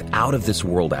everyday with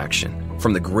out-of-this-world action.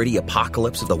 From the gritty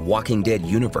apocalypse of the Walking Dead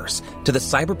universe to the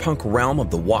cyberpunk realm of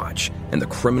The Watch and the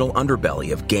criminal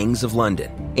underbelly of Gangs of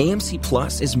London, AMC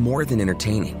Plus is more than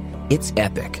entertaining. It's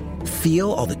epic.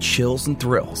 Feel all the chills and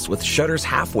thrills with Shudder's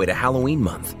halfway to Halloween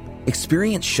month.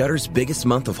 Experience Shudder's biggest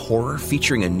month of horror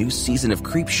featuring a new season of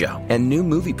Creepshow and new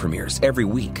movie premieres every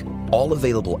week. All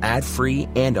available ad-free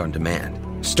and on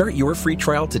demand. Start your free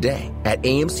trial today at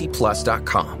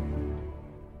amcplus.com.